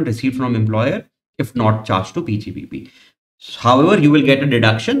welfare fund received from employer if not charged to PGBP. However, you will get a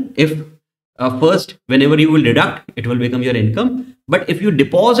deduction if first, whenever you will deduct, it will become your income. But if you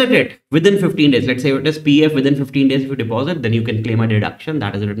deposit it within 15 days, let's say it is PF within 15 days, if you deposit, then you can claim a deduction.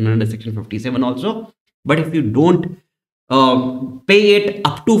 That is written under section 57 also. But if you don't pay it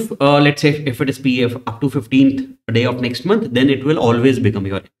up to, let's say if it is PF up to 15th day of next month, then it will always become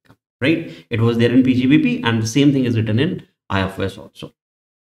your income, right? It was there in PGBP, and the same thing is written in IFRS also.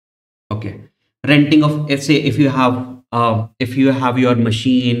 Okay. Renting of, let's say if you have your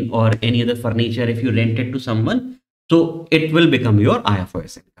machine or any other furniture, if you rent it to someone, so it will become your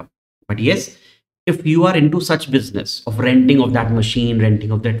IFRS income. But yes, if you are into such business of renting of that machine,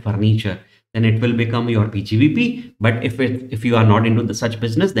 renting of that furniture, then it will become your PGBP. But if you are not into such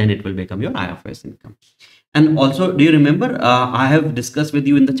business, then it will become your IFRS income. And also, do you remember I have discussed with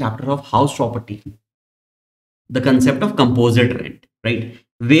you in the chapter of house property the concept of composite rent, right?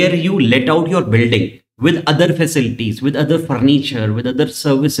 Where you let out your building with other facilities, with other furniture, with other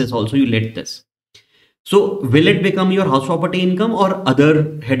services also you let this. So will it become your house property income or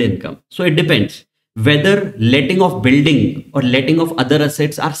other head income? So it depends whether letting of building or letting of other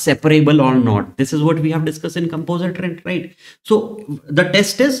assets are separable or not. This is what we have discussed in composite rent, right? So the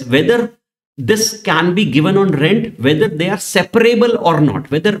test is whether this can be given on rent, whether they are separable or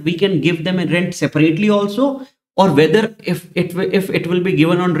not, whether we can give them a rent separately also, or whether if it will be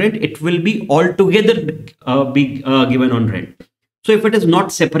given on rent, it will be altogether given on rent. So if it is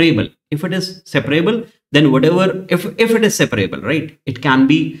not separable, if it is separable, then whatever, if it is separable, right, it can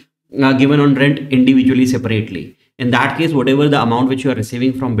be given on rent individually separately. In that case, whatever the amount which you are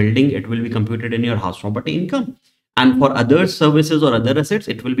receiving from building, it will be computed in your house property income. And for other services or other assets,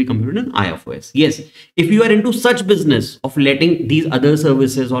 it will be computed in IFRS. Yes, if you are into such business of letting these other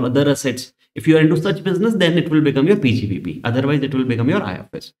services or other assets, if you are into such business, then it will become your PGBP. Otherwise, it will become your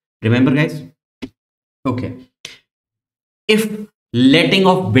IFRS. Remember, guys? Okay. If letting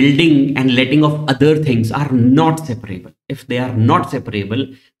of building and letting of other things are not separable, if they are not separable,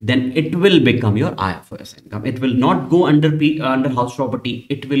 then it will become your IFRS income. It will not go under house property.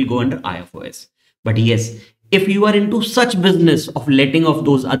 It will go under IFRS. But yes, if you are into such business of letting of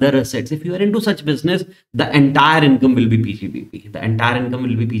those other assets, if you are into such business, the entire income will be PGBP. The entire income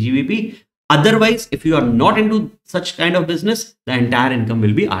will be PGBP. Otherwise, if you are not into such kind of business, the entire income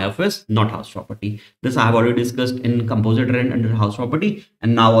will be IFRS, not house property. This I have already discussed in composite rent under house property,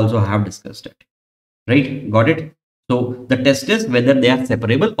 and now also I have discussed it. Right? Got it? So the test is whether they are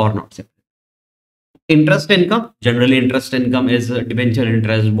separable or not separable. Interest income, generally interest income is debenture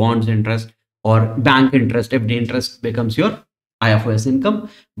interest, bonds interest, or bank interest if the interest becomes your IFRS income.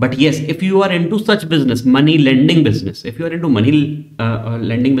 But yes, if you are into such business, money lending business, if you are into money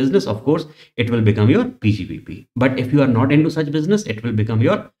lending business, of course, it will become your PGBP. But if you are not into such business, it will become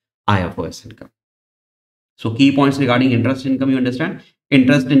your IFRS income. So key points regarding interest income, you understand?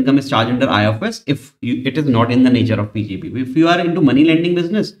 Interest income is charged under IFRS if it is not in the nature of PGBP. If you are into money lending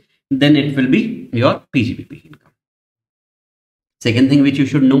business, then it will be your PGBP income. Second thing which you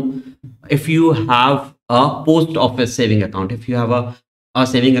should know, if you have a post office saving account, if you have a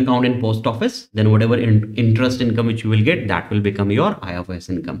saving account in post office, then whatever interest income which you will get, that will become your IFRS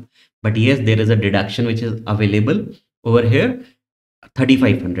income. But yes, there is a deduction which is available over here.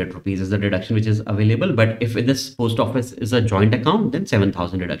 3,500 rupees is the deduction which is available. But if this post office is a joint account, then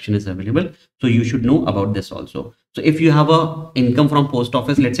 7,000 deduction is available. So you should know about this also. So if you have a income from post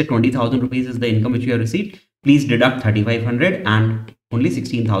office, let's say 20,000 rupees is the income which you have received, please deduct 3,500 and only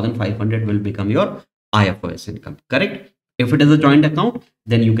 16,500 will become your IFRS income. Correct? If it is a joint account,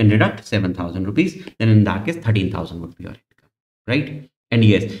 then you can deduct 7,000 rupees. Then in that case, 13,000 would be your income. Right? And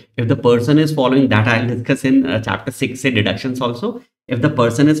yes, if the person is following that, I'll discuss in chapter 6, say deductions also. If the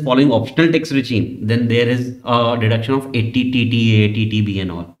person is following optional tax regime, then there is a deduction of 80 TTA, TTB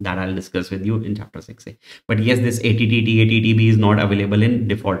and all that I'll discuss with you in chapter 6. But yes, this 80 TTA, TTB is not available in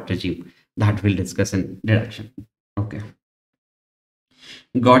default regime. That we'll discuss in deduction. Okay.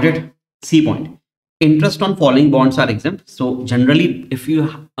 Got it? C point. Interest on following bonds are exempt. So generally, if you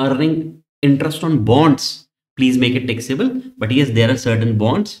are earning interest on bonds, please make it taxable. But yes, there are certain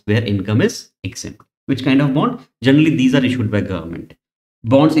bonds where income is exempt. Which kind of bond? Generally, these are issued by government.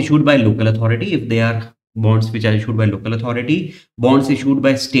 Bonds issued by local authority, if they are bonds which are issued by local authority, bonds issued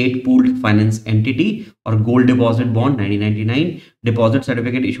by state pooled finance entity, or gold deposit bond 1999, deposit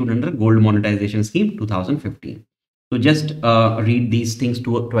certificate issued under gold monetization scheme 2015. So just read these things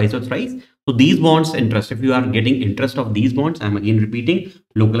twice or thrice. So these bonds interest, if you are getting interest of these bonds, I'm again repeating,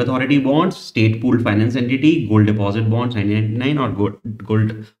 local authority bonds, state pooled finance entity, gold deposit bonds 1999, or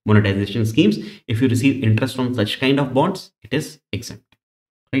gold monetization schemes. If you receive interest on such kind of bonds, it is exempt,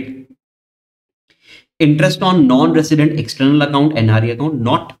 right? Interest on non-resident external account, NRE account,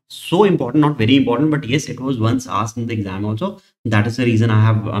 not so important, not very important, but yes, it was once asked in the exam also. That is the reason I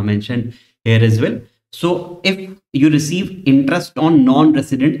have mentioned here as well. So if you receive interest on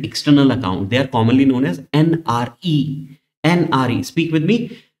non-resident external account, they are commonly known as NRE. NRE, speak with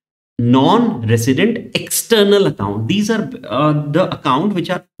me. Non-resident external account. These are the account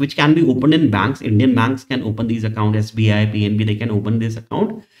which can be opened in banks. Indian banks can open these accounts. SBI, PNB, they can open this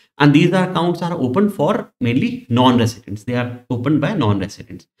account. And these accounts are open for mainly non-residents. They are opened by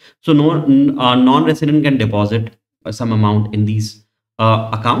non-residents. So non-resident can deposit some amount in these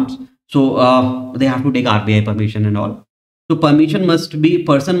accounts. So they have to take RBI permission and all. So person must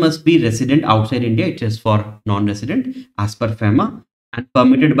be resident outside India. It is for non-resident as per FEMA, and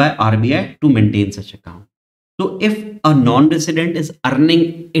permitted by RBI to maintain such account. So if a non-resident is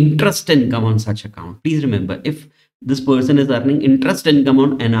earning interest income on such account, please remember, if this person is earning interest income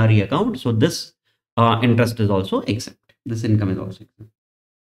on NRE account, so this interest is also exempt. This income is also exempt.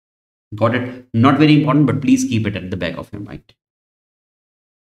 Got it? Not very important, but please keep it at the back of your mind.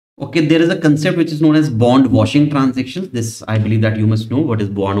 Okay, there is a concept which is known as bond washing transactions. This, I believe that you must know what is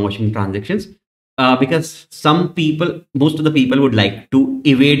bond washing transactions. Because most of the people would like to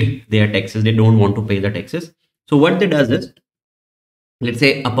evade their taxes. They don't want to pay the taxes. So what they does is, let's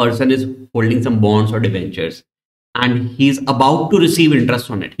say a person is holding some bonds or debentures, and he's about to receive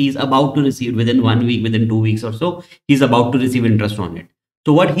interest on it. He's about to receive within 1 week, within 2 weeks or so, he's about to receive interest on it.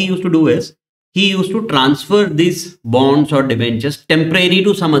 So what he used to do is, he used to transfer these bonds or debentures temporary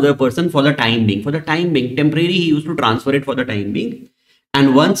to some other person for the time being. Temporary, he used to transfer it for the time being.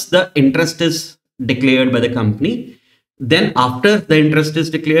 And once the interest is declared by the company, then after the interest is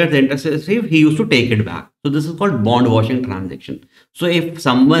declared, the interest is received, he used to take it back. So this is called bond washing transaction. So if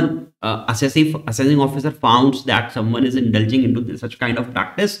someone, assessing officer found that someone is indulging into such kind of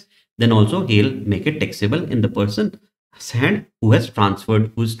practice, then also he'll make it taxable in the person's hand who has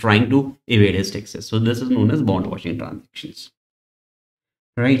transferred, who is trying to evade his taxes. So this is known as bond washing transactions,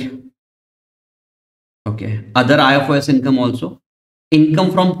 right? Okay, other IFOS income also.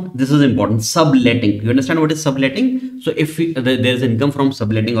 Income from, this is important, subletting. You understand what is subletting? So if there is income from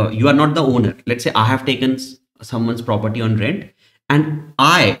subletting, or you are not the owner. Let's say I have taken someone's property on rent and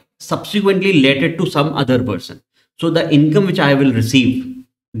I subsequently let it to some other person. So the income which I will receive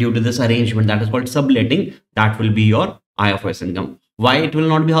due to this arrangement, that is called subletting, that will be your IFOS income. Why it will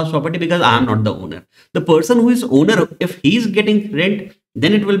not be house property? Because I am not the owner. The person who is owner, if he is getting rent,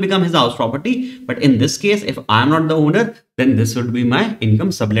 then it will become his house property. But in this case, if I am not the owner, then this would be my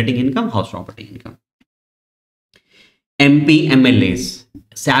income, subletting income, house property income. MP, MLAs,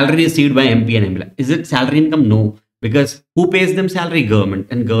 salary received by MP and MLA. Is it salary income? No, because who pays them salary? Government,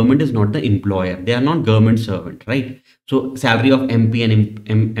 and government is not the employer. They are not government servant, right? So salary of MP and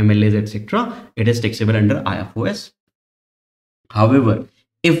MLAs, etc., it is taxable under IFOS. However,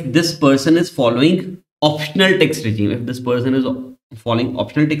 if this person is following optional tax regime,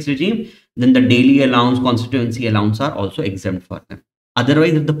 then the daily allowance, constituency allowance are also exempt for them.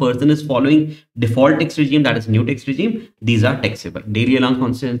 Otherwise, if the person is following default tax regime, that is new tax regime, these are taxable. Daily allowance,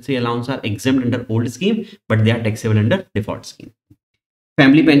 constituency allowance are exempt under old scheme, but they are taxable under default scheme.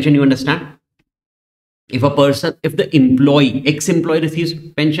 Family pension, you understand? If the employee, ex-employee receives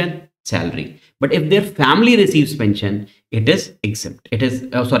pension, salary. But if their family receives pension, it is exempt. It is,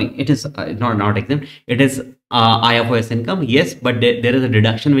 not exempt. It is IFOS income. Yes, but there is a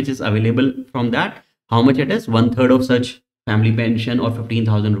deduction which is available from that. How much it is? 1/3 of such family pension, or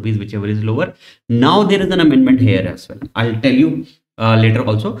 15,000 rupees, whichever is lower. Now there is an amendment here as well. I'll tell you later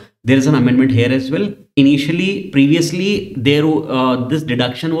also. There is an amendment here as well. Previously, this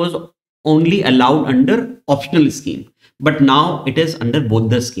deduction was only allowed under optional scheme. But now it is under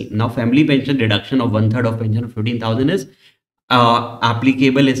both the scheme. Now family pension deduction of 1/3 of pension of 15,000 is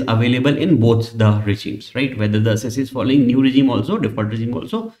available in both the regimes, right? Whether the assessee is following new regime also, default regime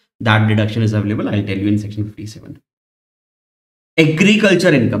also, that deduction is available. I'll tell you in section 57.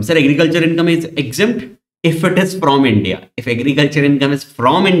 Agriculture income. Sir, agriculture income is exempt if it is from India. If agriculture income is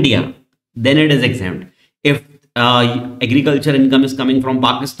from India, then it is exempt. If agriculture income is coming from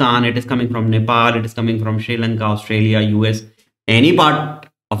Pakistan, it is coming from Nepal, it is coming from Sri Lanka, Australia, US, any part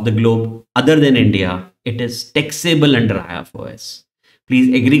of the globe other than India, it is taxable under IFOS.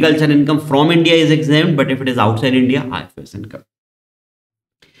 Please, agriculture income from India is exempt, but if it is outside India, IFOS income.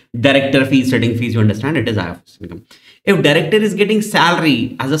 Director fees, sitting fees, you understand, it is IFOS income. If director is getting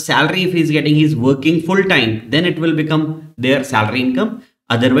salary, as a salary, if he's working full time, then it will become their salary income.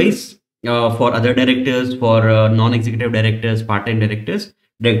 Otherwise, for other directors, for non-executive directors, part-time directors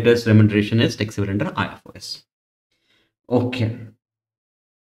remuneration is taxable under IFOS. Okay.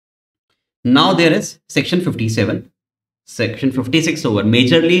 Now there is section 57, section 56 over.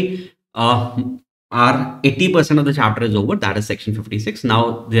 Majorly, our 80% of the chapter is over. That is section 56.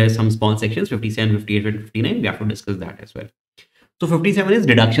 Now there are some small sections, 57, 58, and 59. We have to discuss that as well. So 57 is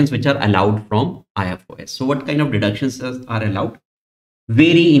deductions which are allowed from IFOS. So what kind of deductions are allowed?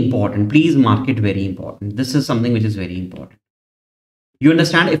 Very important. Please mark it very important. This is something which is very important. You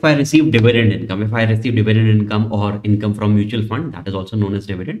understand, if I receive dividend income, or income from mutual fund, that is also known as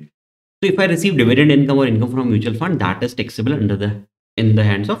dividend. So if I receive dividend income or income from mutual fund, that is taxable under in the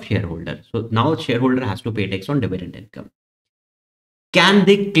hands of shareholder. So now shareholder has to pay tax on dividend income. Can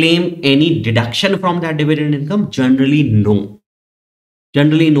they claim any deduction from that dividend income? Generally, no.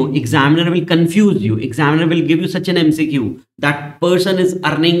 Generally, no. Examiner will confuse you. Examiner will give you such an MCQ. That person is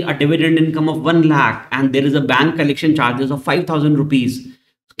earning a dividend income of 1 lakh and there is a bank collection charges of 5,000 rupees.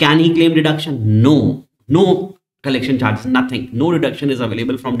 Can he claim deduction? No. No collection charges, nothing. No deduction is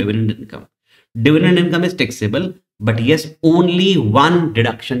available from dividend income. Dividend income is taxable, but yes, only one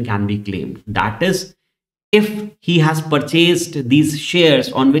deduction can be claimed. That is, if he has purchased these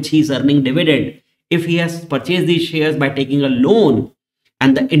shares on which he is earning dividend, if he has purchased these shares by taking a loan,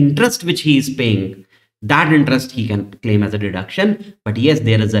 and the interest which he is paying, that interest he can claim as a deduction. But yes,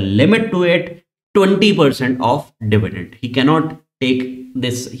 there is a limit to it, 20% of dividend. He cannot take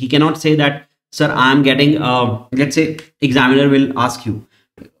this. He cannot say that, sir, I am getting, let's say, examiner will ask you,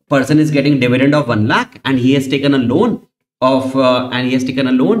 person is getting dividend of 1 lakh and he has taken a loan of,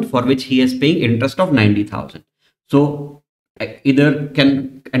 for which he is paying interest of 90,000. So either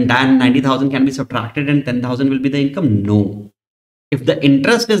entire 90,000 can be subtracted and 10,000 will be the income. No. If the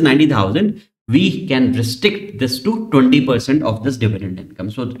interest is 90,000, we can restrict this to 20% of this dividend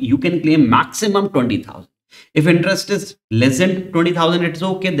income. So you can claim maximum 20,000. If interest is less than 20,000, it's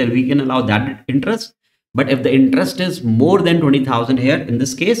okay. Then we can allow that interest. But if the interest is more than 20,000 here, in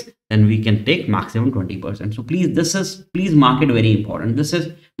this case, then we can take maximum 20%. So please mark it very important. This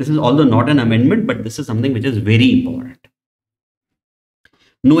is although not an amendment, but this is something which is very important.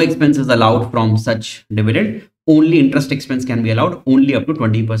 No expenses allowed from such dividend. Only interest expense can be allowed, only up to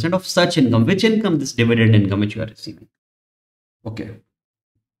 20% of such income. Which income? This dividend income which you are receiving. Okay.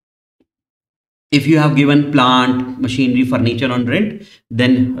 If you have given plant, machinery, furniture on rent,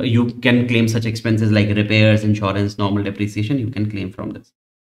 then you can claim such expenses like repairs, insurance, normal depreciation. You can claim from this.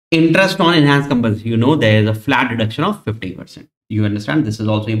 Interest on enhanced compulsory. You know, there is a flat deduction of 50%. You understand? This is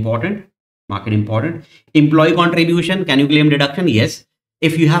also important. Market important. Employee contribution. Can you claim deduction? Yes.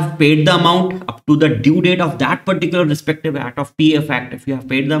 If you have paid the amount up to the due date of that particular respective act of PF Act, if you have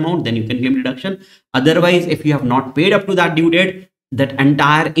paid the amount, then you can claim deduction. Otherwise, if you have not paid up to that due date, that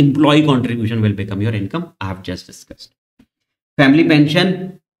entire employee contribution will become your income. I have just discussed. Family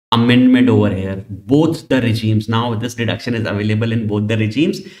pension, amendment over here. Both the regimes. Now, this deduction is available in both the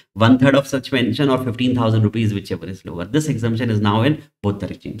regimes. 1/3 of such pension or 15,000 rupees, whichever is lower. This exemption is now in both the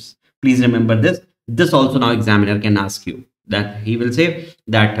regimes. Please remember this. This also now examiner can ask you. That he will say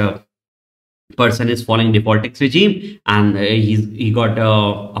that person is following default tax regime and he got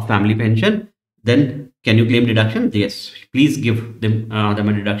a family pension, then can you claim deduction? Yes, please give them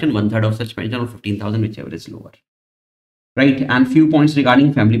a deduction, 1/3 of such pension or 15,000, whichever is lower. Right, and few points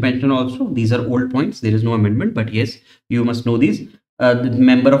regarding family pension also. These are old points. There is no amendment, but yes, you must know these. The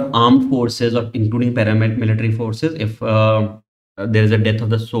member of armed forces or including paramilitary forces, if there is a death of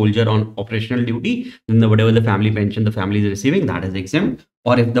the soldier on operational duty, then whatever the family pension the family is receiving, that is exempt.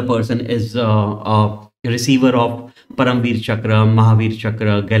 Or if the person is a receiver of Paramveer Chakra, Mahavir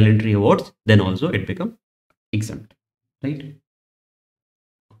Chakra, gallantry awards, then also it becomes exempt. Right?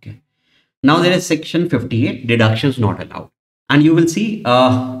 Okay. Now there is section 58, deductions not allowed. And you will see,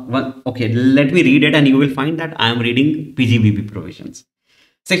 okay, let me read it and you will find that I am reading PGBP provisions.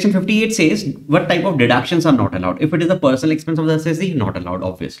 Section 58 says what type of deductions are not allowed. If it is a personal expense of the assessee, not allowed,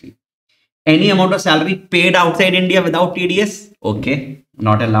 obviously. Any amount of salary paid outside India without TDS, okay,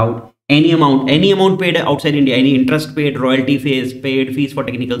 not allowed. Any amount paid outside India, any interest paid, royalty fees paid, fees for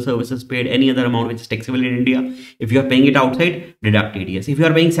technical services paid, any other amount which is taxable in India. If you are paying it outside, deduct TDS. If you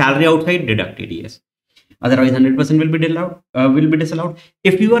are paying salary outside, deduct TDS. Otherwise, 100% will be disallowed.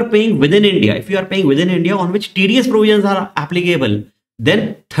 If you are paying within India, on which TDS provisions are applicable, then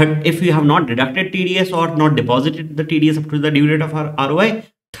if you have not deducted TDS or not deposited the TDS up to the due date of our ROI,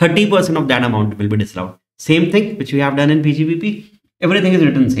 30% of that amount will be disallowed. Same thing which we have done in PGBP. Everything is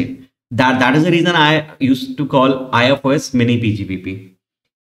written same. That is the reason I used to call IFOS mini PGBP.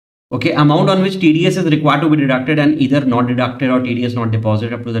 Okay, amount on which TDS is required to be deducted and either not deducted or TDS not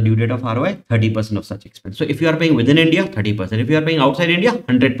deposited up to the due date of ROI, 30% of such expense. So if you are paying within India, 30%. If you are paying outside India,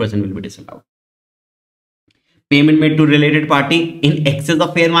 100% will be disallowed. Payment made to related party in excess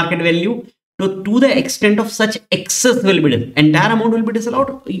of fair market value. So to the extent of such excess will be entire amount will be disallowed,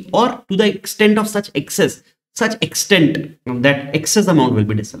 or to the extent of such excess, such extent that excess amount will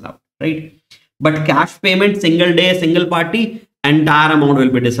be disallowed, right? But cash payment, single day, single party, entire amount will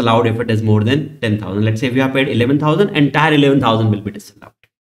be disallowed if it is more than 10,000. Let's say if you have paid 11,000, entire 11,000 will be disallowed.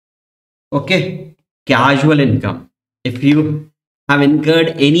 Okay, casual income. If you have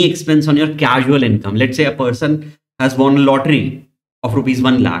incurred any expense on your casual income, let's say a person has won a lottery of rupees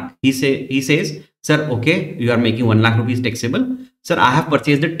 1 lakh. He says, sir, okay, you are making 1 lakh rupees taxable. Sir, I have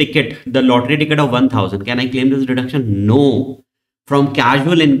purchased the ticket, the lottery ticket of 1,000. Can I claim this deduction? No. From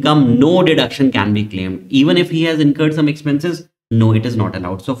casual income, no deduction can be claimed. Even if he has incurred some expenses, no, it is not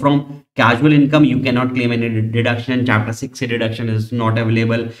allowed. So from casual income, you cannot claim any deduction. Chapter 6A deduction is not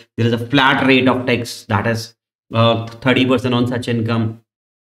available. There is a flat rate of tax, that is 30% on such income.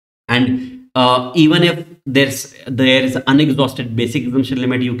 And even if there is unexhausted basic exemption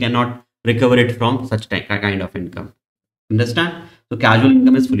limit, you cannot recover it from such kind of income. Understand? So casual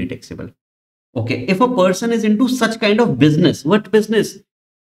income is fully taxable. Okay, if a person is into such kind of business, what business?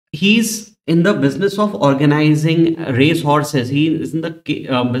 He's in the business of organizing race horses. He is in the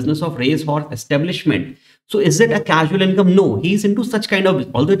business of race horse establishment. So is it a casual income? No, he's into such kind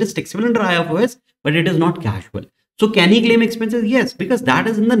of, although it is taxable under IFOS, but it is not casual. So can he claim expenses? Yes, because that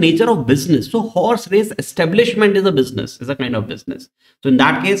is in the nature of business. So horse race establishment is a business, is a kind of business. So in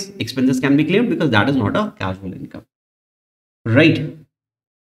that case, expenses can be claimed because that is not a casual income. Right.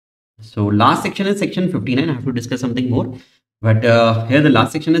 So last section is section 59. I have to discuss something more. But here the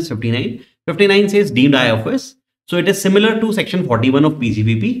last section is 59. 59 says deemed IFOS. So it is similar to section 41 of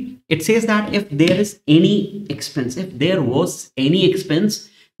PGBP. It says that if there is any expense, if there was any expense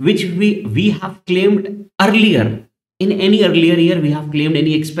which we have claimed earlier, in any earlier year we have claimed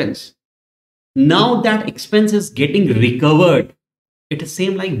any expense. Now that expense is getting recovered. It is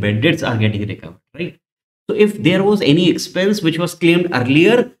same like bad debts are getting recovered, right? So if there was any expense which was claimed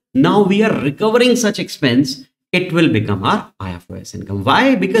earlier, now we are recovering such expense, it will become our IFOS income.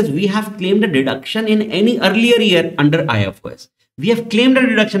 Why? Because we have claimed a deduction in any earlier year under IFOS. We have claimed a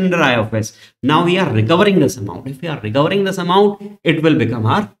deduction under IFOS. Now we are recovering this amount. If we are recovering this amount, it will become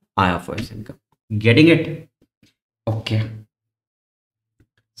our IFOS income. Getting it? Okay.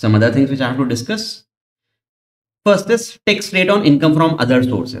 Some other things which I have to discuss. First is tax rate on income from other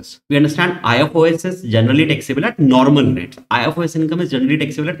sources. We understand IFOS is generally taxable at normal rates. IFOS income is generally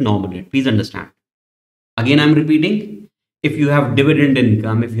taxable at normal rate. Please understand. Again, I'm repeating, if you have dividend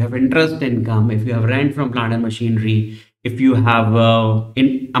income, if you have interest income, if you have rent from plant and machinery, if you have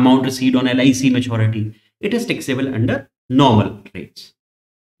amount received on LIC maturity, it is taxable under normal rates.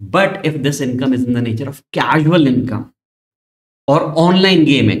 But if this income is in the nature of casual income or online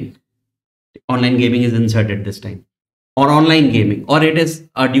gaming is inserted this time, or online gaming, or it is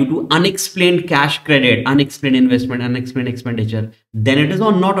due to unexplained cash credit, unexplained investment, unexplained expenditure, then it is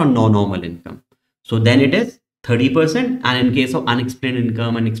not on normal income. So then it is 30%, and in case of unexplained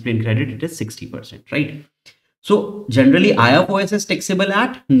income, unexplained credit, it is 60%, right? So generally IFOS is taxable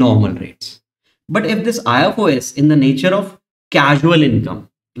at normal rates. But if this IFOS in the nature of casual income,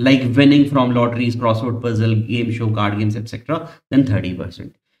 like winning from lotteries, crossword puzzle, game show, card games, etc., then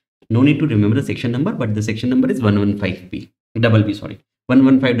 30%. No need to remember the section number, but the section number is 115B, double B, sorry,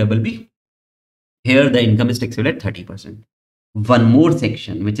 115 double B. Here the income is taxable at 30%. One more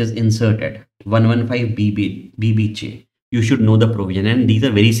section which is inserted, 115 BBJ. You should know the provision, and these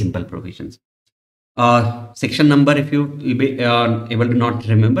are very simple provisions. Section number, if you will be able to not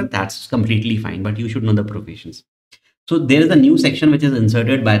remember, that's completely fine, but you should know the provisions. So there is a new section which is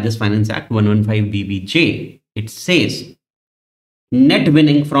inserted by this Finance Act 115 BBJ. It says net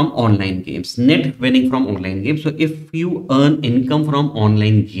winning from online games. Net winning from online games. So if you earn income from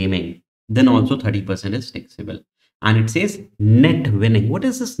online gaming, then also 30% is taxable. And it says net winning. What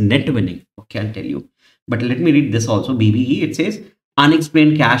is this net winning? Okay, I'll tell you. But let me read this also. BBE. It says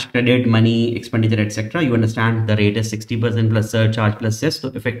unexplained cash, credit, money, expenditure, etc. You understand the rate is 60% plus surcharge plus cess. So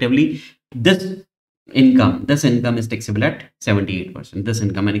effectively, this income is taxable at 78%. This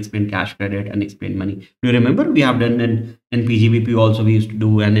income, unexplained cash, credit, unexplained money. Do you remember we have done in PGBP also we used to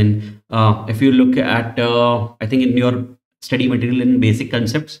do, and in if you look at I think in your study material in basic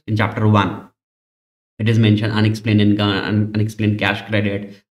concepts in chapter 1. It is mentioned unexplained income, unexplained cash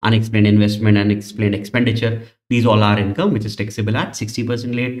credit, unexplained investment, unexplained expenditure. These all are income which is taxable at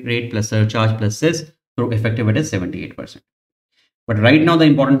 60% rate plus surcharge plus cess. So effective it is 78%. But right now the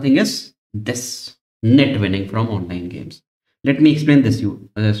important thing is this net winning from online games. Let me explain this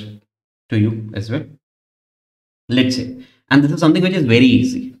to you as well. Let's say, and this is something which is very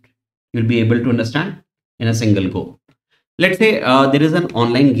easy. You'll be able to understand in a single go. Let's say there is an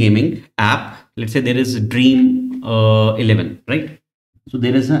online gaming app. Let's say there is Dream 11, right? So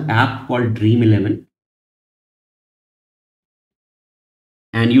there is an app called Dream 11,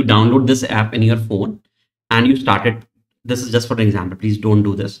 and you download this app in your phone and you start it. This is just for an example. Please don't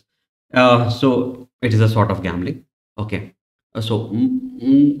do this. So it is a sort of gambling. Okay. So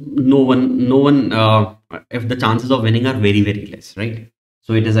no one. If the chances of winning are very, very less, right?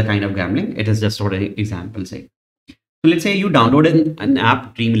 So it is a kind of gambling. It is just sort of example say. So let's say you download an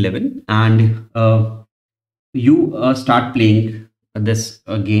app Dream 11 and you start playing this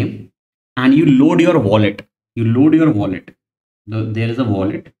game and you load your wallet. You load your wallet. There is a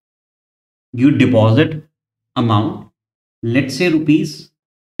wallet. You deposit amount. Let's say rupees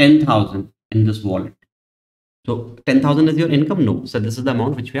 10,000 in this wallet. So 10,000 is your income? No. So this is the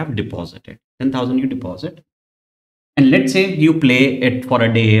amount which we have deposited. 10,000 you deposit. And let's say you play it for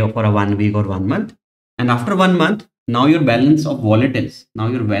a day or for a 1 week or 1 month. And after 1 month, now your balance of wallet is,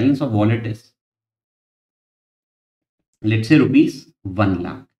 let's say rupees 1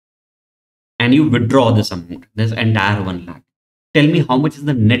 lakh. And you withdraw this amount, this entire 1 lakh. Tell me how much is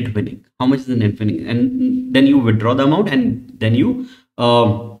the net winning? How much is the net winning? And then you withdraw the amount and then you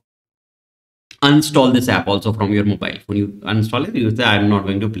uninstall this app also from your mobile. When you uninstall it, you say, I'm not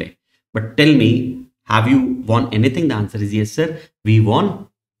going to play. But tell me, have you won anything? The answer is yes, sir. We won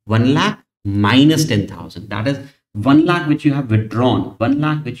 1 lakh minus 10,000. That is 1 lakh which you have withdrawn. 1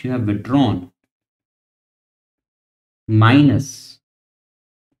 lakh which you have withdrawn minus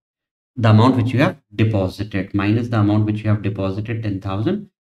the amount which you have deposited. Minus the amount which you have deposited, 10,000.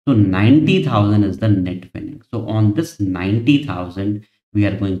 So 90,000 is the net winning. So on this 90,000, we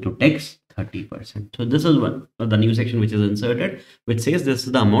are going to tax 30%. So this is one the new section which is inserted, which says this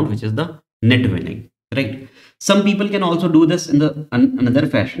is the amount which is the net winning, right? Some people can also do this in the another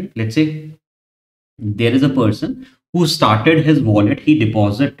fashion. Let's say there is a person who started his wallet. He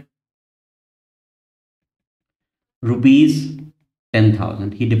deposit rupees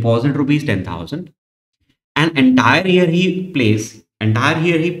 10,000. He deposit rupees 10,000, and entire year he plays. And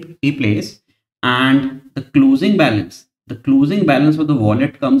the closing balance of the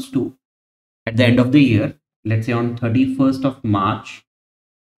wallet comes to at the end of the year. Let's say on 31st of March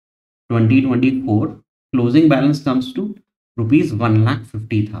 2024, closing balance comes to rupees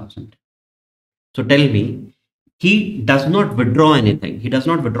 1,50,000. So tell me, he does not withdraw anything. He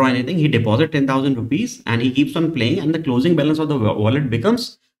deposits 10,000 rupees and he keeps on playing, and the closing balance of the wallet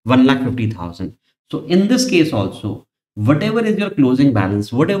becomes 1,50,000. So in this case also, whatever is your closing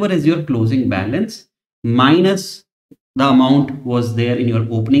balance minus the amount was there in your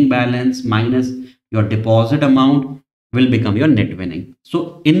opening balance minus your deposit amount will become your net winning.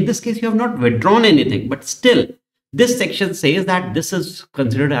 So in this case, you have not withdrawn anything, but still this section says that this is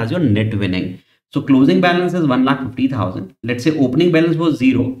considered as your net winning. So closing balance is 1,50,000. Let's say opening balance was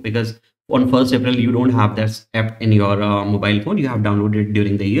 0 because on 1st April, you don't have that app in your mobile phone. You have downloaded it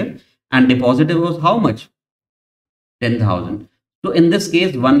during the year, and deposit was how much? 10,000. So in this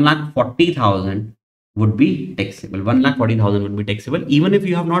case, 1,40,000 would be taxable. 1,40,000 would be taxable even if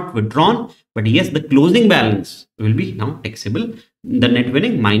you have not withdrawn. But yes, the closing balance will be now taxable. The net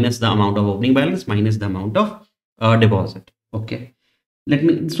winning minus the amount of opening balance minus the amount of deposit. Okay.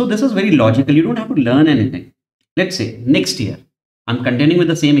 So this is very logical. You don't have to learn anything. Let's say next year, I'm continuing with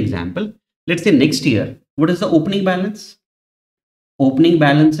the same example. Let's say next year, what is the opening balance? Opening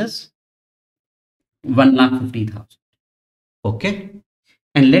balance is 1,50,000. Okay.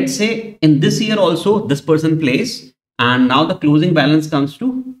 And let's say in this year also, this person plays, and now the closing balance comes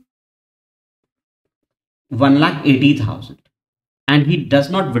to 1,80,000, and he does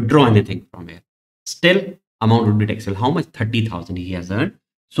not withdraw anything from here. Still, amount would be taxable. How much? 30,000 he has earned.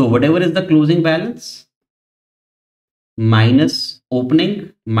 So whatever is the closing balance minus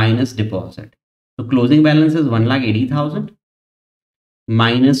opening minus deposit. So closing balance is 1,80,000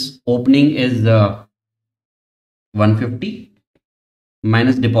 minus opening is 150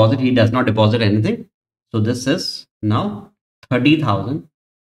 minus deposit. He does not deposit anything. So this is now 30,000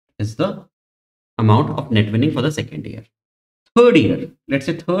 is the amount of net winning for the second year. Third year, let's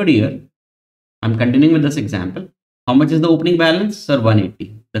say third year, I'm continuing with this example. How much is the opening balance? Sir,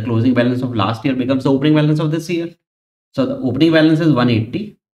 180. The closing balance of last year becomes the opening balance of this year. So the opening balance is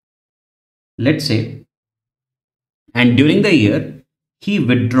 180, let's say, and during the year he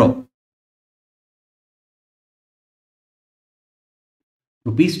withdraw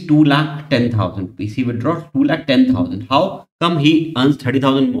rupees 2,10,000 rupees. He withdraws 2,10,000. How come he earns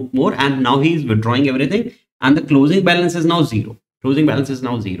 30,000 more and now he is withdrawing everything and the closing balance is now zero? Closing balance is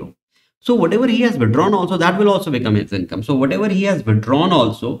now zero. So whatever he has withdrawn also, that will also become his income. So whatever he has withdrawn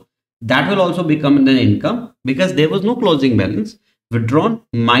also, that will also become the income because there was no closing balance. Withdrawn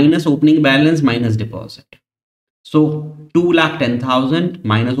minus opening balance minus deposit. So 2,10,000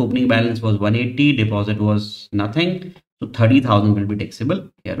 minus opening balance was 180, deposit was nothing. So 30,000 will be taxable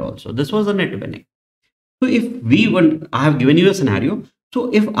here also. This was the net winning. So if we want, I have given you a scenario.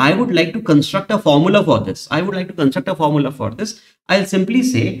 So if I would like to construct a formula for this, I'll simply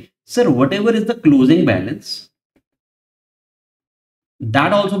say, sir, whatever is the closing balance,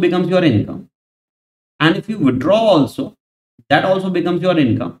 that also becomes your income. And if you withdraw also, that also becomes your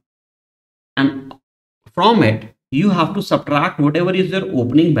income. And from it, you have to subtract whatever is your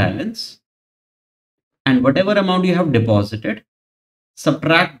opening balance and whatever amount you have deposited,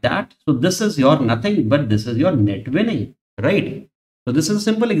 subtract that. So this is your nothing, but this is your net winning, right? So this is a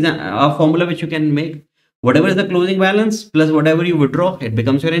simple formula which you can make. Whatever is the closing balance plus whatever you withdraw, it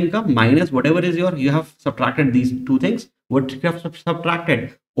becomes your income minus whatever is your, you have subtracted these two things. What you have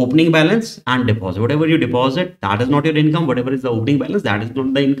subtracted? Opening balance and deposit. Whatever you deposit, that is not your income. Whatever is the opening balance, that is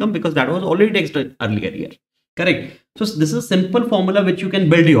not the income because that was already taxed earlier year. Correct. So this is a simple formula which you can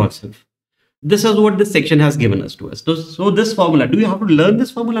build yourself. This is what this section has given us to us. So this formula, do you have to learn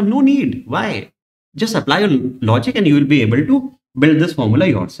this formula? No need. Why? Just apply your logic and you will be able to build this formula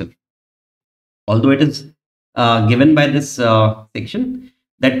yourself. Although it is given by this section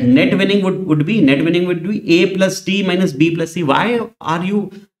that net winning would be A plus D minus B plus C. Why are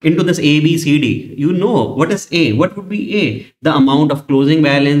you into this A, B, C, D? You know what is A. What would be A? The amount of closing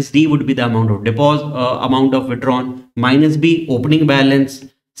balance. D would be the amount of deposit, amount of withdrawn. Minus B, opening balance.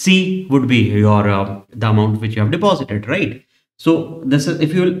 C would be your the amount which you have deposited, right? So this is,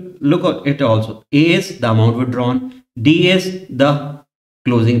 if you look at it also, A is the amount withdrawn, D is the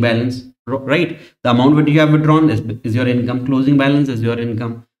closing balance, right? The amount which you have withdrawn is your income, closing balance is your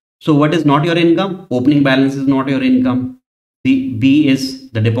income. So what is not your income? Opening balance is not your income. The B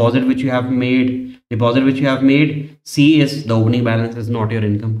is the deposit which you have made, C is the opening balance is not your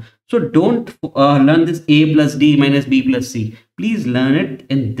income. So don't learn this A plus D minus B plus C. Please learn it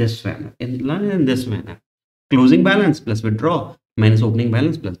in this manner. Closing balance plus withdraw minus opening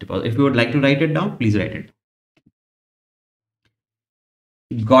balance plus deposit. If you would like to write it down, please write it.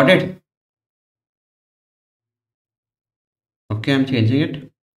 Got it? Okay, I'm changing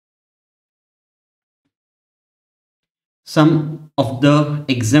it. Some of the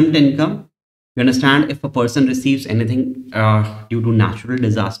exempt income. You understand, if a person receives anything due to natural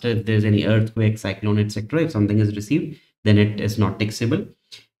disaster, if there's any earthquake, cyclone, etc., if something is received, then it is not taxable.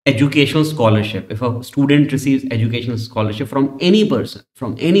 Educational scholarship. If a student receives educational scholarship from any person,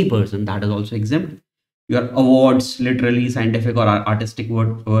 that is also exempt. Your awards, literally scientific or artistic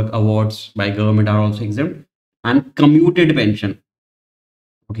work awards by government are also exempt. And commuted pension.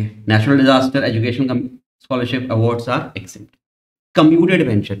 Okay, natural disaster, educational scholarship awards are exempt. Commuted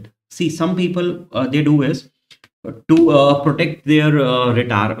pension. See, some people they do is to protect their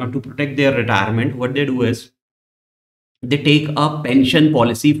retirement. What they do is they take a pension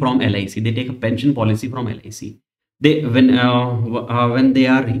policy from LIC. They when they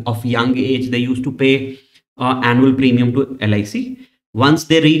are of young age, they used to pay annual premium to LIC. Once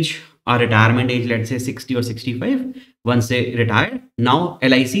they reach a retirement age, let's say 60 or 65, once they retire, now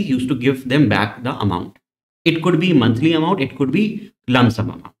LIC used to give them back the amount. It could be monthly amount, it could be lump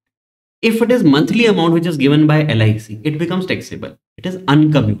sum amount. If it is monthly amount which is given by LIC, it becomes taxable. It is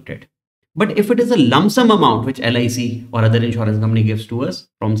uncommuted. But if it is a lump sum amount which LIC or other insurance company gives to us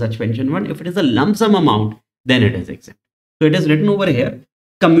from such pension fund, if it is a lump sum amount, then it is exempt. So it is written over here,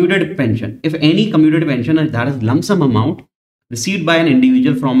 commuted pension. If any commuted pension that is lump sum amount received by an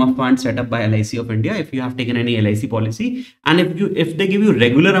individual from a fund set up by LIC of India, if you have taken any LIC policy, and if they give you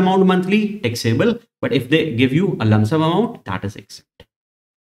regular amount monthly, taxable, but if they give you a lump sum amount, that is exempt.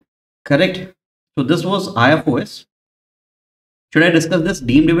 Correct. So this was IFOS. Should I discuss this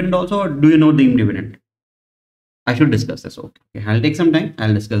deemed dividend also, or do you know deemed dividend? I should discuss this. Okay, I'll take some time.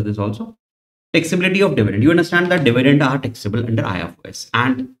 I'll discuss this also. Taxability of dividend. You understand that dividend are taxable under IFOS,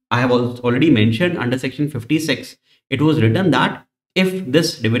 and I have already mentioned under section 56. It was written that if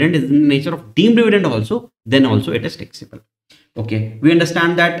this dividend is in the nature of deemed dividend also, then also it is taxable. Okay, we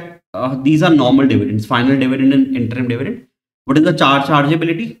understand that these are normal dividends, final dividend and interim dividend. What is the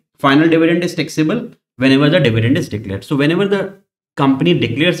chargeability? Final dividend is taxable whenever the dividend is declared. So whenever the company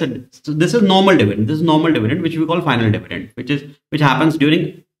declares so this is normal dividend. This is normal dividend, which we call final dividend, which happens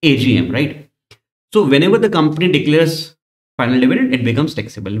during AGM, right? So whenever the company declares final dividend, it becomes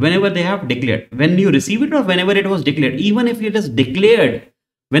taxable. Whenever they have declared, when you receive it or whenever it was declared, even if it is declared,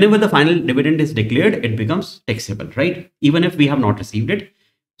 whenever the final dividend is declared, it becomes taxable, right? Even if we have not received it.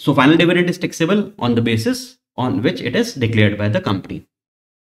 So final dividend is taxable on the basis on which it is declared by the company.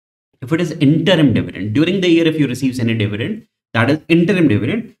 If it is interim dividend, during the year, if you receive any dividend, that is interim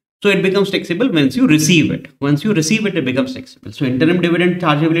dividend. So it becomes taxable once you receive it. Once you receive it, it becomes taxable. So interim dividend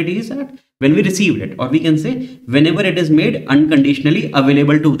chargeability is that when we received it, or we can say whenever it is made unconditionally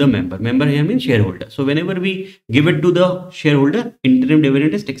available to the member. Member here means shareholder. So whenever we give it to the shareholder, interim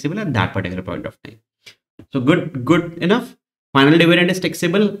dividend is taxable at that particular point of time. So good enough. Final dividend is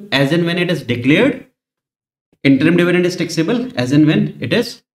taxable as and when it is declared. Interim dividend is taxable as and when it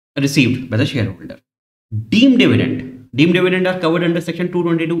is received by the shareholder. Deemed dividend are covered under section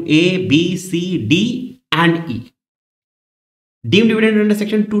 222A, B, C, D and E. Deemed dividend under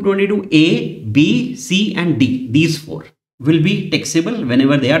section 222A, B, C and D, these four will be taxable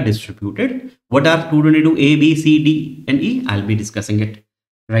whenever they are distributed. What are 222A, B, C, D and E? I'll be discussing it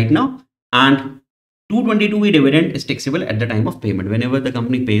right now. And 222E dividend is taxable at the time of payment. Whenever the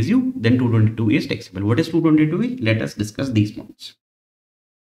company pays you, then 222E is taxable. What is 222E? Let us discuss these points.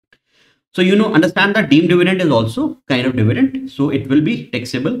 So, understand that deemed dividend is also kind of dividend. So it will be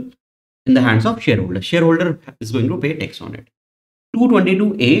taxable in the hands of shareholder. Shareholder is going to pay tax on it.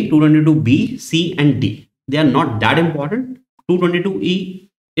 222A, 222B, C and D. They are not that important. 222E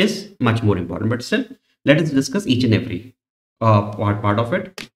is much more important. But still, let us discuss each and every part of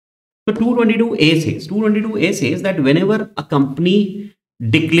it. So 222A says that whenever a company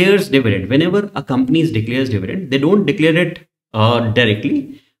declares dividend, they don't declare it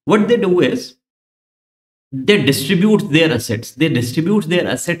directly. What they do is they distribute their assets. They distribute their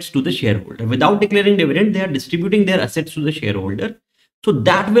assets to the shareholder. Without declaring dividend, they are distributing their assets to the shareholder. So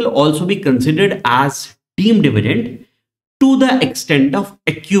that will also be considered as deemed dividend to the extent of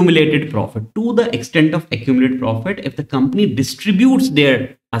accumulated profit. To the extent of accumulated profit, if the company distributes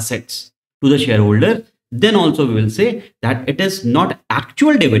their assets to the shareholder, then also we will say that it is not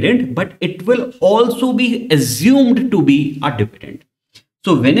actual dividend, but it will also be assumed to be a dividend.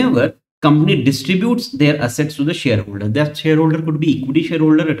 So whenever company distributes their assets to the shareholder, that shareholder could be equity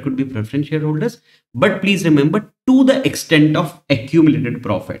shareholder, it could be preference shareholders, but please remember to the extent of accumulated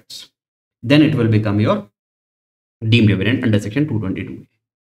profits, then it will become your deemed dividend under section 222.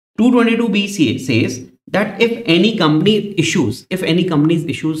 222B says that if any company issues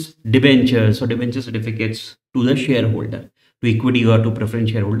debentures or debenture certificates to the shareholder, to equity or to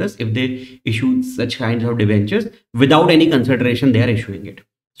preference shareholders, if they issue such kinds of debentures without any consideration, they are issuing it.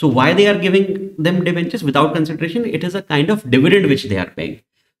 So why they are giving them debentures without consideration? It is a kind of dividend which they are paying.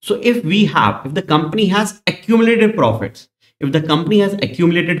 So if the company has accumulated profits,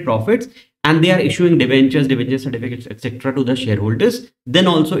 and they are issuing debentures, debenture certificates, etc. to the shareholders, then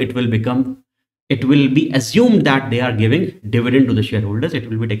also it will be assumed that they are giving dividend to the shareholders. It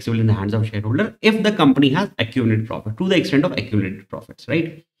will be taxable in the hands of shareholder if the company has accumulated profit to the extent of accumulated profits,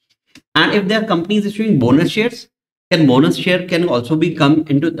 right? And if their company is issuing bonus shares, can bonus share can also come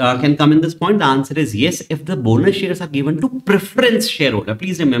in this point? The answer is yes, if the bonus shares are given to preference shareholder.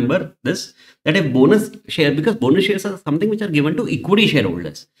 Please remember this, that if bonus share, because bonus shares are something which are given to equity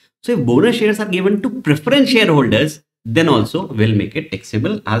shareholders. So if bonus shares are given to preference shareholders, then also will make it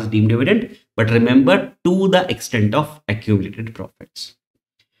taxable as deemed dividend. But remember, to the extent of accumulated profits.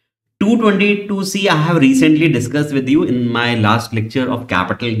 222C I have recently discussed with you in my last lecture of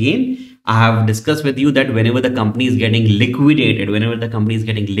capital gain. I have discussed with you that whenever the company is getting liquidated,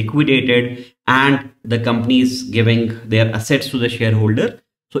 and the company is giving their assets to the shareholder,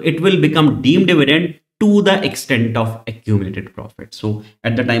 so it will become deemed dividend to the extent of accumulated profit. So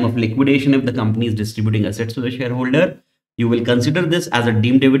at the time of liquidation, if the company is distributing assets to the shareholder, you will consider this as a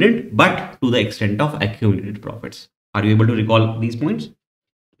deemed dividend, but to the extent of accumulated profits. Are you able to recall these points?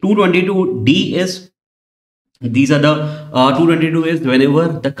 222D is, these are the 222 is whenever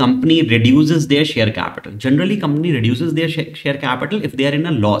the company reduces their share capital. Generally, company reduces their share capital if they are in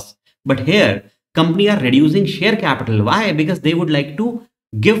a loss. But here, company are reducing share capital. Why? Because they would like to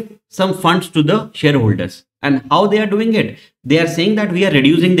give some funds to the shareholders. And how they are doing it? They are saying that we are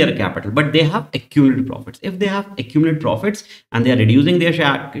reducing their capital, but they have accumulated profits. If they have accumulated profits and they are reducing their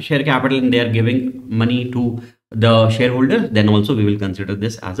share capital and they are giving money to the shareholder, then also we will consider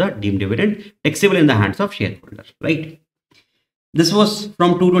this as a deemed dividend, taxable in the hands of shareholder, right? This was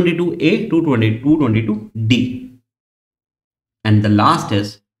from 222A to 222D. And the last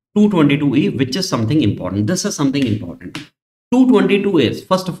is 222A, which is something important. This is something important. 222 is,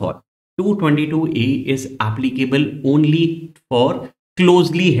 first of all, 222A is applicable only for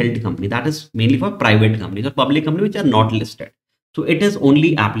closely held company. That is mainly for private companies or public companies which are not listed. So it is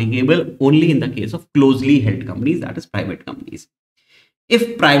only applicable only in the case of closely held companies, that is private companies.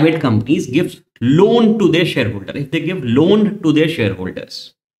 If private companies give loan to their shareholder, if they give loan to their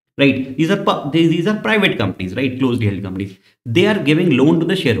shareholders, right? These are private companies, right? Closely held companies. They are giving loan to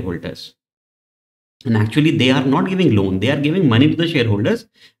the shareholders. And actually they are not giving loan, they are giving money to the shareholders.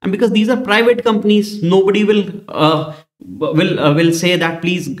 And because these are private companies, nobody will say that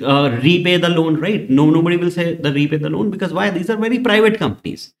please repay the loan, right? Nobody will say the repay the loan, because why? These are very private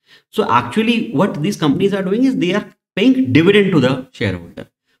companies. So actually what these companies are doing is they are paying dividend to the shareholder.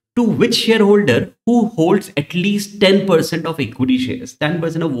 To which shareholder? Who holds at least 10% of equity shares,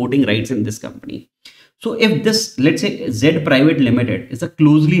 10% of voting rights in this company. So if this, let's say Z Private Limited is a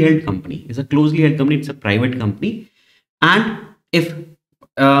closely held company, it's a private company. And if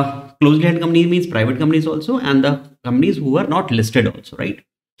closely held company means private companies also, and the companies who are not listed also, right?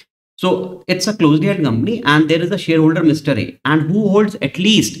 So it's a closely held company and there is a shareholder Mr. A, and who holds at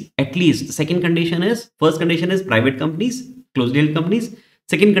least the second condition is, first condition is private companies, closely held companies.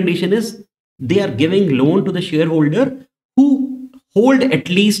 Second condition is they are giving loan to the shareholder who hold at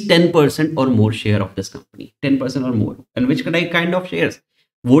least 10% or more share of this company, 10% or more. And which kind of shares?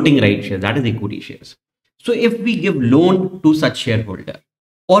 Voting right shares, that is equity shares. So if we give loan to such shareholder,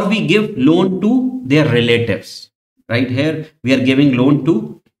 or we give loan to their relatives, right? Here we are giving loan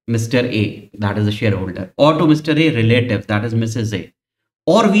to Mr. A, that is the shareholder, or to Mr. A relative, that is Mrs. A,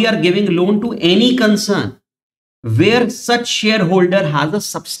 or we are giving loan to any concern where such shareholder has a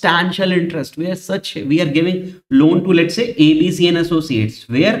substantial interest, where such we are giving loan to, let's say, ABC and Associates,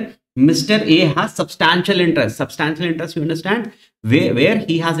 where Mr. A has substantial interest, you understand, where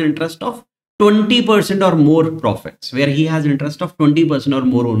he has interest of 20% or more profits, where he has interest of 20% or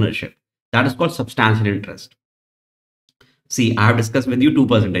more ownership. That is called substantial interest. See, I have discussed with you two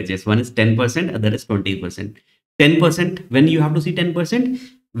percentages. One is 10%, other is 20%. 10%, when you have to see 10%,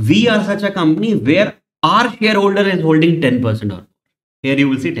 we are such a company where our shareholder is holding 10% or more. Here you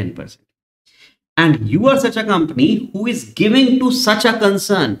will see 10%. And you are such a company who is giving to such a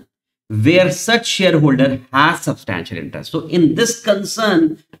concern where such shareholder has substantial interest. So in this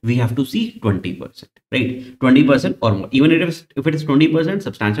concern, we have to see 20%, right? 20% or more. Even if it is 20%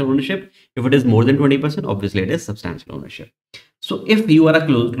 substantial ownership, if it is more than 20%, obviously it is substantial ownership. So if you are a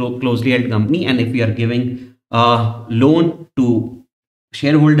closely held company, and if you are giving a loan to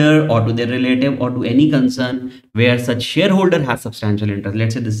shareholder or to their relative or to any concern where such shareholder has substantial interest,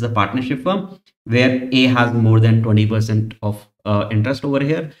 let's say this is a partnership firm where A has more than 20% of interest over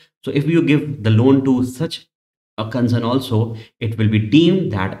here. So if you give the loan to such a concern also, it will be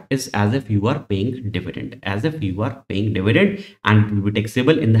deemed that is as if you are paying dividend, and it will be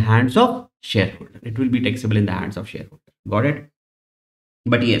taxable in the hands of shareholder. Got it?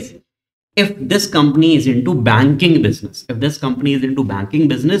 But yes, if this company is into banking business, then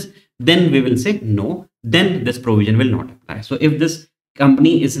we will say no, then this provision will not apply. So if this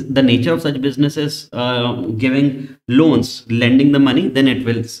company is, the nature of such businesses giving loans, lending the money, then it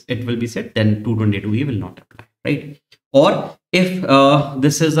will be said, then 222E will not apply, right? Or if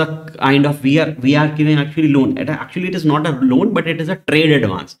this is a kind of, we are giving actually loan, actually it is not a loan, but it is a trade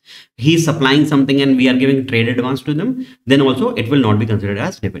advance. He is supplying something and we are giving trade advance to them, then also it will not be considered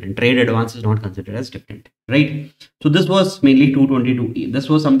as dividend. Trade advance is not considered as dividend, right? So this was mainly 222E. This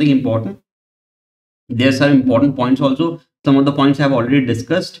was something important. There are some important points also. Some of the points I have already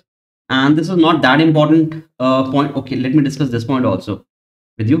discussed, and this is not that important point. Okay, let me discuss this point also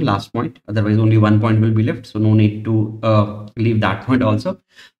with you, last point, otherwise only one point will be left, so no need to leave that point also.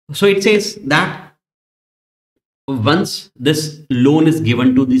 So it says that once this loan is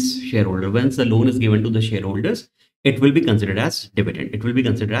given to this shareholder, once the loan is given to the shareholders, it will be considered as dividend.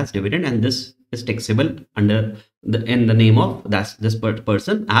 And this is taxable under in the name of this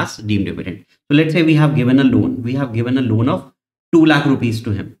person as deemed dividend. So let's say we have given a loan of 2 lakh rupees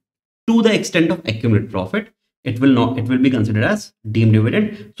to him. To the extent of accumulated profit, it will be considered as deemed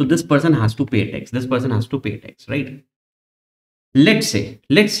dividend. So this person has to pay tax. Right? Let's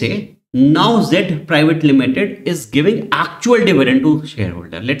say now Z Private Limited is giving actual dividend to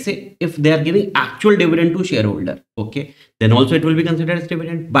shareholder. Let's say if they are giving actual dividend to shareholder, okay, then also it will be considered as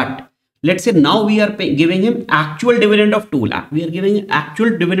dividend. But let's say now we are giving him actual dividend of 2 lakh.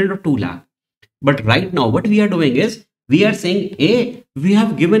 But right now what we are doing is, we are saying, we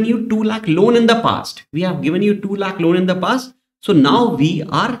have given you 2 lakh loan in the past. So now we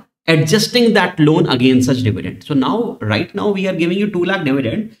are adjusting that loan against such dividend. So now, right now we are giving you 2 lakh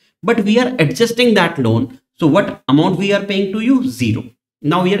dividend, but we are adjusting that loan. So what amount we are paying to you? Zero.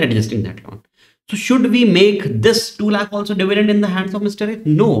 Now we are adjusting that loan. So should we make this 2 lakh also dividend in the hands of Mr. A?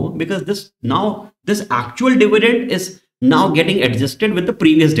 No, because this actual dividend is now getting adjusted with the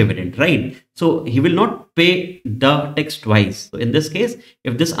previous dividend, right? So he will not pay the tax twice. So in this case,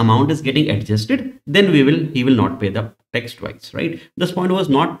 if this amount is getting adjusted, then he will not pay the tax twice, right? This point was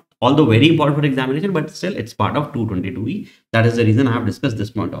not although very important for examination, but still it's part of 222E. That is the reason I have discussed this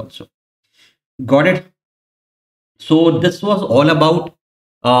point also. Got it? So this was all about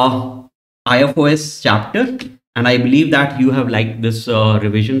IFOS chapter, and I believe that you have liked this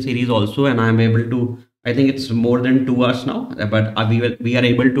revision series also, and I'm able to, I think it's more than 2 hours now, but we are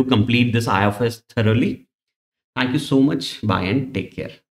able to complete this IFOS thoroughly. Thank you so much. Bye and take care.